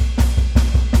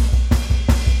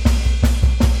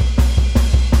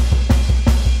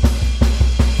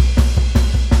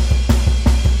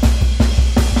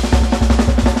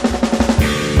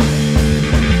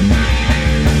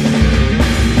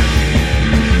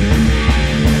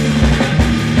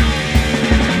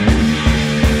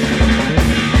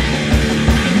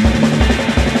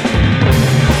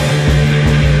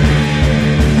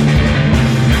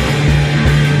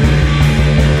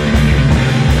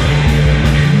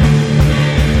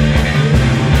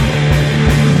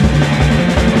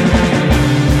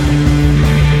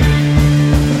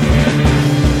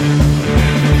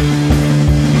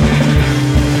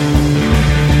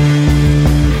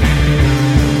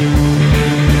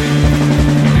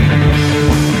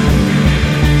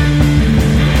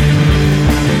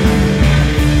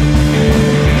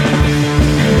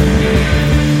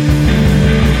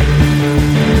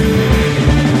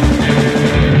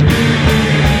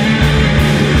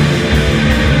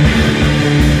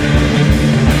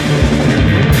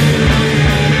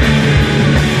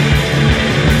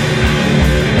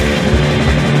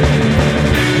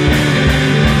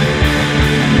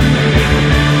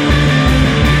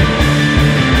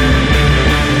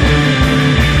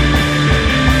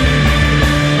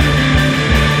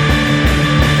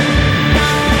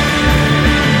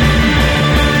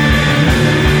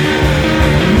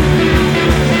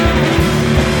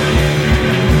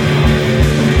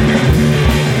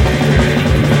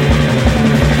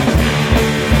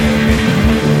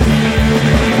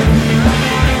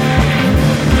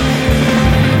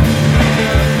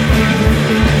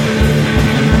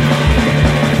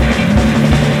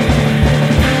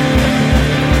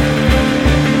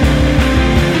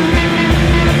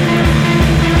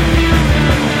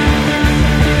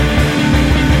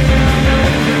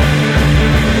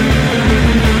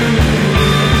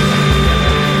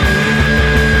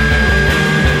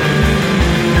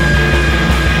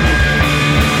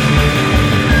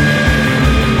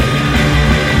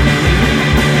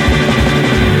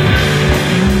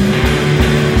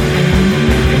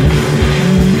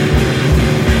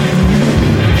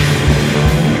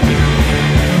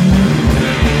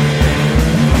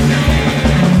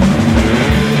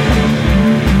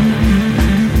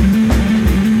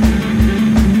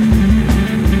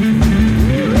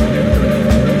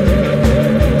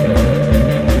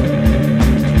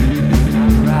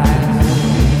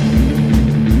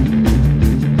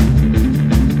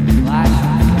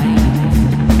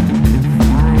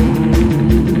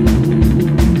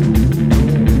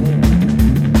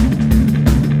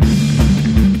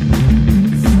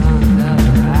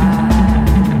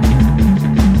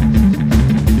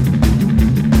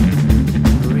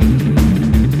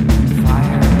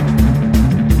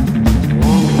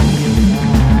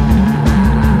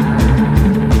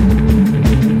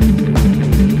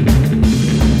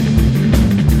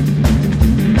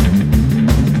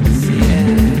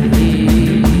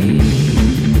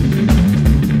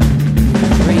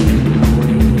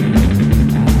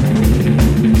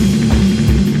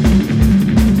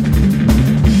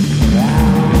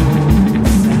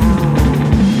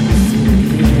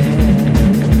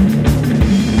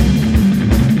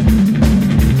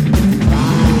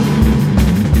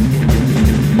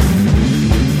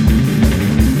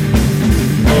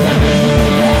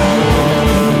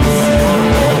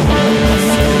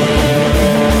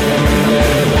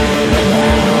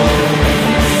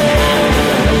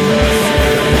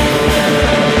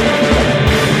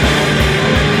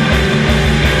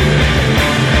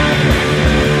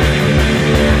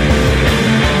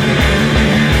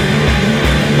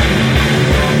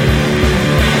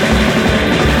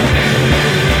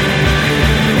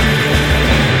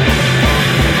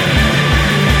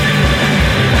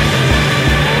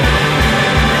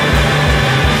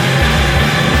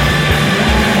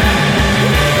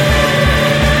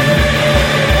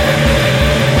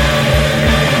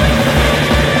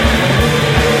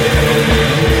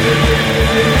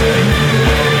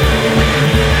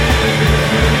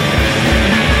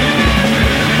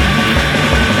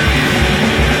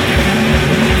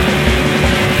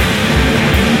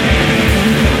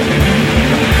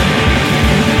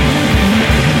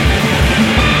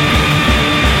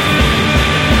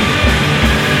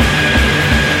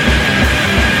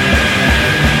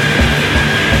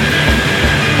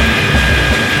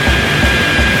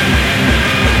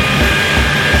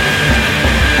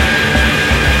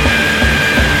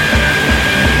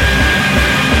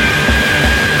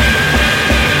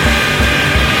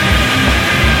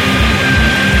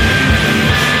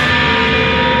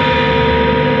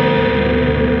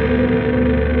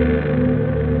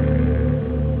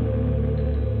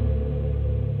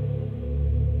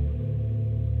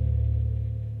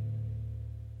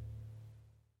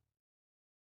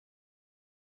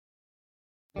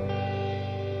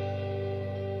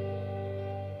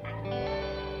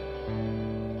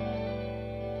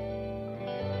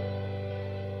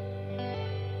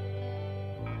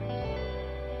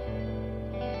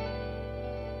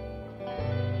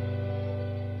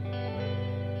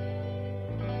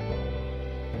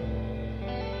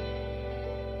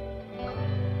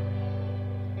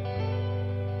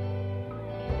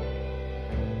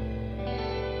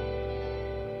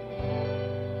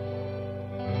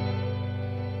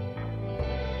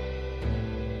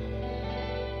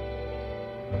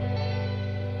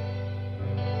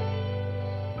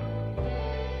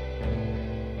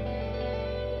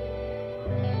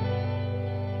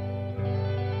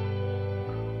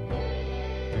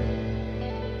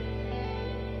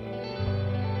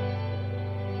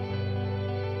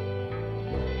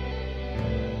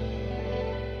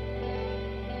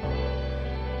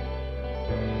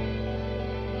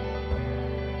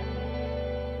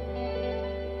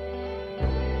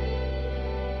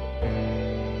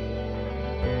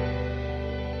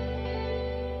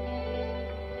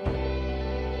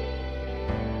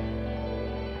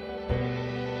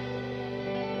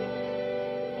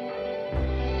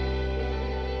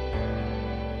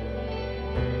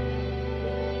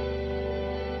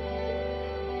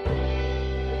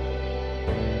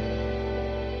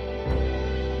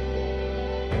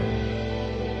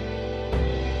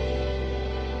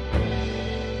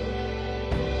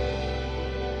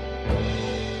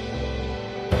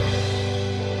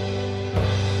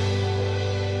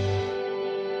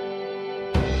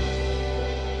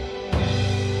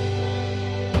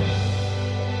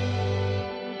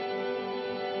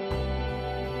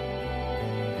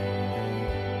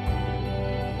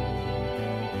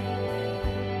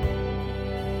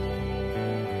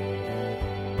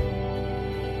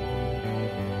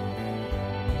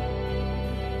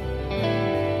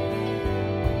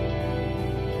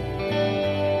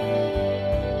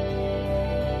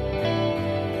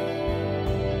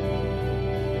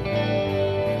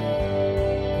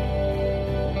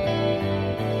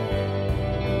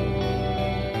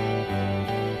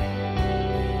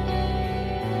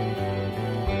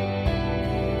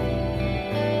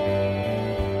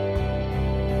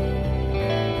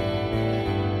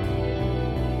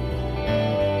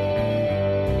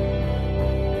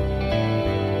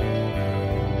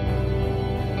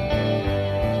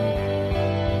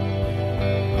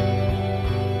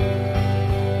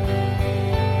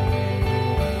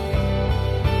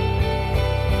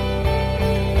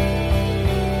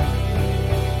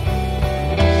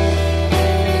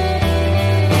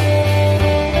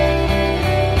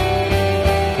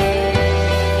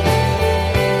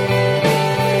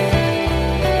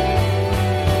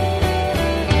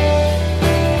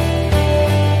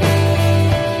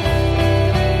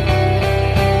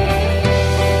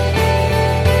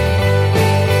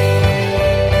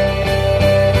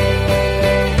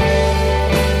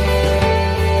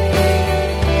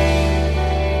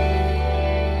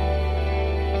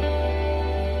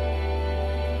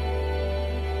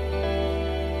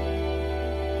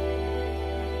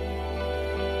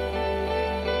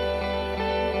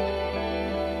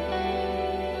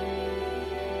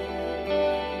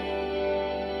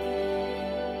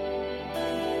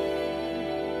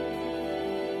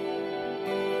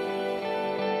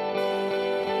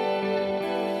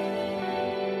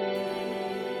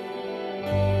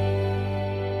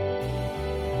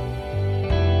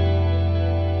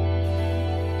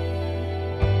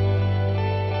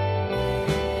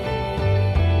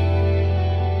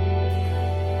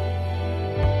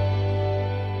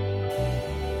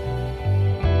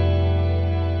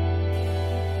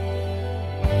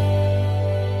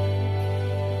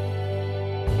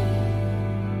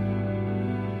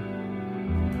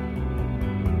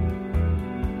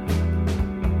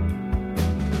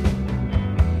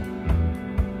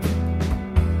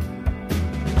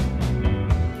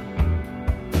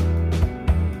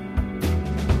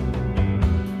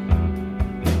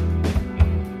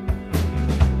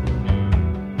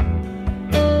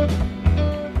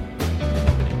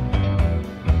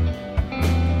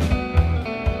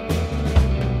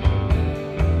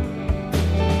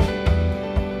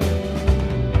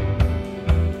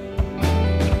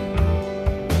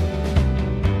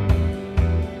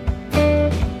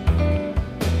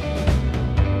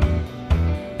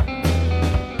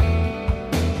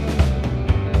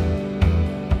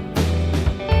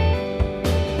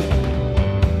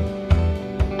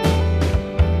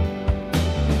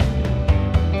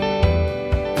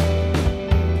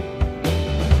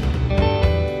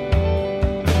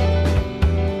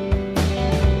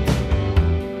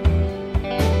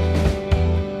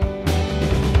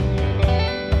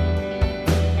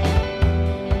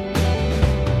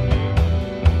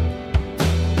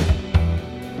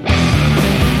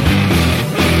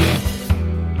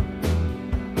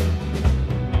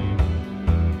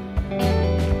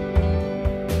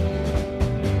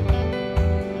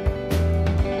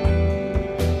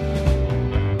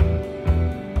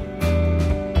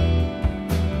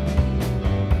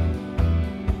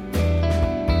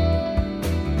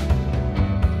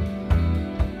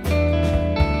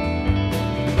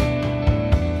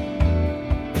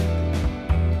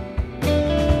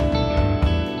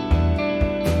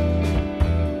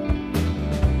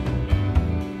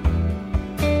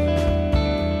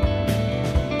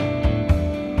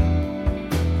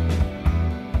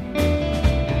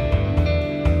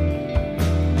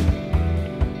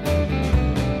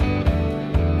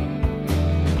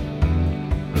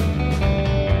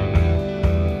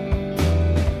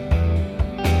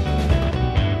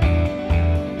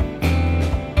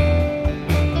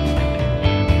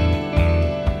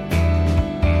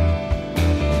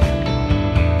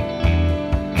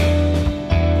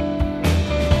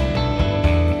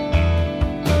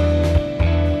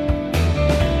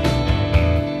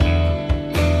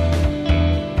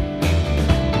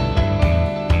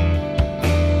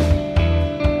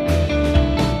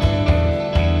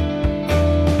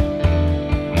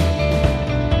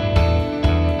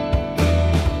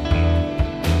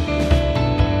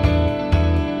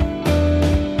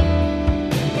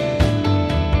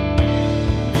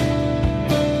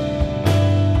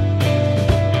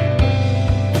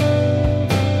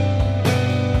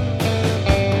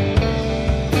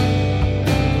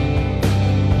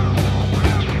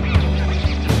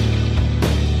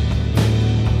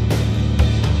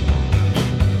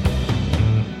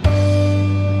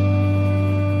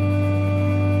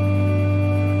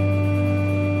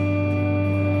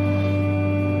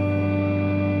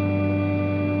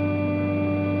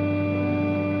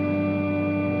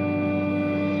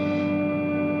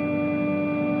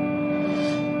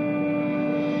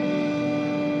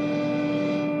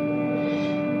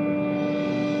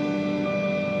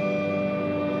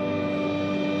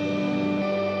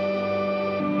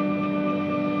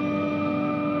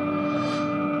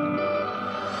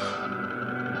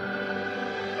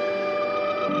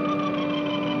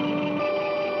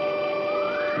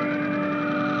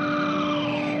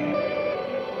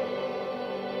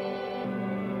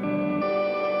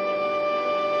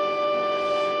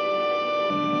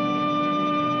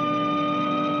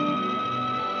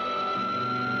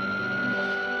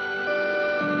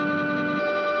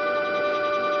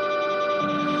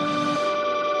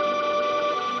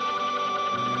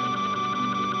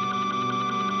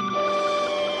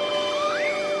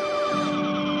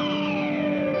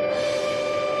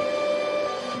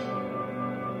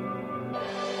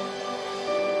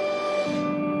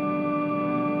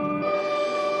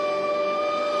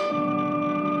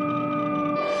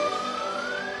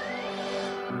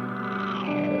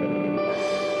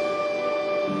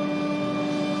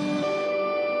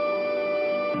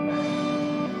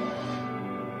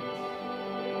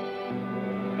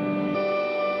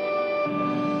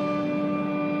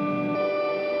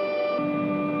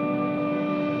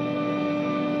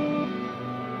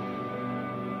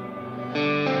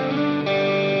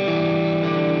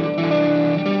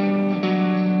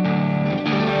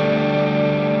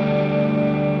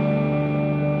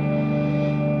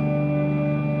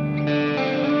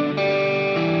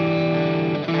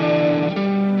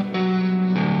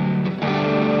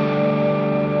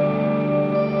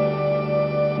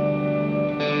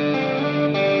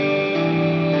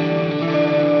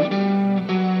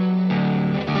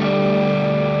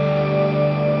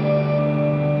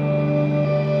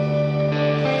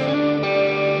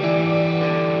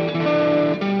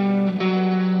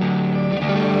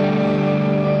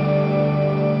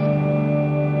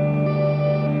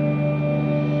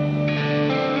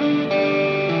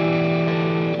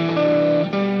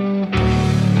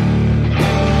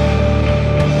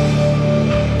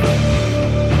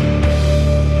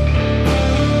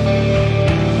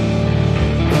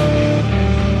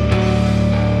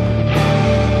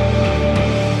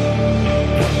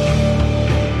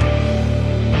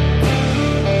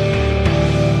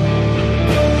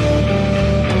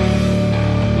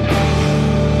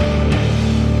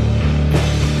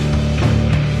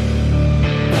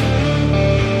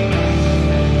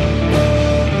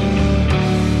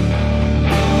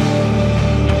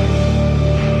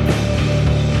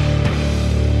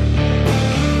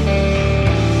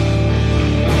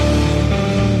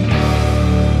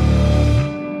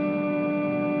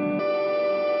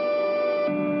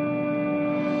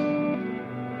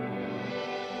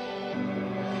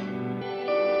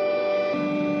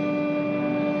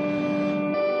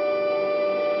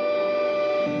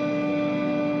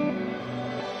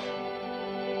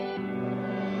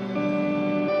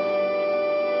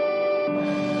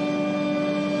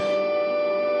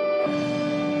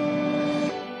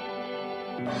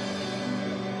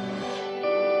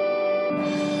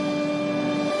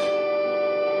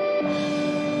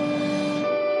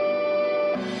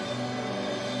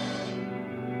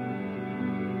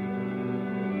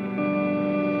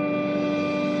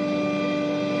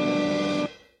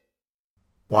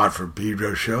 Watford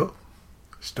Pedro Show.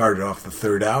 Started off the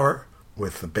third hour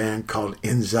with a band called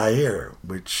In Zaire,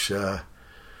 which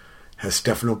has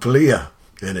Stefano Pilia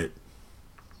in it.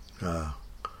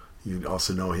 You'd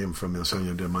also know him from Il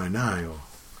Sogno del Marinaio.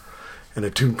 And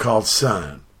a tune called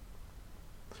Sun.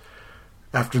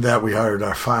 After that, we heard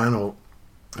our final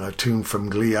tune from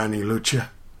Gli Anni Luce,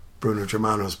 Bruno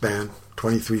Germano's band,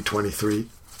 2323.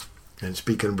 And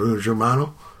speaking of Bruno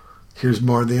Germano, here's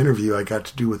more of the interview I got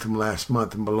to do with him last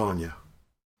month in Bologna.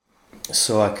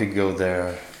 So I could go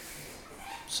there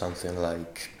something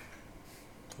like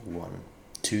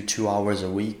 2 hours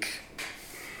a week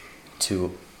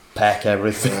to pack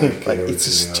everything. Like it's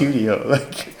a studio,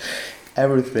 like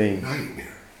everything. Nightmare.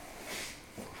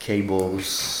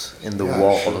 Cables in the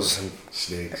walls and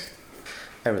snakes.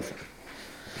 Everything.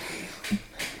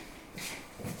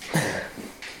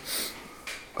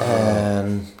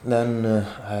 And then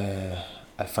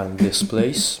I find this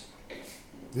place.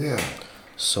 Yeah.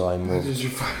 So I moved. How did you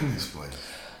find this place?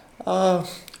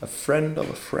 A friend of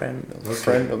a friend of a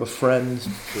friend of a friend.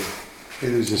 Hey,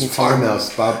 there's this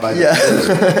farmhouse spot by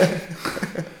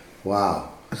the Wow.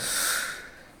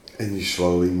 And you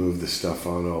slowly move the stuff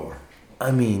on over. I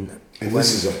mean... And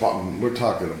this is a barn. We're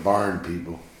talking a barn,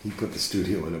 people. He put the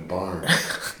studio in a barn.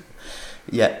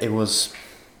 Yeah, it was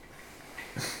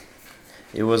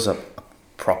a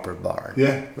proper barn.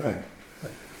 Yeah, right.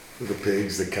 With the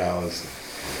pigs, the cows.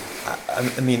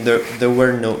 I mean, there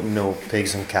were no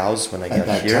pigs and cows when I got here.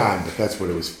 At that time, but that's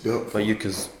what it was built for. But you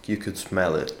could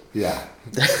smell it. Yeah.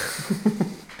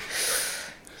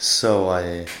 So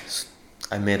I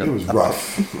made a... It was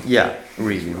rough. Yeah,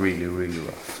 really, really, really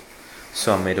rough.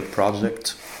 So I made a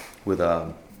project with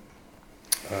a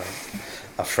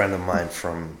friend of mine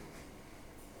from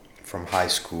high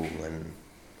school, and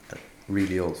a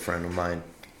really old friend of mine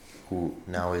who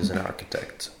now is an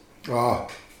architect. Oh.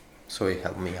 So he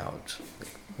helped me out.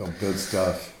 Some good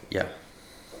stuff. Yeah.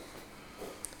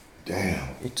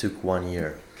 Damn. It took 1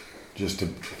 year. Just to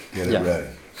get it ready.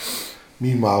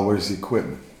 Meanwhile, where's the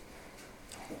equipment?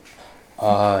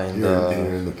 You're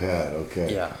in the pad,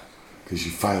 okay. Yeah. Because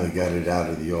you finally got it out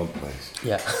of the old place.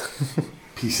 Yeah.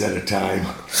 Piece at a time.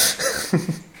 What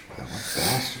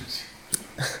bastards.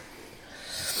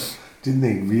 Didn't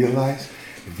they realize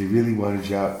if they really wanted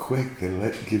you out quick, then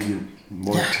give you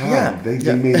more time? Yeah.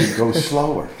 They made it go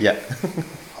slower. Yeah.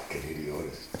 Fucking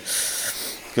idiots.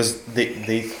 Because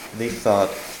they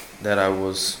thought that I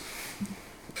was...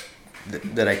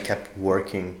 that I kept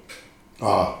working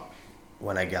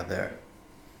when I got there.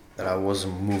 That I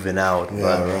wasn't moving out,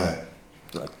 but right.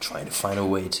 Like trying to find a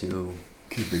way to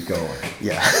keep it going.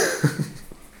 Yeah.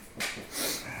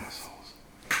 Assholes.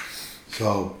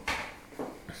 So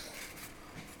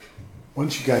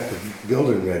once you got the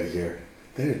building ready here,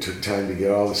 then it took time to get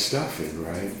all the stuff in,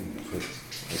 right?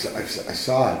 I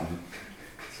saw it,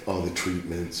 all the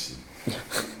treatments, and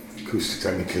acoustics.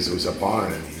 I mean, because it was a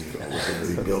barn. I mean, it wasn't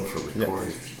really built for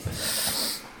recording.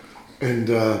 Yeah. And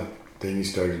then you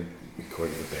started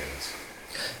recording the bands.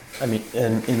 I mean,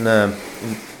 and in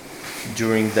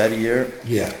during that year,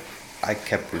 I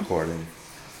kept recording,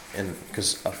 and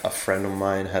because a friend of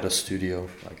mine had a studio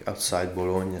like outside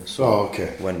Bologna. So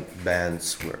when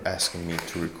bands were asking me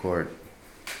to record,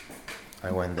 I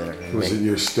went there. And it wasn't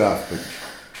your stuff, but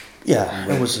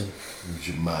it was. It was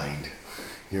your mind,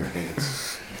 your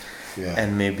hands. Yeah.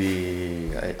 And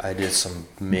maybe I did some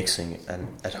mixing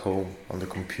at home on the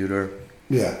computer.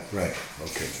 Yeah, right.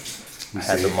 Okay. I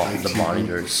had the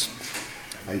monitors.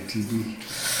 ITV?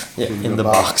 Yeah, in the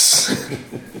box.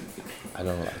 I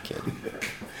don't like it.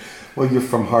 Well, you're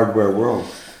from hardware world.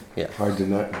 Yeah. Hard to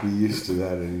not be used to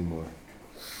that anymore.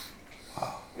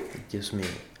 Wow. It gives me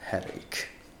a headache.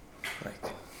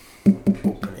 Like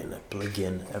opening a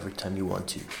plug-in every time you want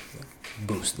to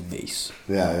boost the bass.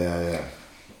 Yeah.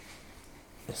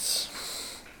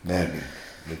 It's maddening.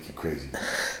 Make you crazy.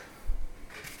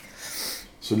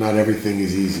 So not everything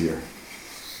is easier.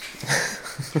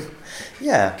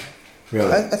 Yeah.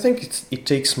 Really? I think it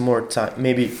takes more time,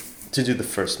 maybe, to do the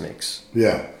first mix.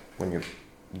 Yeah. When you're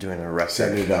doing a record.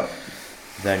 Setting it up.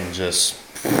 Then you just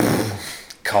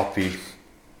copy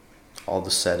all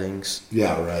the settings.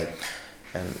 Yeah, right.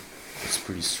 And it's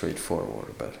pretty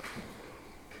straightforward, but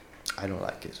I don't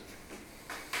like it.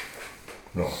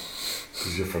 No,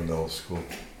 because you're from the old school.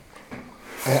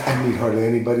 I meet hardly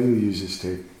anybody who uses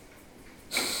tape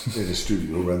in a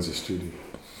studio, who runs a studio.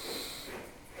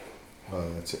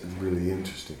 That's really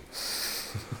interesting.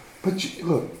 But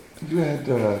look, you had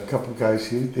a couple guys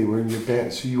here. They were in your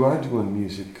band, so you are doing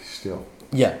music still.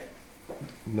 Yeah.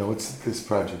 No, what's this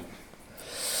project?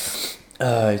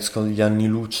 It's called Anni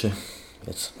Luce.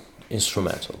 It's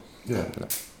instrumental. Yeah. No.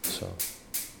 So,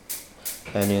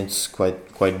 and it's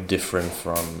quite different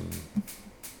from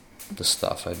the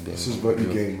stuff I've been. This is what you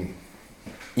doing. gave me.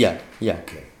 Yeah.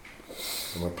 Okay.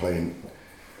 And we're playing.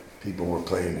 People were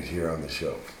playing it here on the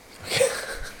show.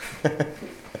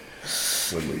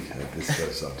 When we had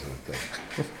discussed something with them.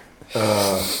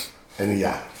 And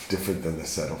yeah, different than the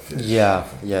settle fish. Yeah.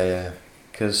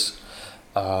 Because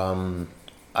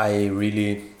I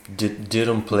really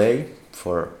didn't play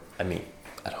for. I mean,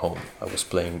 at home I was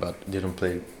playing, but didn't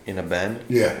play in a band.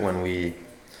 Yeah. When we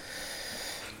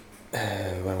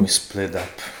split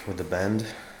up with the band,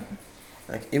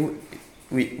 like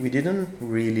we didn't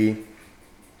really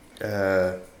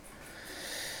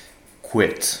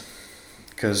quit,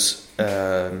 because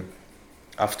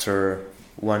after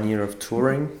 1 year of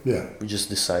touring, we just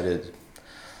decided,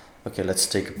 okay, let's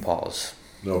take a pause.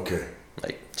 Okay.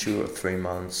 Like 2 or 3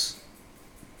 months.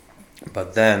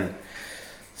 But then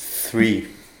 3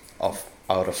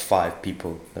 out of 5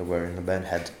 people that were in the band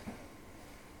had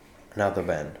another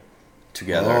band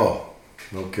together. Oh,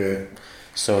 okay.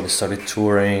 So they started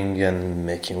touring and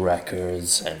making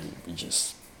records, and we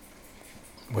just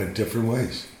went different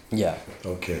ways. Yeah.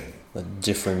 Okay. Like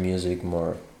different music,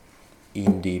 more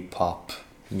indie pop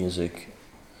music,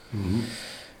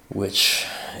 which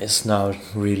is not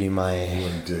really my.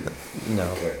 No.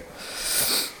 Okay.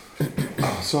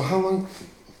 So how long?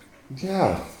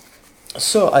 Yeah.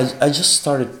 So I just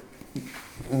started.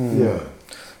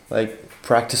 Like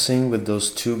practicing with those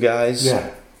 2 guys.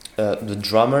 Yeah. The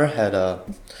drummer had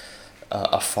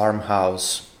a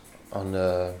farmhouse in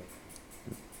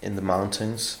the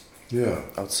mountains. Yeah.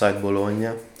 Outside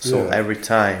Bologna. So every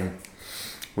time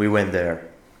we went there.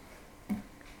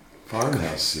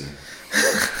 Farmhouse scene.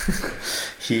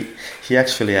 He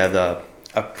actually had a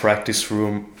practice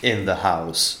room in the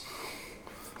house.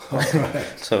 Right.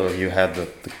 So you had the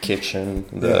kitchen,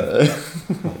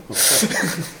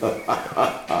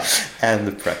 and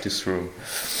the practice room.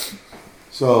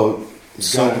 So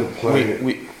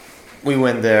we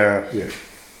went there, yeah.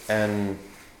 And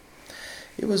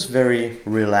it was very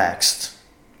relaxed.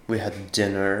 We had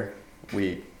dinner,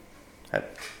 we had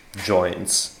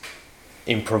joints,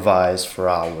 improvised for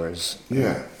hours.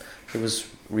 Yeah. It was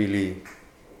really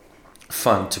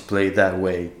fun to play that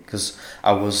way, because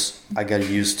I got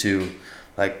used to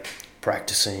like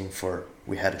practicing for.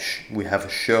 We have a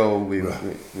show, we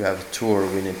have a tour,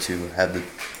 we need to have the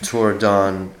tour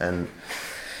done, and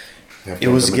it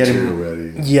was getting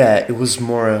ready. Yeah, it was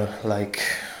more like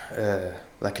a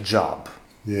job.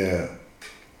 Yeah.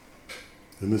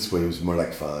 And this way it was more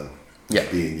like fun. Yeah.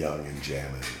 Being young and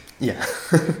jamming. Yeah.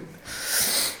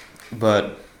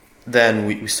 But then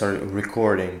we started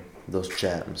recording those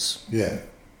jams. Yeah.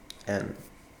 And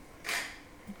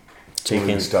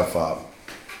taking stuff up.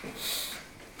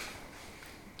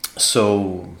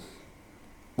 So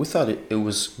we thought it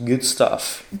was good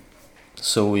stuff.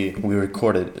 So we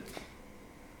recorded it.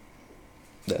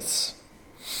 That's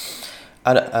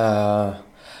I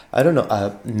don't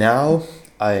know. Now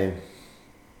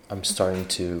I'm starting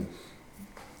to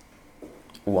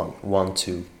want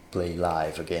to play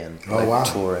live again. Oh, like wow.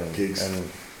 Touring. Gigs. And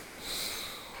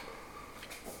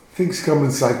things come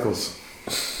in cycles.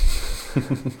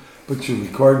 But you're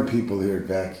recording people here at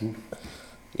Vacuum.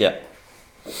 Yeah.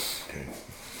 Okay.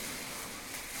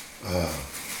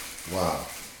 Wow.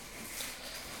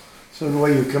 So in a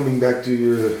way you're coming back to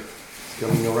your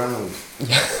coming around.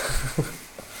 Yeah.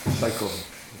 Cycle.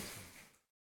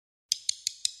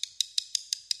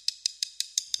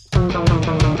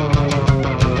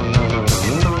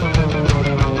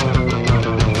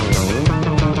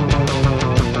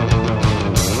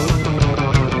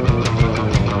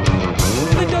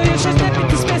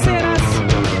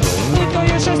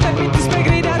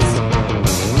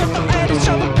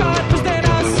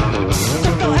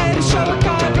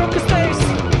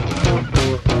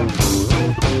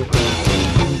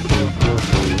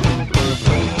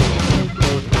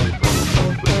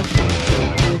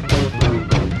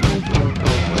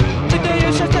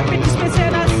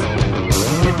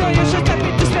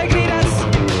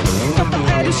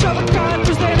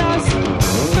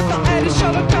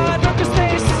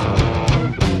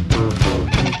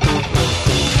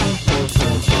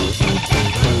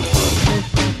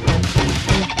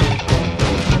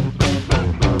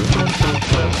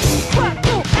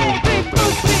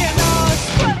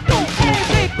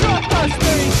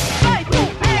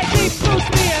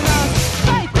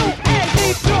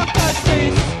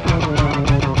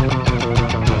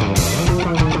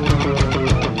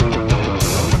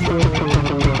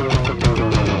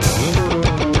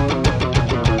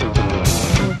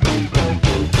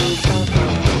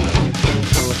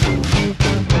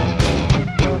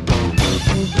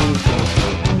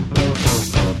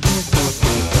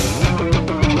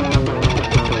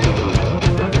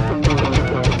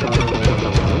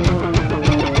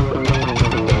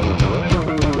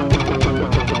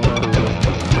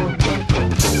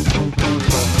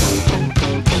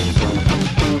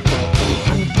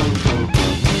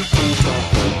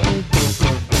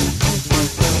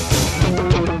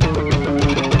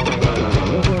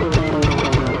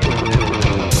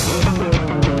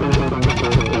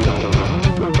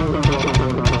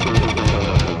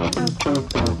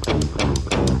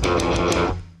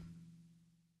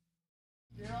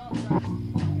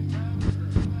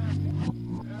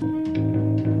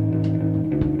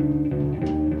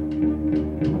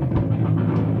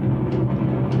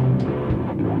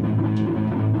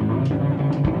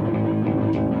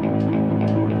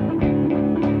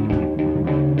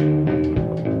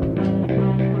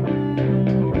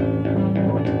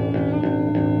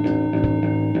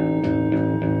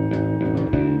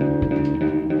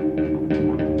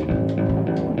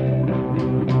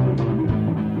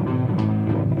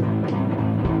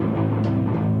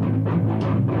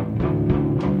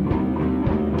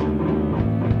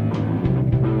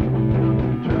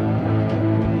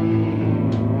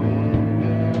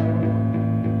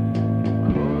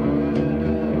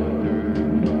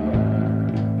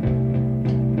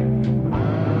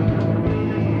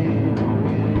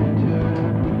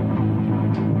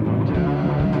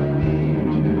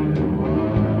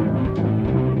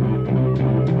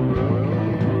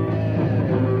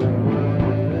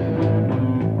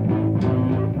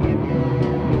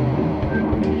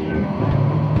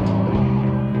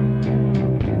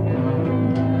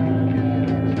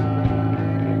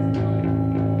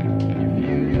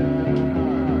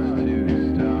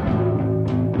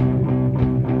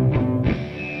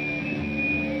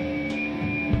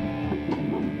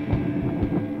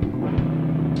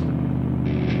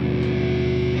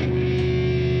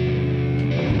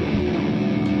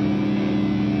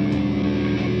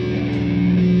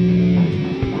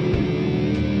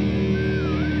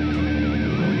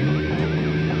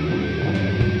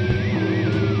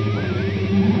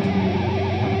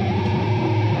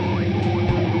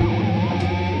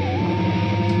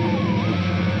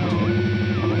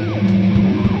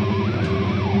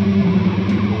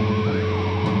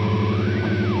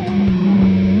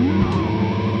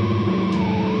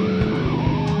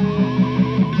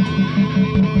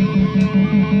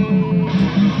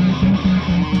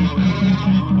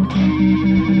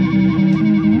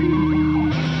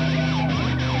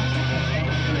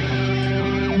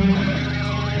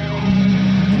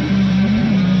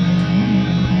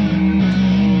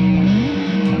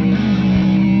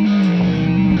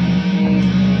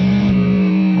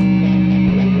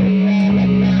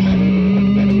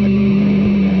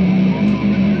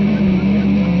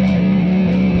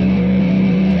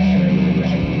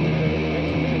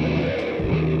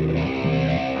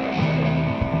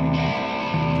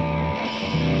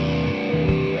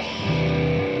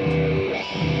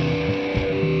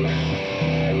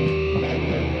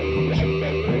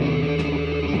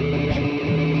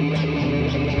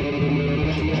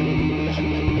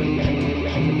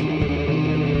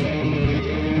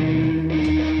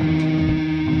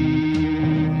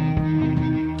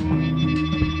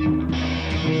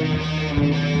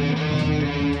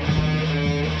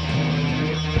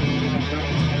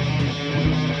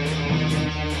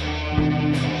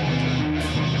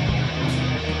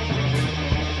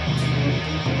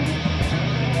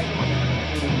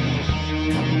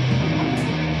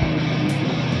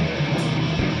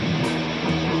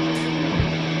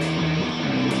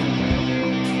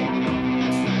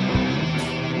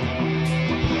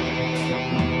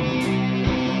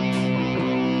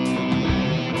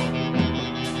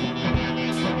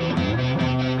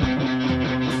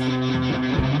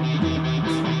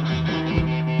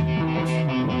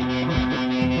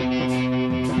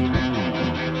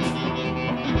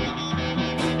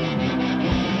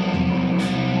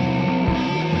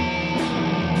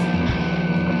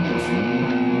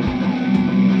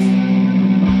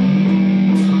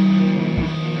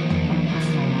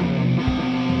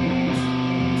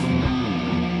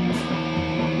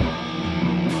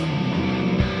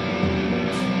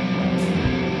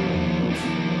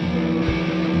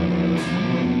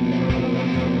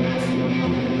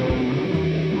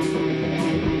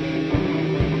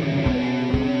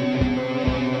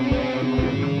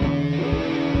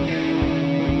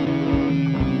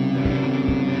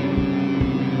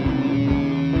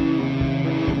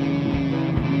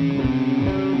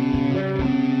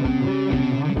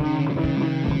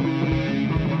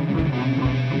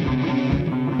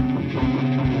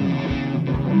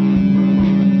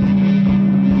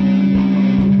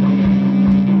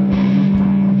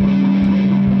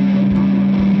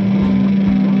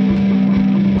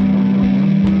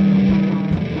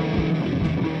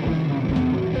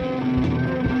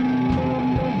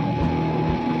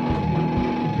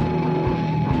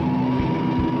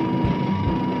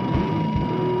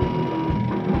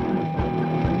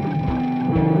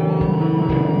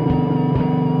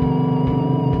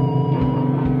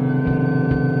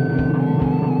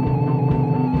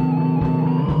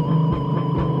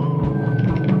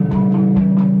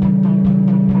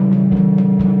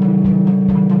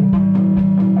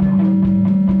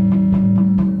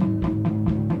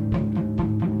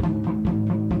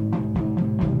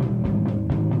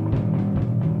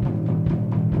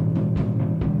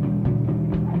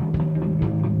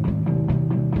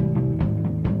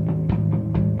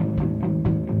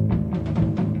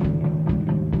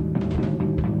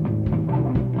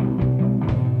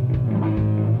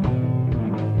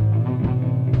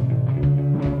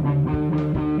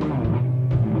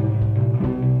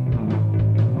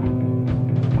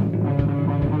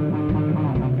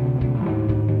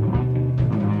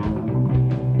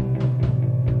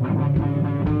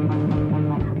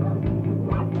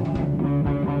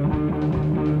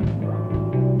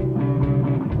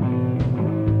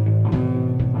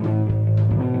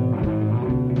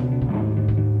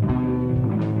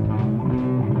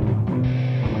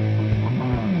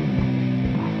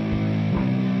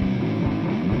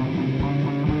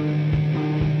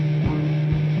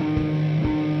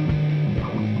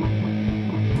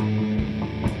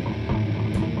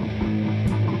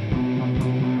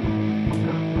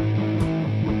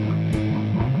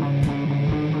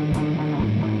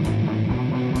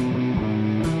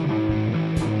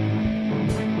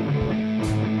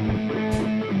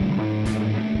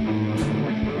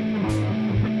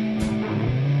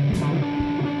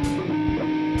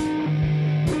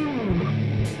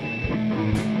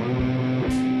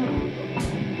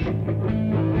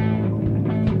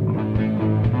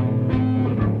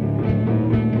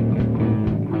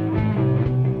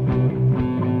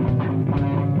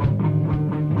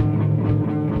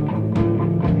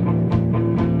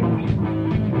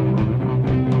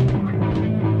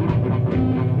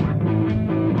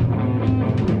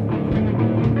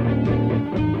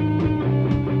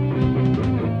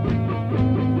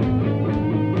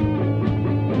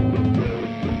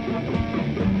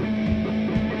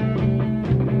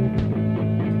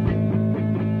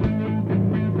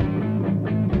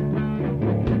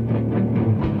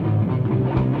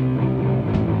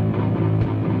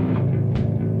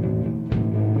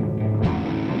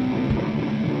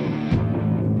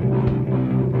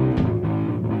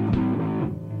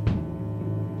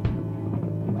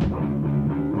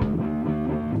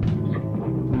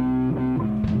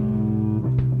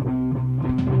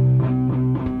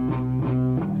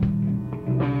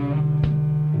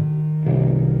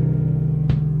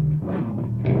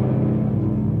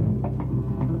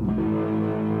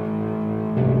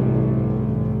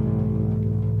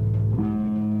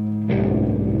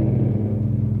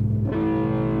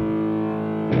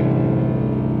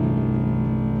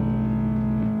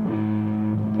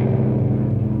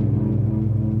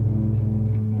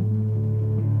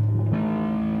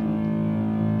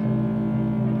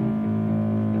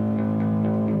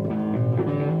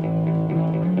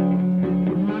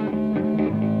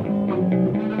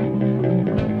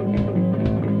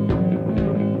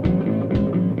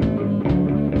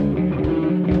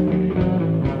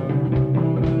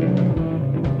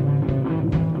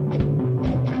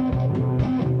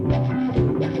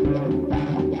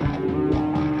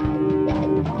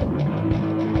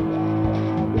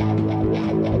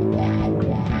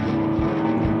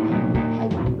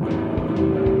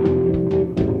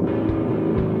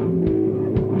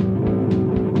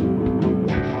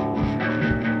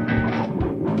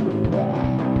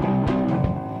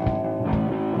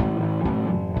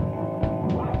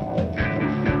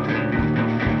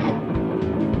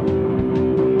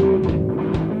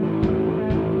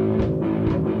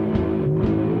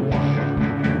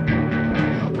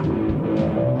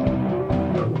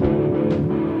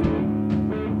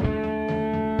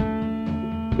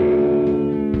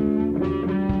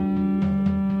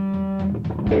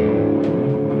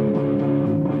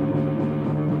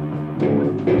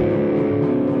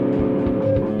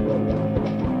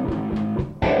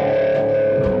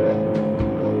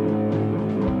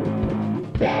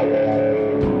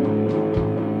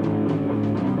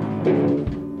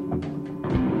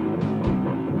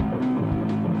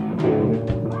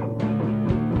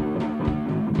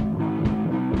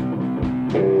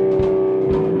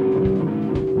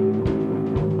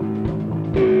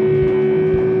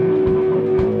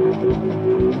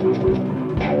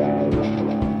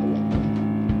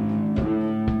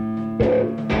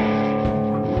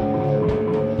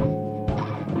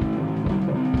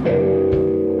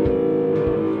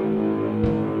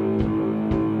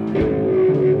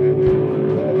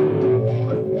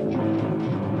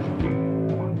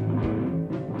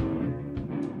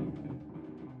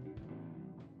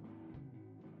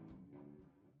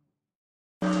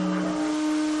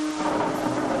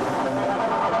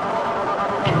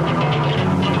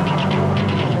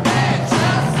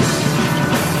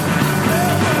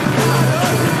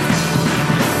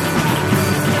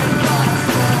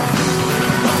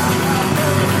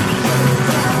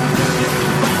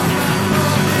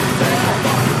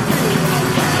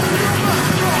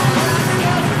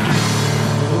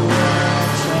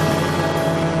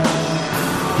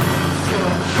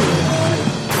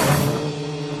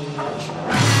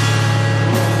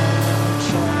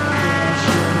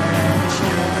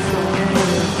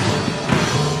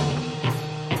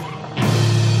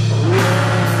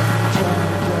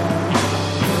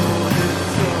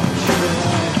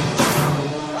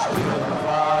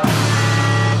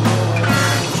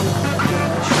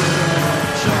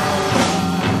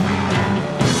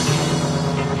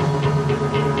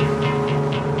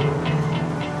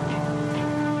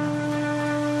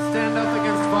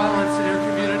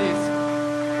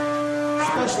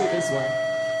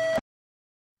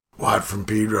 Live from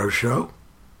Pedro Show.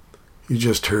 You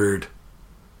just heard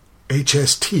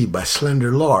h.s.t. by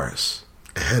Slender Loris.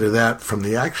 Ahead of that, from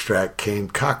the extract, came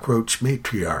Cockroach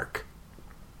Matriarch.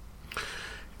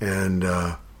 And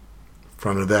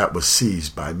front of that was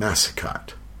Seized by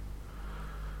Massacot.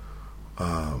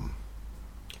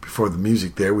 Before the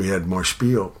music there, we had more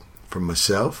spiel from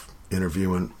myself,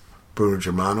 interviewing Bruno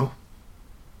Germano.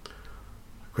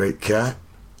 Great cat.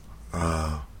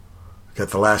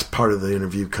 Got the last part of the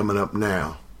interview coming up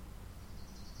now.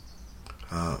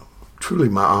 Truly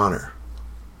my honor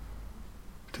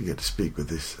to get to speak with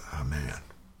this man.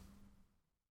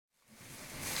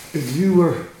 If you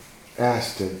were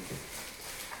asked to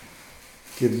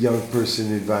give a young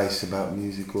person advice about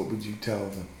music, what would you tell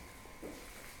them?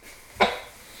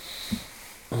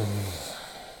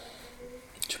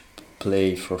 To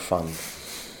play for fun.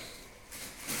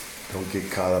 Don't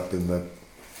get caught up in the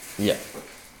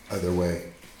other way.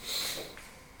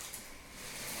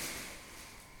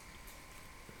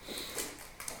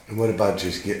 And what about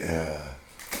just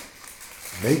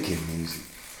making music?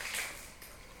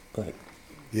 Like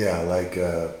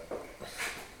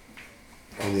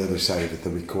on the other side of it, the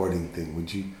recording thing.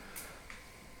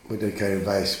 What kind of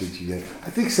advice would you get? I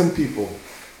think some people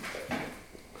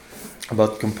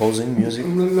about composing music.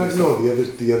 No,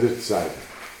 the other side,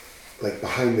 like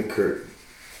behind the curtain.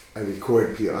 I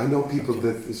record people. I know people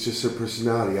that it's just their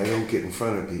personality. I don't get in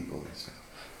front of people and stuff.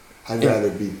 I'd rather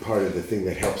be part of the thing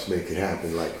that helps make it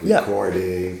happen, like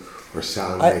recording or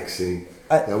sound mixing.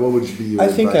 Now, what would be your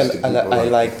advice to people? I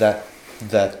like that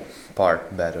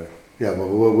part better. Yeah, but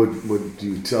what would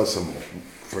you tell someone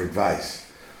for advice?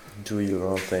 Do your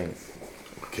own thing.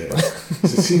 Okay.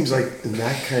 So it seems like in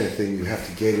that kind of thing, you have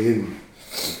to get in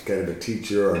with kind of a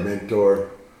teacher or a mentor.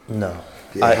 No.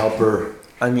 Be a helper.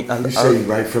 I mean, you say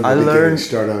right from the beginning,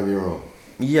 start on your own.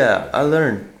 Yeah, I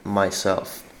learned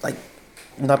myself. Like,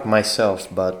 not myself,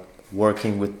 but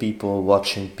working with people,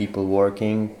 watching people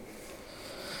working.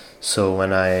 So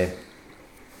when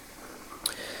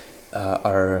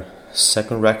our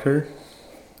second record,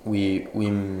 we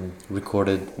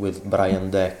recorded with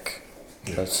Brian Deck.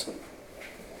 That's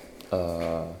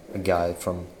a guy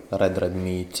from Red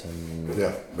Meat, and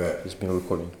he's been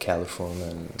recording in California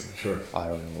and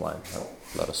Iron and Wine,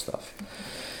 a lot of stuff.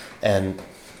 And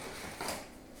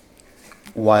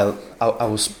while I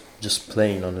was just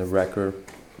playing on the record,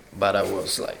 but I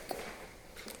was like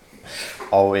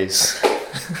always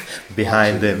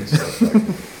behind him,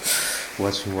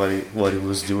 watching what he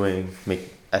was doing,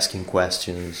 asking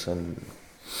questions, and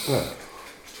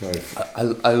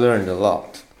I learned a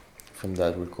lot from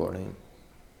that recording.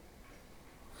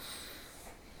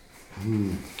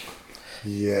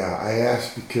 Yeah, I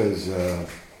asked because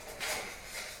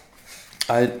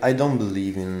I don't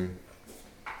believe in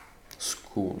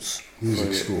schools,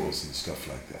 music schools and stuff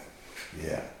like that.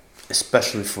 Yeah,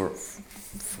 especially for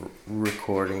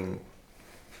recording.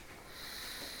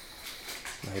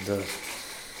 Like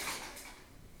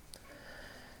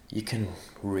you can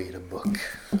read a book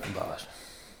about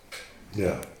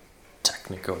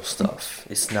technical stuff.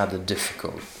 It's not that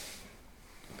difficult.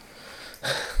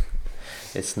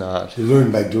 It's not. You learn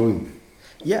by doing.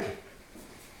 Yeah.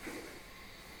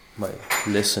 By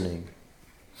listening.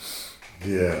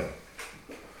 Yeah.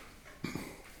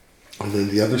 And then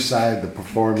the other side, the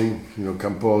performing,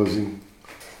 composing.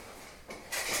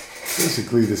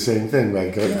 Basically the same thing,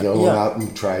 right? Go out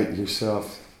and try it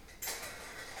yourself.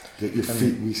 Get your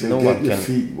feet. We say get your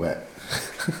feet wet.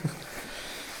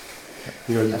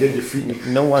 You get your feet.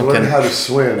 No one learn can how to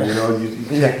swim. You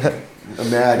can't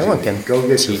imagine. No one can go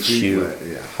get teach your feet you wet.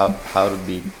 Yeah. how to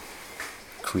be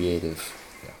creative.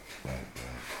 Yeah.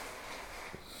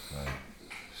 Right.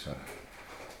 So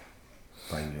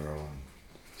find your own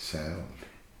sound.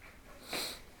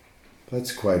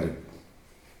 That's quite a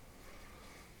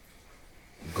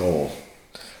goal.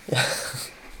 Yeah.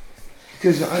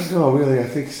 Because I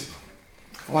think,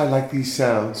 I like these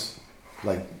sounds,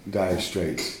 like Dire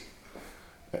Straits.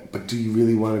 But do you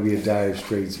really want to be a Dire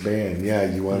Straits band? Yeah,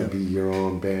 you want to be your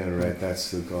own band, right?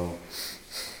 That's the goal.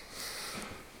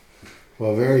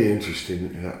 Well, very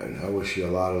interesting. And I wish you a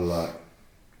lot of luck.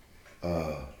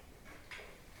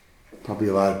 Probably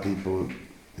a lot of people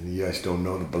in the U.S. don't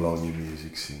know the Bologna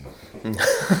music scene.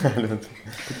 But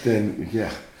then,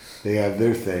 they have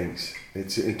their things.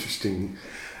 It's interesting.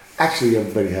 Actually,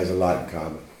 everybody has a lot in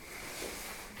common.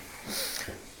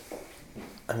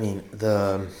 I mean,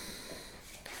 I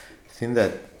think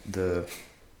that the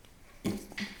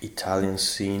Italian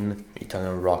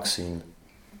rock scene,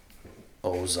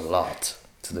 owes a lot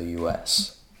to the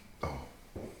U.S. Oh.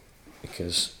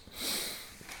 Because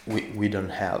we don't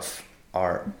have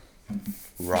our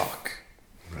rock.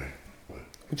 Right.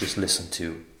 We just listen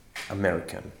to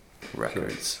American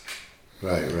records.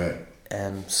 Right.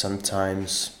 And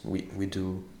sometimes we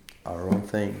do our own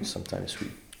thing. Sometimes we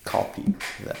copy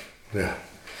that. Yeah.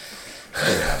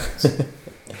 It happens.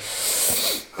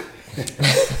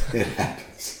 It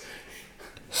happens.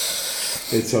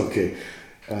 It's okay.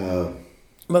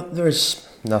 But there's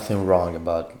nothing wrong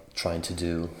about trying to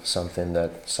do something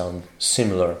that sounds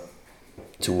similar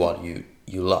to what you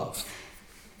love.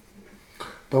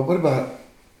 But what about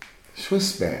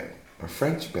Swiss band or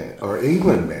French band or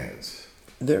England bands?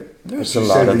 There's You a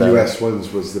lot said of the them. U.S.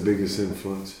 ones was the biggest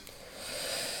influence.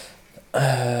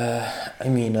 I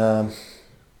mean, I'm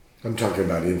talking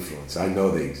about influence. I know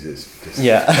they exist.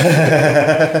 yeah.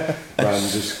 But I'm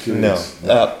just curious.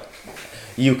 No,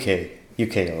 UK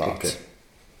a lot. Okay.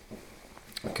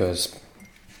 Because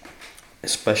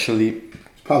especially It's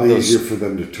probably those- easier for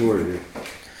them to tour here.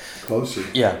 Closer.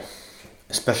 yeah,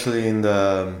 especially in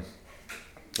the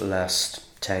last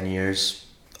 10 years,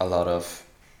 a lot of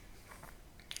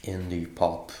indie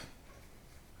pop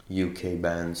UK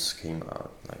bands came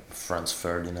out, like Franz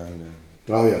Ferdinand and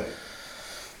Oh yeah.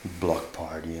 Block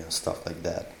Party and stuff like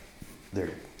that.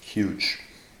 They're huge.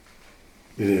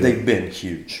 It is. They've been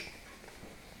huge.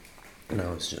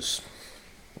 Now it's just,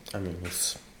 I mean,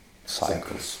 it's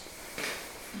cycles.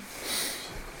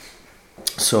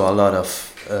 So a lot of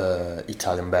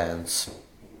Italian bands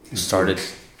started,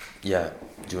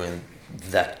 doing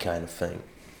that kind of thing.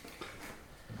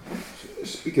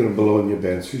 Speaking of Bologna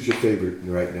bands, who's your favorite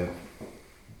right now?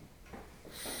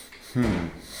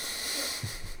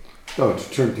 No, to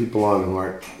turn people on who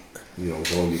aren't,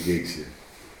 going to gigs here.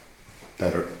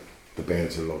 Better. The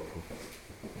bands are local.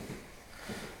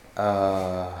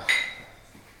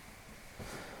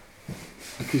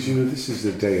 Because this is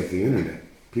the day of the internet.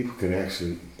 People can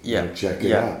actually check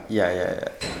it out. Yeah.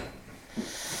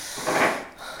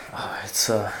 It's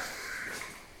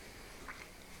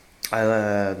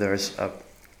there's a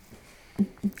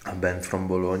band from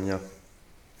Bologna.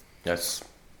 That's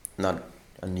not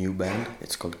a new band.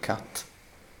 It's called Cat.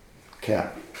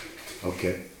 Cat.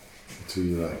 Okay. That's who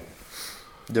you like.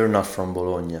 They're not from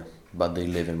Bologna, but they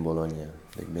live in Bologna.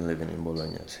 They've been living in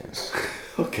Bologna since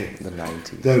Okay. the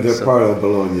 90s. They're So- part of the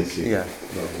Bologna scene. Yeah.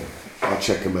 Okay. I'll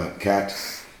check them out. Cat.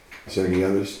 Is there any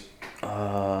others?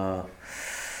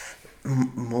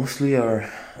 Mostly are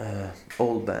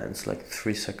old bands like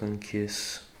 3 Second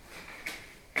Kiss.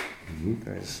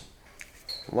 There's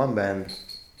one band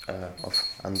of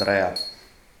Andrea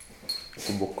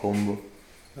Combo.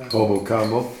 Hobo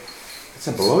Combo. It's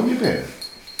a Bologna band.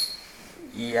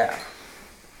 Yeah.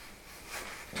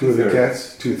 Two of the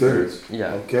cats? 2/3?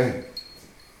 Yeah. Okay.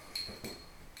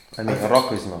 I mean,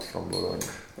 Rocco is not from Bologna.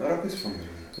 Rocco's from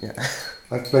Yeah.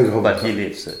 I've played Hobo But he Combo.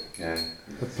 lives it. Yeah.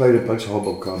 I've played a bunch of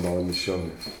Hobo Combo on the show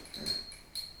here.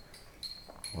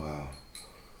 Wow.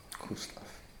 Cool stuff.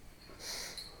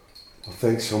 Well,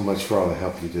 thanks so much for all the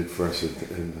help you did for us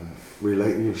in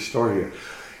relating your story here.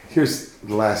 Here's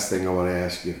the last thing I want to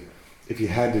ask you. If you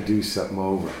had to do something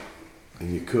over,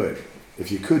 and you could,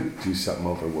 if you could do something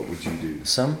over, what would you do?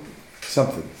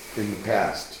 Something in the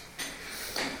past.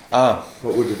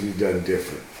 What would have you done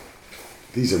different?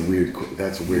 These are weird.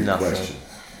 That's a weird Nothing. question.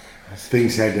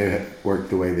 Things had to work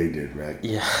the way they did, right?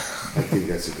 Yeah. I think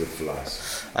that's a good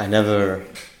philosophy. I never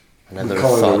We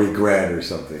call it a thought. regret or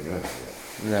something. Huh?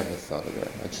 Never thought of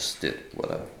it. I just did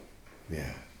what I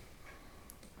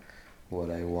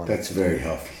wanted. That's to very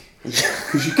healthy.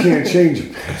 Because you can't change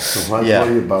it. So why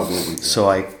worry about what we do? So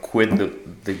I quit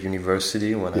the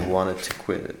university when I wanted to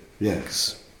quit it. Yeah.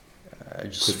 'Cause I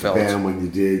just Quit felt. the band when you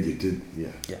did, yeah.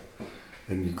 Yeah.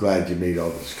 And you're glad you made all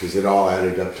this, because it all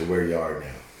added up to where you are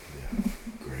now. Yeah,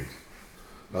 great.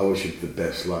 I wish you the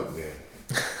best luck, man.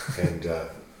 And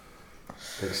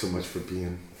thanks so much for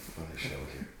being on the show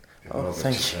here. And all Oh, that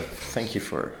thank you you. said for us. Thank you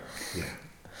for Yeah.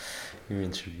 your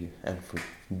interview and for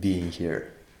being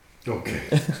here. Okay.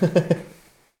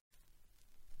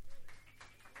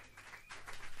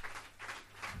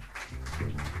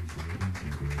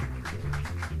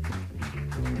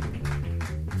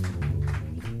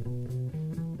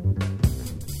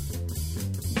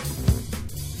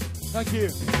 Thank you.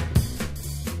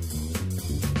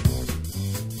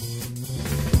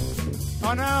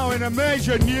 Are now in a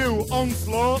major new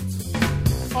onslaught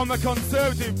on the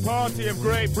Conservative Party of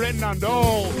Great Britain and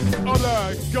all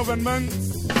other governments.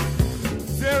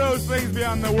 Zero things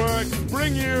beyond the works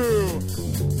bring you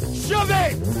Shove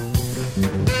It!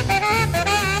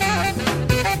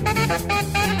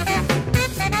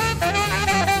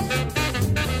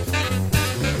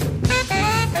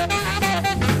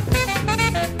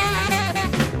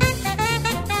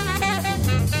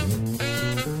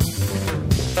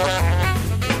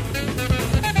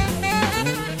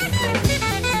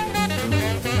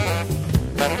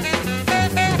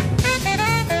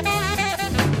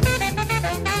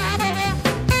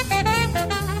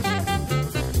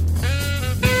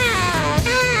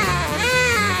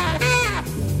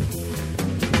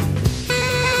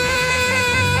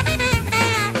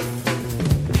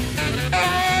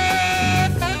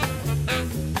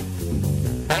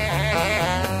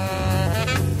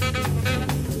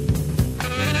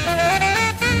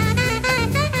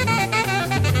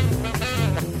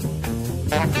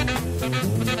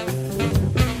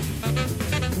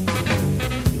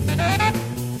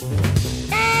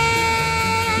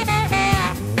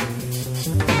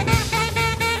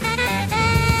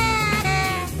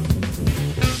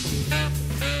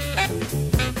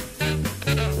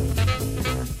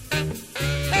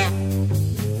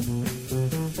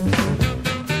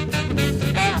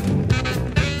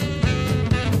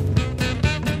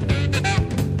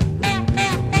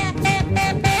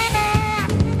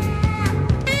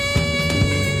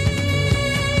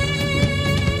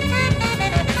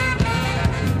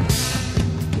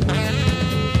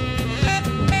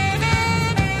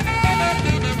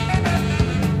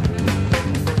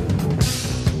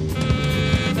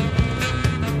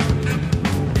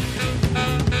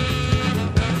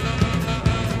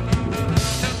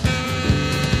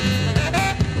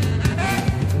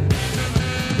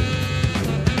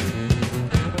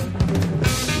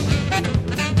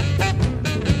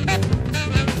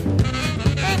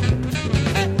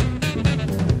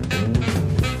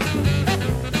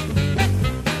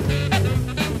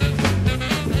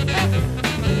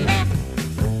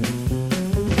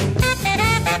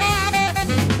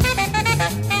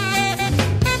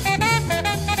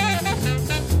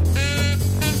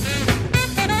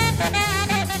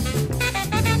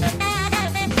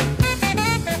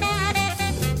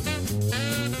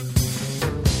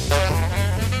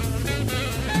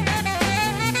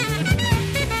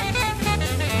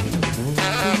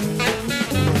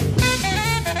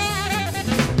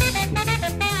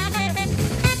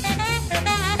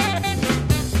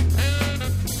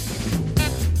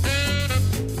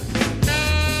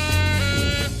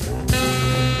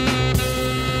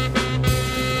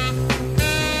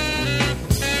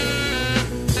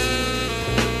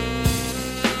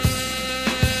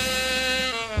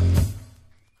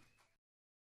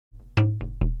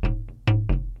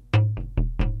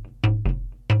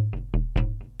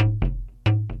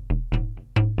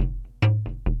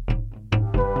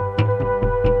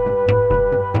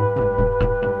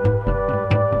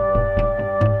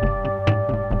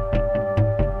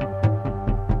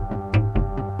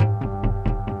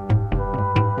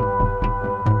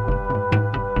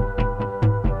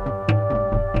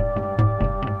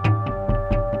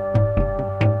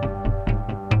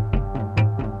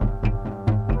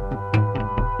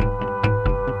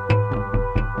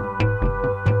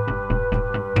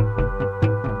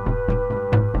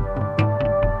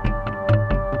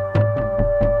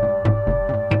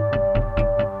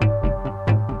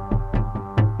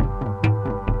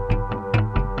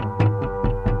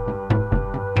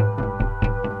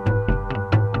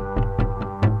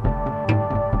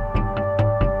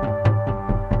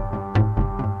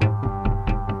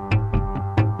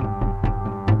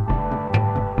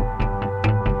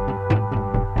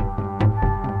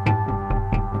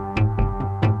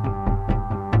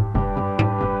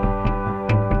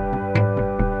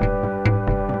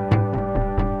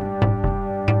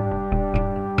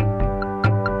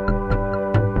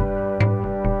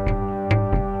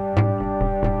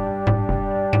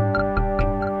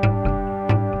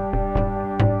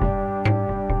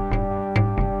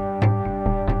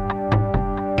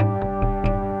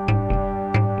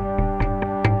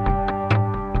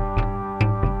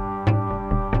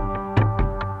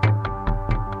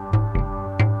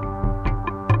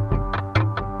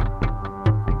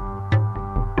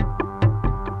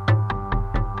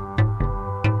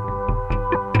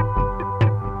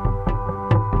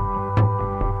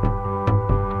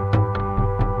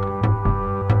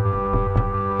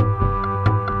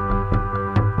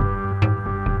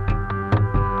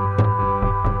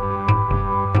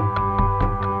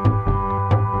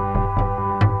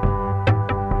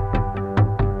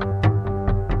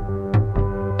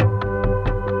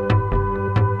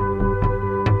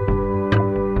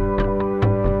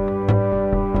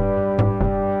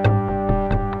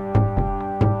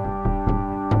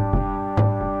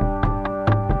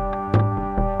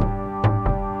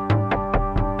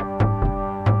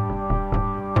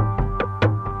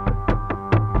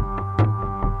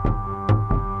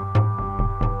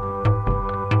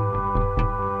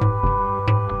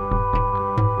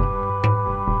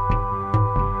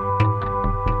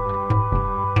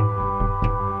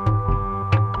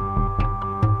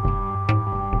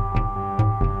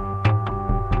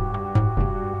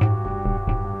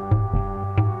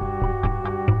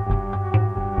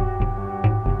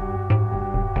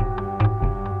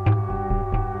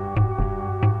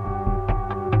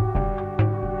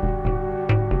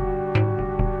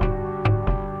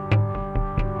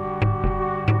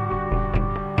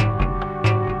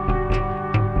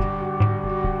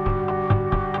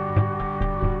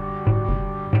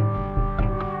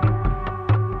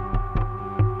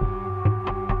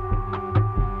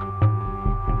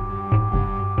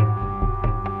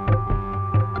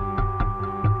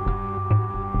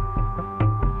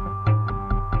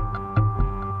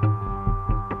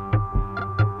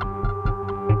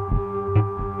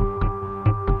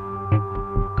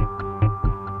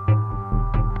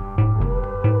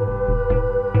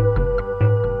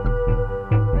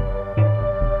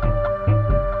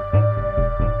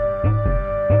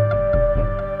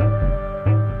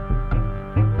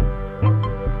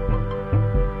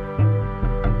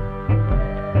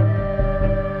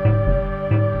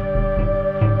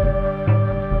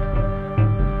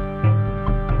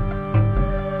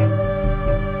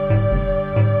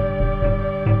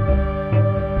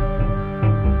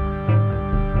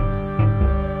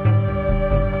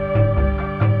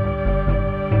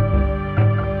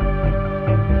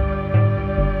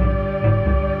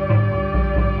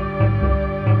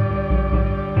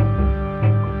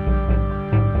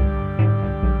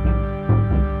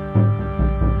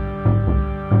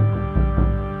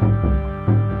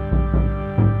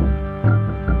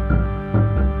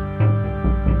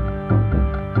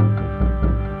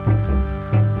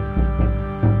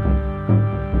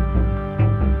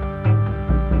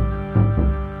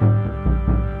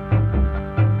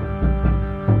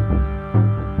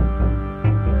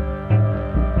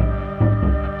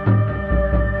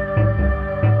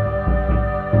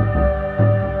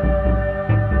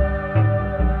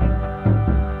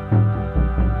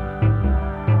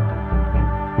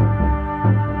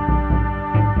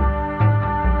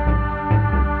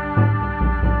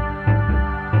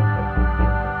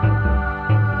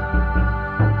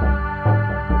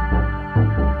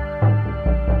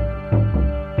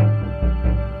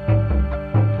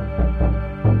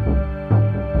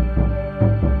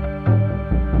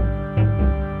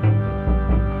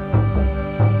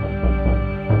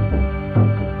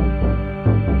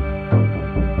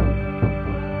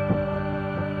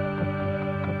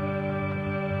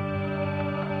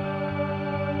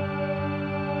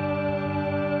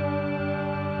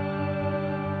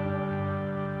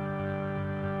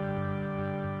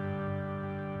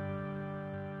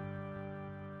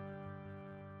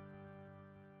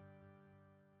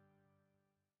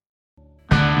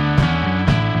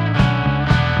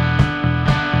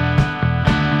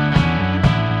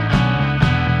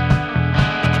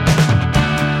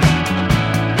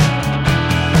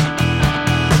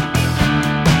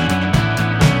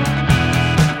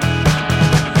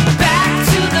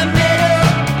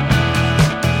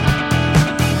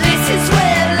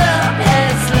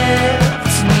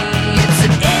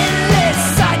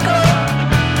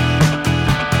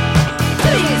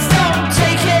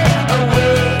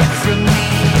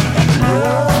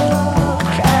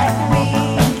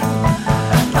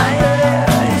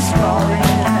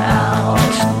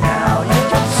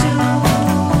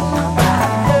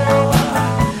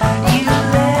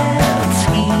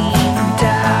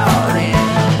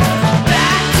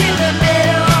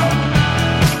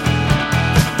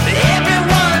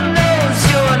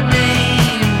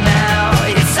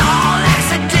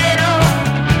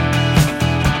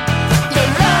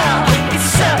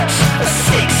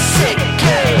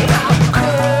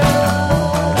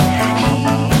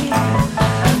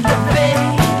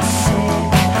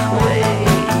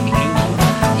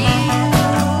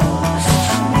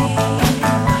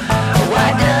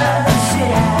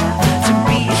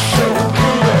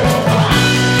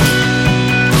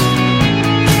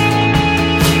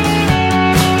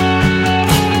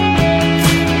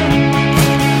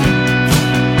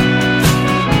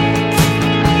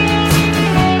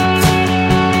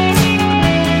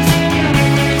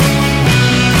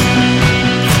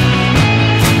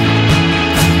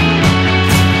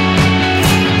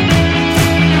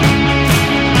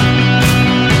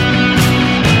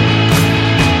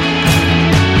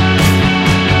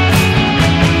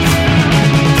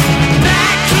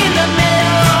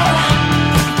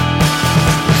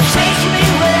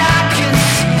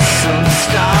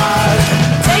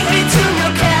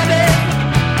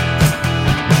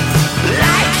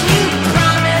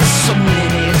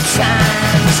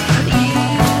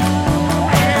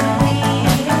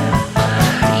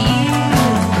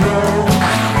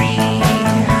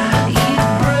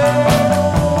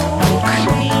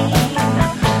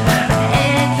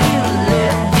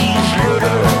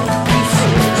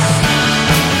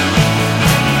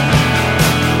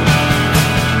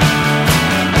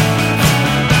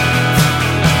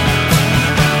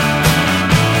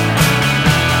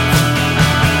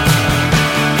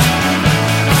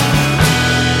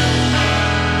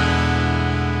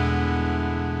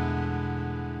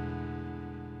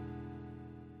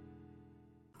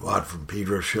 Watt from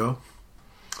Pedro Show.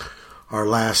 Our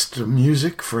last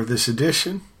music for this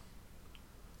edition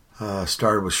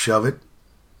started with Shove It,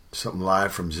 something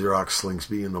live from Xerox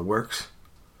Slingsby in the Works.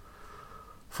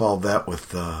 Followed that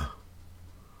with a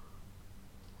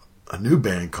new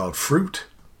band called Fruit,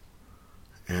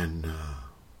 and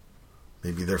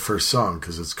maybe their first song,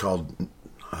 because it's called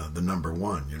the number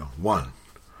one, one.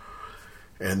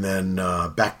 And then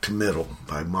Back to Middle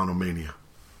by Monomania.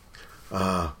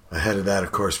 Ahead of that,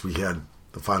 of course, we had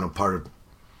the final part of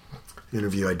the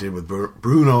interview I did with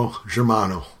Bruno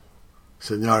Germano,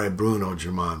 Signore Bruno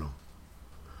Germano.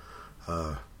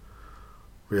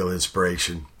 Real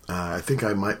inspiration. I think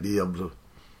I might be able to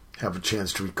have a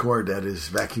chance to record at his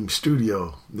vacuum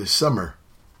studio this summer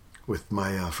with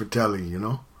my fratelli,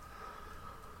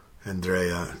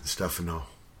 Andrea and Stefano.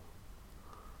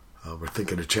 We're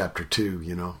thinking of chapter 2,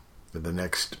 with the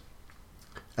next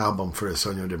album for El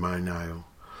Sogno di Marinaio.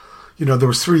 There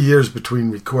was 3 years between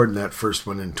recording that first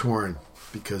one and touring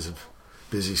because of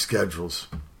busy schedules.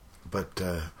 But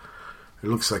it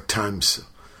looks like time's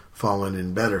fallen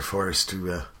in better for us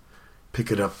to pick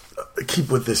it up, keep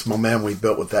with this momentum we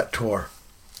built with that tour.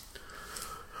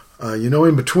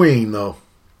 In between, though,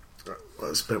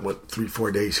 I spent,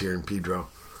 3-4 days here in Pedro.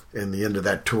 And the end of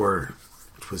that tour,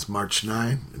 which was March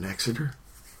 9 in Exeter,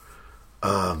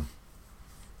 I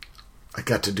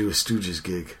got to do a Stooges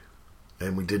gig.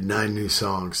 And we did 9 new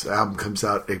songs. The album comes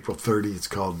out April 30. It's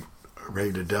called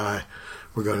Ready to Die.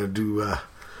 We're going to do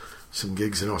some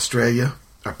gigs in Australia.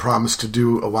 I promised to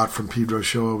do a Watt from Pedro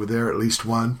show over there, at least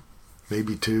 1,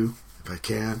 maybe 2, if I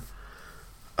can.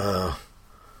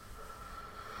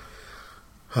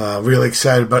 Really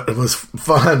excited, but it was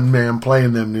fun, man,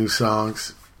 playing them new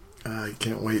songs. I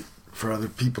can't wait for other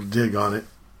people to dig on it.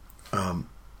 I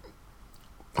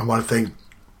want to thank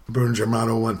Bruno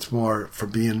Germano once more for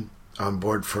being on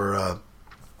board for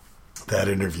that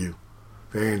interview.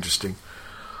 Very interesting.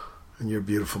 And you're a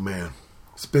beautiful man.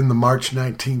 It's been the March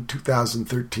 19,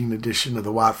 2013 edition of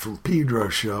the Watt from Pedro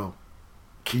show.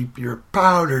 Keep your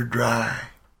powder dry.